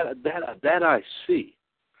 that I see.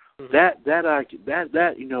 Mm-hmm. That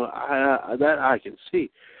I can see.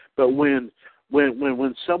 But when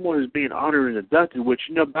someone is being honored and inducted, which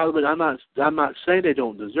by the way, I'm not saying they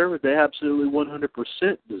don't deserve it. They absolutely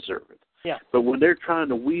 100% deserve it. Yeah. But when they're trying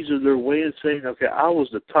to weasel their way and saying, okay, I was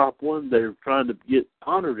the top one, they're trying to get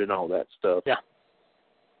honored and all that stuff. Yeah.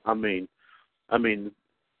 I mean,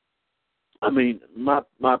 my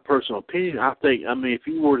personal opinion, I think, if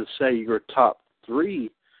you were to say you're top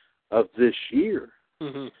 3 of this year,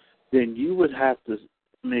 mm-hmm. then you would have to,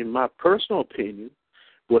 my personal opinion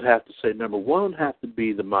would have to say number 1 would have to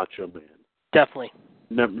be the Macho Man. Definitely.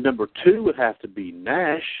 Number 2 would have to be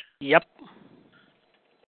Nash. Yep.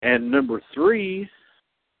 And number 3,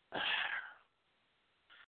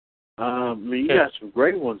 you got some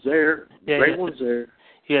great ones there. Yeah, great ones there.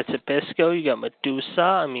 You got Sabisco, you got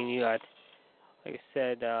Medusa. You got, like I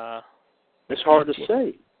said, it's hard to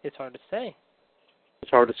say. It's hard to say. It's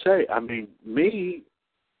hard to say. Me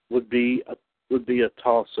would be a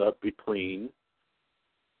toss-up between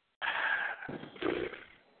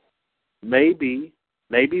maybe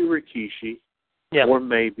Rikishi, or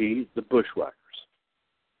maybe the Bushwhackers.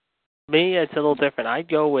 Me, it's a little different. I'd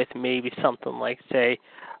go with maybe something like, say,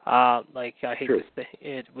 I hate to say,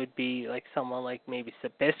 it would be like someone like maybe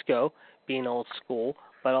Sabisco, being old school,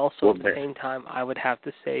 but also at the same time, I would have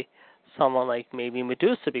to say someone like maybe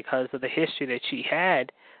Medusa because of the history that she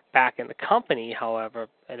had back in the company. However,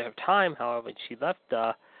 at her time, when she left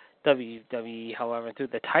WWE, however, threw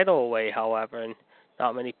the title away, however, and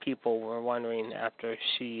not many people were wondering after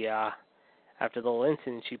the little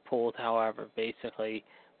incident she pulled, however, basically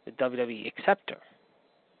the WWE accept her.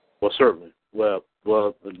 Well, certainly. Well,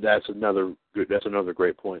 that's another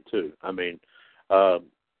great point too. That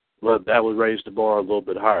would raise the bar a little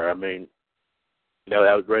bit higher.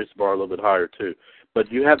 That would raise the bar a little bit higher too.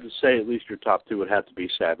 But you have to say at least your top 2 would have to be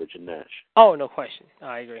Savage and Nash. Oh, no question.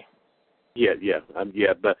 I agree. Yeah.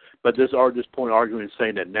 But this point arguing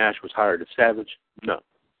saying that Nash was higher than Savage, no.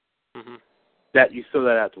 Mm-hmm. That you throw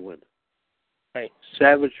that out the window. Right.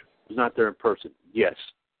 Savage was not there in person. Yes.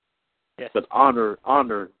 But honor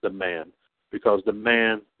the man because the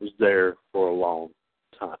man was there for a long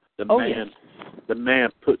time. The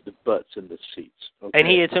man put the butts in the seats. Okay? And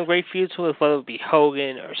he had some great feuds with whether it be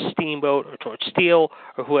Hogan or Steamboat or Torch Steel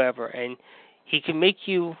or whoever, and he can make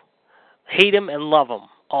you hate him and love him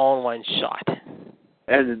all in one shot.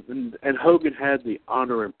 And Hogan had the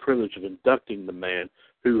honor and privilege of inducting the man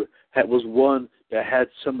who was one that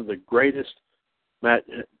had some of the greatest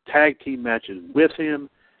tag team matches with him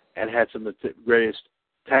and had some of the greatest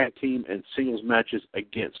tag team and singles matches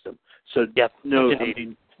against him. So, so,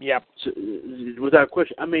 without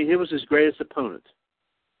question, he was his greatest opponent.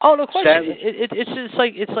 Oh, no question.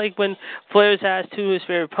 It's like when Flair's asked who his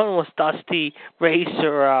favorite opponent was, Dusty, Race,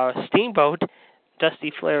 or Steamboat.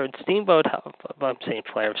 Dusty, Flair, and Steamboat. I'm saying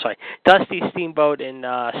Flair. Sorry, Dusty, Steamboat, and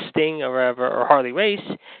Sting, or whatever, or Harley Race.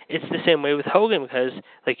 It's the same way with Hogan because,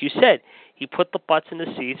 like you said, he put the butts in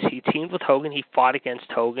the seats. He teamed with Hogan. He fought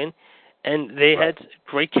against Hogan, and they had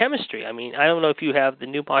great chemistry. I don't know if you have the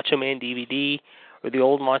new Macho Man DVD or the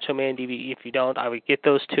old Macho Man DVD. If you don't, I would get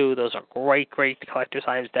those two. Those are great collector's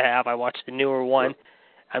items to have. I watched the newer one.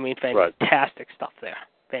 Fantastic stuff there.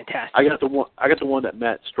 Fantastic. I got the one that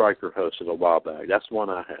Matt Stryker hosted a while back. That's the one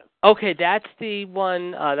I have. Okay, that's the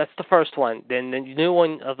one. That's the first one. Then the new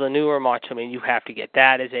one of the newer Macho Man you have to get.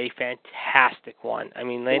 That is a fantastic one.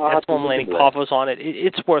 That's one Lanny Poff was on it.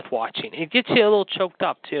 It's worth watching. It gets you a little choked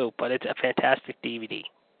up too, but it's a fantastic DVD.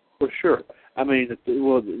 For sure. Absolutely.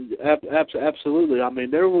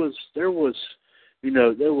 There was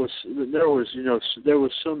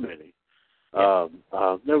so many.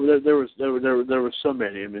 There were so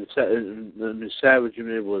many. Savage.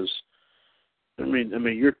 It was.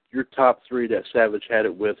 Your top 3 that Savage had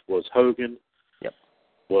it with was Hogan. Yep.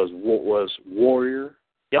 Was Warrior.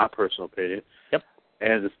 Yep. My personal opinion. Yep.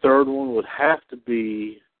 And the third one would have to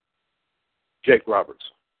be Jake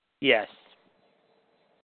Roberts. Yes.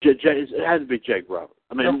 It had to be Jake Roberts.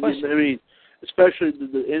 Especially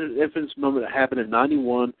the infamous moment that happened in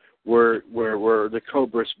 '91. Where the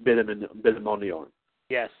Cobras bit him on the arm.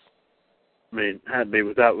 Yes. Had to be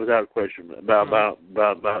without question by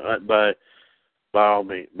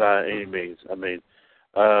any means.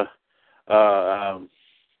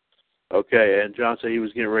 Okay. And John said he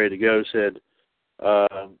was getting ready to go.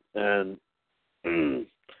 And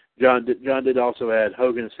John did also add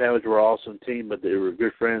Hogan and Savage were an awesome team, but they were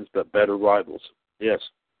good friends, but better rivals. Yes.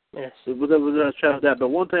 Yes. Without a shadow of doubt. But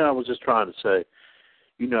one thing I was just trying to say.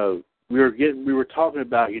 We were talking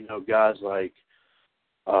about, guys like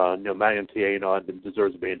Magnum TA and all that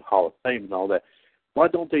deserves to be in the Hall of Fame and all that. Why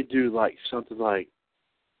don't they do like something like,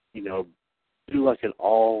 do like an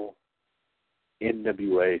all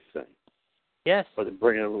NWA thing? Yes. But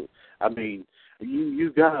bring in, I mean,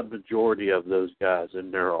 you got a majority of those guys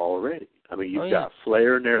in there already. I mean, you've got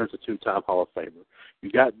Flair in there as a 2-time Hall of Famer. You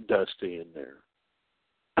got Dusty in there.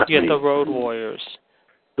 You got the Road Warriors.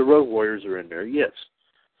 The Road Warriors are in there, yes.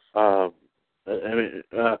 I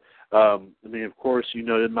mean, of course,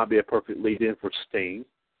 it might be a perfect lead-in for Sting.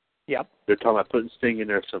 Yep. They're talking about putting Sting in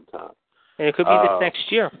there sometime. And it could be this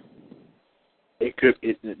next year. It could.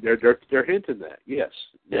 They're hinting that. Yes,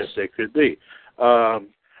 it could be.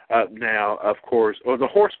 Now, of course, the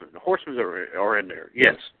Horsemen. The Horsemen are in there.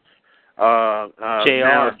 Yes.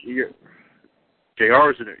 JR.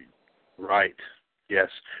 JR's in there. Right. Yes.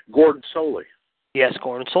 Gordon Soley. Yes,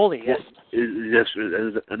 Gordon Soley. Yes. Yes,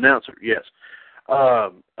 as an announcer. Yes.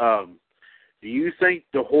 Do you think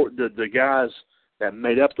the guys that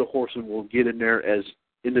made up the Horsemen will get in there as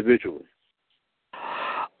individually?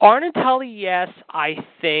 Arn and Tully, yes. I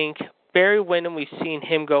think Barry Windham, we've seen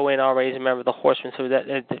him go in already as a member of the Horsemen, so that,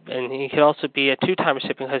 and he could also be a 2-time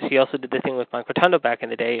recipient because he also did the thing with Mike Rotundo back in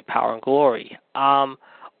the day, Power and Glory.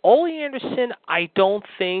 Ole Anderson, I don't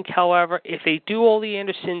think, however, if they do Ole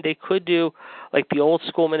Anderson, they could do like the old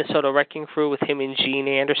school Minnesota Wrecking Crew with him and Gene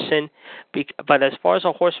Anderson. But as far as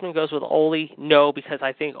a Horseman goes with Ole, no, because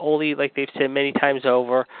I think Ole, like they've said many times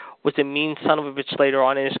over, was a mean son of a bitch later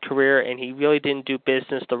on in his career, and he really didn't do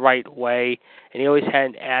business the right way, and he always had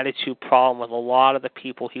an attitude problem with a lot of the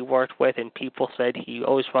people he worked with, and people said he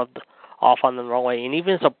always rubbed off on them the wrong way. And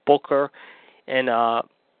even as a booker and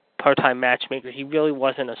part-time matchmaker, he really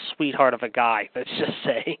wasn't a sweetheart of a guy, let's just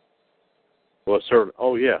say. Well, sir.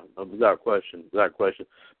 Oh, yeah, without question.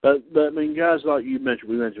 But I mean, guys like we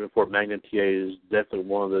mentioned before, Magnum TA is definitely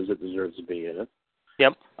one of those that deserves to be in it.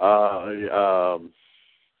 Yep. The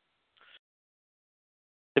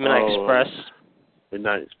Midnight Express.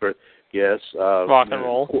 Midnight Express, yes. Rock and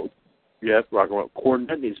Roll. Yes, Rock and Roll.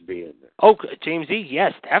 Cornette needs to be in there. Oh, James E.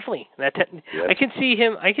 Yes, definitely. Yes. I can see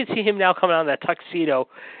him now coming out in that tuxedo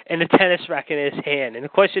and a tennis racket in his hand. And the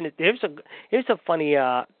question is, here's a funny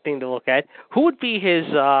thing to look at. Who would be his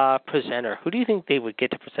presenter? Who do you think they would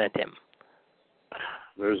get to present him?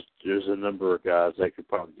 There's a number of guys that could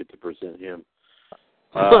probably get to present him.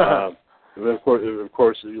 Of course,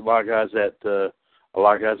 a lot of guys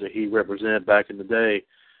that he represented back in the day.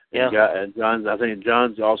 And John, I think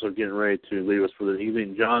John's also getting ready to leave us for the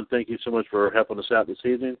evening. John, thank you so much for helping us out this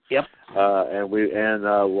evening. Yep.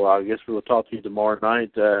 Well, I guess we'll talk to you tomorrow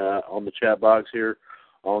night on the chat box here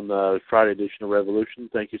on the Friday edition of Revolution.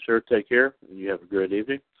 Thank you, sir. Take care, and you have a great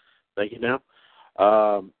evening. Thank you. Now,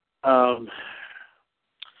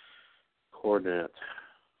 Cornette.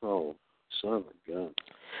 Oh, son of a gun.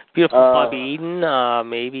 Beautiful Bobby Eaton,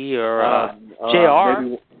 maybe, or JR.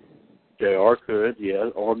 Maybe JR could, yeah,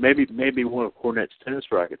 or maybe one of Cornette's tennis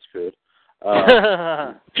rackets could.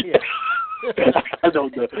 Yeah. I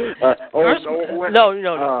don't know.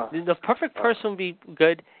 No. The perfect person would be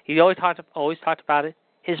good. He always talked about it.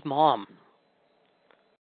 His mom.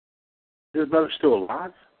 Is his mother still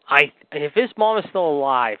alive? If his mom is still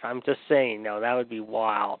alive, I'm just saying, no, that would be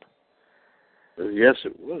wild. Yes,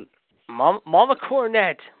 it would. Mama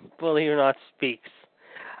Cornette, believe it or not, speaks.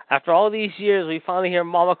 After all these years, we finally hear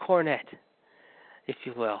Mama Cornette, if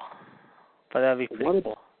you will. But that'd be pretty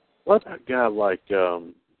cool. What a guy like,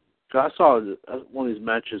 I saw one of these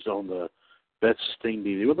matches on the Best Sting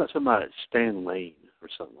DVD. What about somebody like Stan Lane or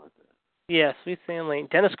something like that? Yes, we Stan Lane.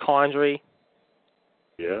 Dennis Condrey.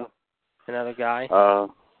 Yeah. Another guy. Yeah,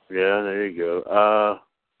 there you go.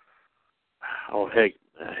 Heck,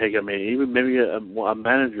 I mean, even maybe a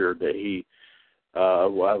manager that he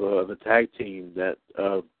of a tag team that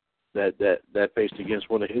faced against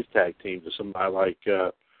one of his tag teams, or somebody like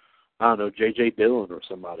I don't know, J.J. Dillon or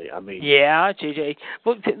somebody. I mean, yeah, J.J.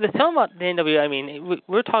 Well, the thing about the NWA, I mean,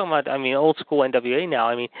 we're talking about, I mean, old school NWA now.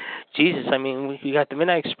 I mean, Jesus, I mean, we got the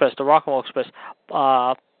Midnight Express, the Rock and Roll Express.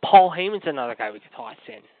 Paul Heyman's another guy we could toss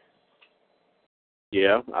in.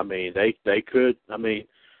 Yeah, I mean, they could. I mean,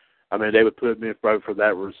 they would put him in front for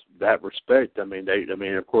that respect. I mean,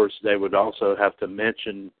 of course, they would also have to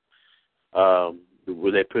mention.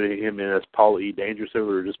 Were they putting him in as Paul E. Dangerous,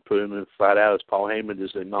 or just put him in flat out as Paul Heyman,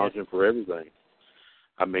 just acknowledge him for everything?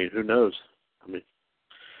 I mean, who knows? I mean,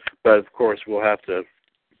 but of course, we'll have to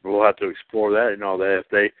explore that and all that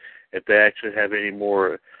if they actually have any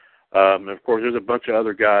more. And of course, there's a bunch of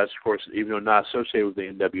other guys, of course, even though not associated with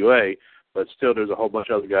the NWA. But still, there's a whole bunch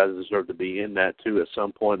of other guys that deserve to be in that, too, at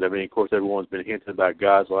some point. I mean, of course, everyone's been hinting about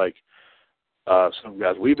guys like some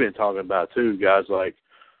guys we've been talking about, too, guys like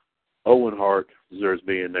Owen Hart deserves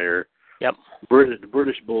being there. Yep. The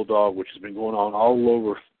British Bulldog, which has been going on all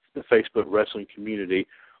over the Facebook wrestling community.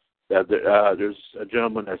 There's a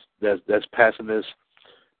gentleman that's passing this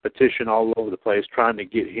petition all over the place, trying to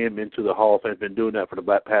get him into the Hall of Fame. Been doing that for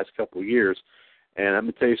the past couple of years. And I'm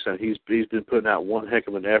gonna tell you something. He's been putting out one heck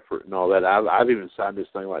of an effort and all that. I've even signed this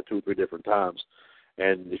thing like 2 or 3 different times.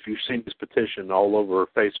 And if you've seen this petition all over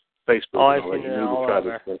Facebook, I've seen it all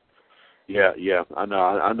over. Yeah, I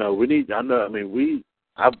know. I've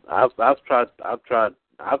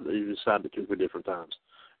even signed it 2 or 3 different times.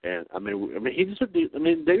 And he deserved.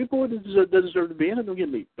 Davey Boy does deserve to be in it. Don't get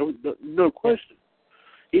me. No question.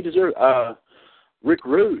 He deserves. Rick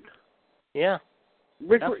Rude. Yeah.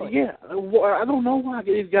 Rick. Yeah. I don't know why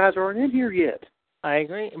these guys aren't in here yet. I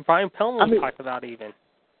agree. And Brian Pillman talked about even.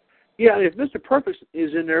 Yeah. If Mr. Perfect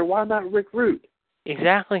is in there, why not Rick Rude?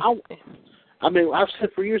 Exactly. I've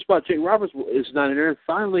said for years about Jake Roberts is not in there, and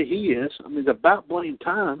finally he is. It's about blame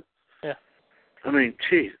time. Yeah.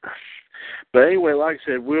 Geez. But anyway, like I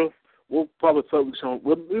said, we'll probably focus on.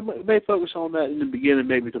 We may focus on that in the beginning,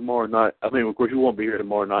 maybe tomorrow night. Of course, you won't be here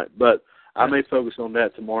tomorrow night, but I may focus on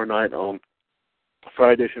that tomorrow night on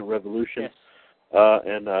Friday edition of Revolution. Yes.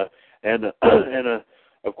 And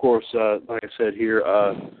of course, like I said here,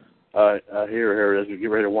 here as we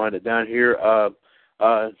get ready to wind it down here.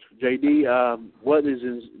 JD, what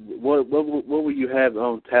will you have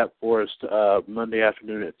on tap for us Monday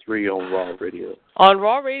afternoon at 3 on Raw Radio? On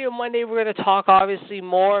Raw Radio Monday, we're going to talk, obviously,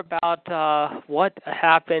 more about what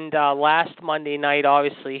happened last Monday night,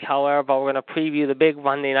 obviously. However, we're going to preview the big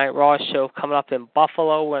Monday Night Raw show coming up in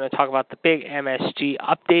Buffalo. We're going to talk about the big MSG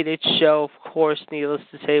updated show. Of course, needless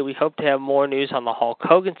to say, we hope to have more news on the Hulk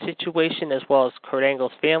Hogan situation as well as Kurt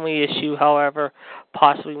Angle's family issue. However,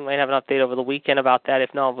 possibly we might have an update over the weekend about that.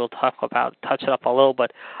 If not, we'll touch it up a little.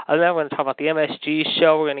 But other than that, we're going to talk about the MSG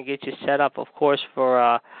show. We're going to get you set up, of course,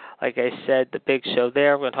 for like I said, the big show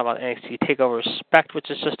there. We're going to talk about NXT TakeOver Respect,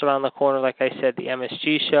 which is just around the corner. Like I said, the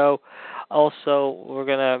MSG show. Also, we're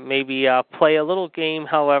going to maybe play a little game.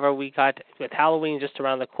 However, we got with Halloween just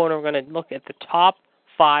around the corner. We're going to look at the top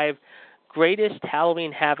 5 greatest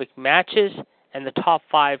Halloween Havoc matches and the top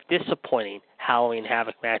 5 disappointing Halloween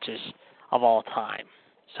Havoc matches of all time.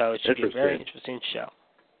 So it should be a very interesting show.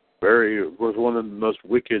 Was one of the most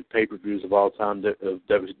wicked pay-per-views of all time of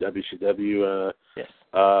WCW. Yes.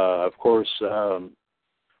 Of course,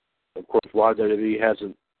 why WWE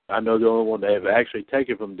hasn't. I know the only one they have actually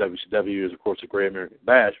taken from WCW is, of course, the Great American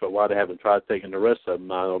Bash. But why they haven't tried taking the rest of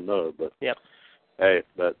them, I don't know. But yep. Hey,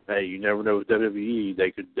 you never know with WWE.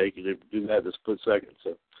 They could do that in a split second.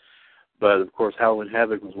 So, but of course, Halloween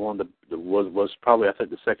Havoc was one that was probably, I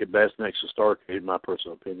think, the second best next to Starrcade, in my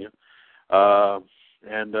personal opinion.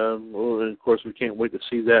 And of course, we can't wait to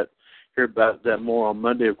hear about that more on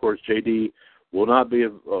Monday. Of course, JD will not be,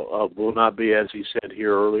 as he said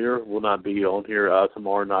here earlier, will not be on here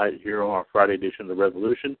tomorrow night here on our Friday edition of the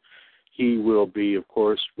Revolution. He will be, of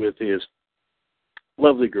course, with his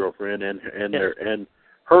lovely girlfriend and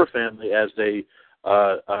her family as they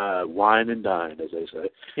wine and dine, as they say.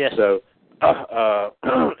 Yes. So,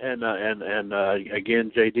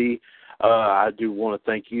 again, JD. I do want to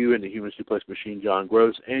thank you and the Human Suplex Machine, John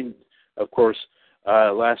Gross, and, of course,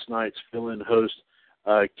 last night's fill-in host,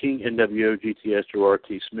 King NWO GTS Gerard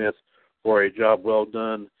T. Smith, for a job well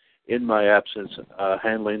done in my absence,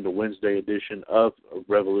 handling the Wednesday edition of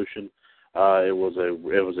Revolution. It was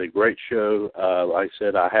a great show. Like I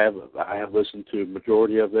said, I have listened to the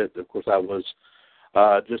majority of it. Of course, I was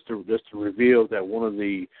just to reveal that one of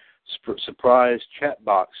the surprise chat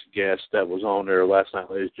box guest that was on there last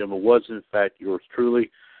night, ladies and gentlemen, was in fact yours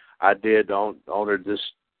truly. I did honor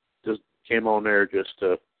just came on there just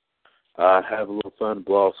to have a little fun,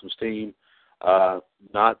 blow off some steam,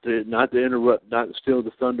 not to interrupt, not to steal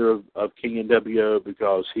the thunder of King NWO,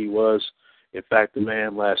 because he was in fact the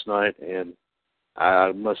man last night, and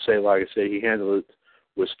I must say, like I said, he handled it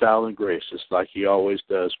with style and grace, just like he always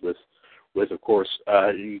does with of course,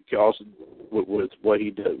 you can also with what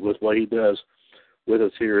he does with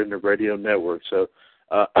us here in the radio network. So,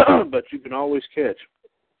 but you can always catch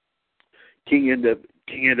King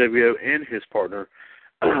NWO and his partner,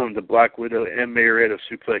 the Black Widow and Mayorette of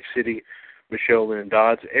Suplex City, Michelle Lynn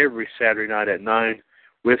Dodds, every Saturday night at 9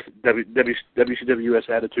 with WCWS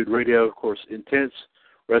Attitude Radio. Of course, intense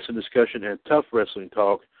wrestling discussion and tough wrestling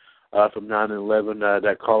talk from 9 and 11.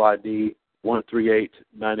 That call ID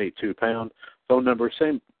 138-982-pound. Phone number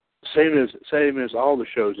same as all the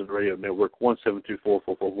shows in the radio network,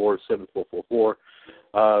 1-724-444-7444.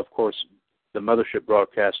 Of course, the mothership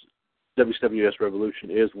broadcast WCWS Revolution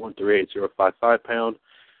is 138-055-pound.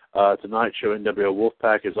 Tonight's show, NWO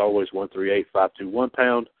Wolfpac, is always 138-521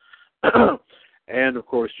 pound. And, of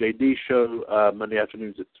course, JD's show, Monday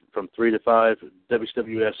afternoons from 3 to 5.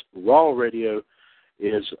 WWS Raw Radio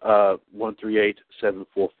is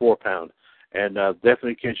 138-744 pound. And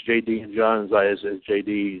definitely catch JD and John, as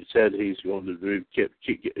JD said, he's going to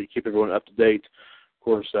keep everyone up to date. Of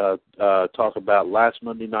course, talk about last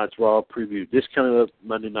Monday night's Raw, preview this coming up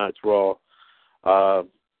Monday night's Raw,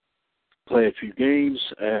 play a few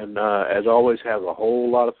games, and as always, have a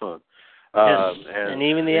whole lot of fun. Yes, and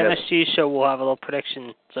even the MSG show, we'll have a little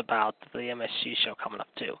predictions about the MSG show coming up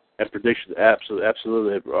too. And predictions,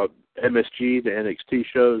 absolutely. MSG, the NXT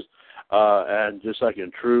shows, and just like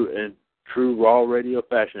in true Raw radio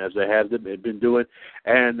fashion, as they have been doing,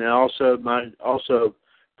 and also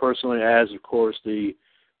personally, as of course the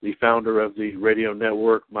founder of the radio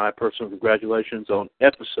network, my personal congratulations on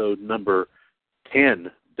episode number 10,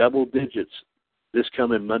 double digits, this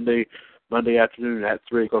coming Monday afternoon at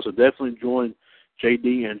 3 o'clock. So definitely join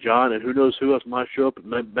JD and John, and who knows who else might show up.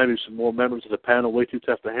 Maybe some more members of the panel, way too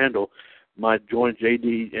tough to handle, might join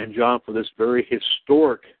JD and John for this very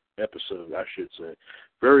historic episode, I should say.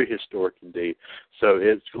 Very historic indeed. So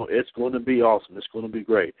it's going to be awesome. It's going to be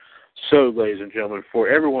great. So, ladies and gentlemen, for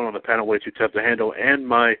everyone on the panel, way too tough to handle, and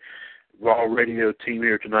my Raw Radio team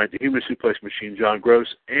here tonight, the Human Suplex Machine, John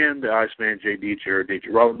Gross, and the Iceman, JD, Jared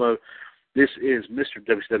DiGirolamo, this is Mr.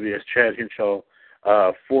 WWS Chad Henshaw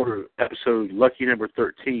for episode lucky number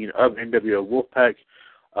 13 of NWO Wolfpac.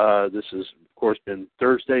 This has, of course, been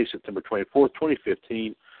Thursday, September 24th,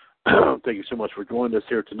 2015. Thank you so much for joining us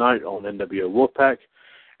here tonight on NWO Wolfpac.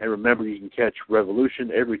 And remember, you can catch Revolution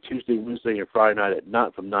every Tuesday, Wednesday, and Friday night at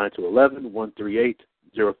night from 9 to 11,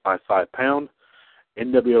 138-055 pound.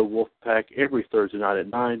 NWO Wolfpac every Thursday night at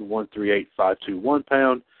 9, 138-521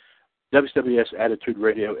 pound. WWS Attitude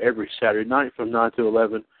Radio every Saturday night from 9 to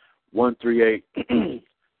 11,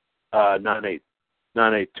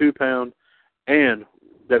 138-982 pound. And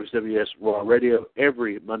WWS Raw Radio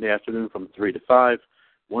every Monday afternoon from 3 to 5,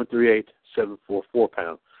 138-744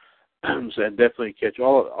 pound. And definitely catch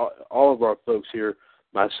all of our folks here,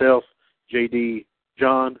 myself, JD,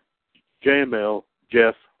 John, JML,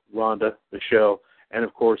 Jeff, Rhonda, Michelle, and,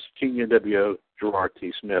 of course, King NWO, Gerard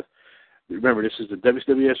T. Smith. Remember, this is the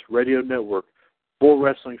WWS Radio Network for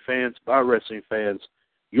wrestling fans, by wrestling fans,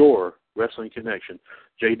 your wrestling connection.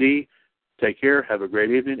 JD, take care, have a great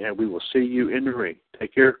evening, and we will see you in the ring.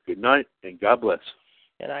 Take care, good night, and God bless.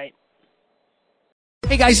 Good night.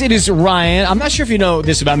 Hey guys, it is Ryan. I'm not sure if you know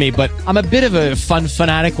this about me, but I'm a bit of a fun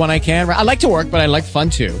fanatic when I can. I like to work, but I like fun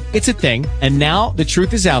too. It's a thing. And now the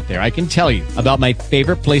truth is out there. I can tell you about my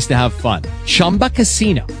favorite place to have fun. Chumba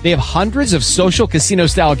Casino. They have hundreds of social casino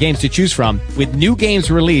style games to choose from with new games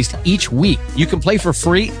released each week. You can play for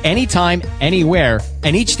free anytime, anywhere.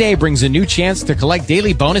 And each day brings a new chance to collect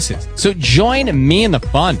daily bonuses. So join me in the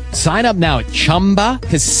fun. Sign up now at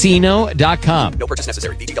ChumbaCasino.com. No purchase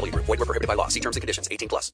necessary. VGW Group. Void where prohibited by law. See terms and conditions. 18+.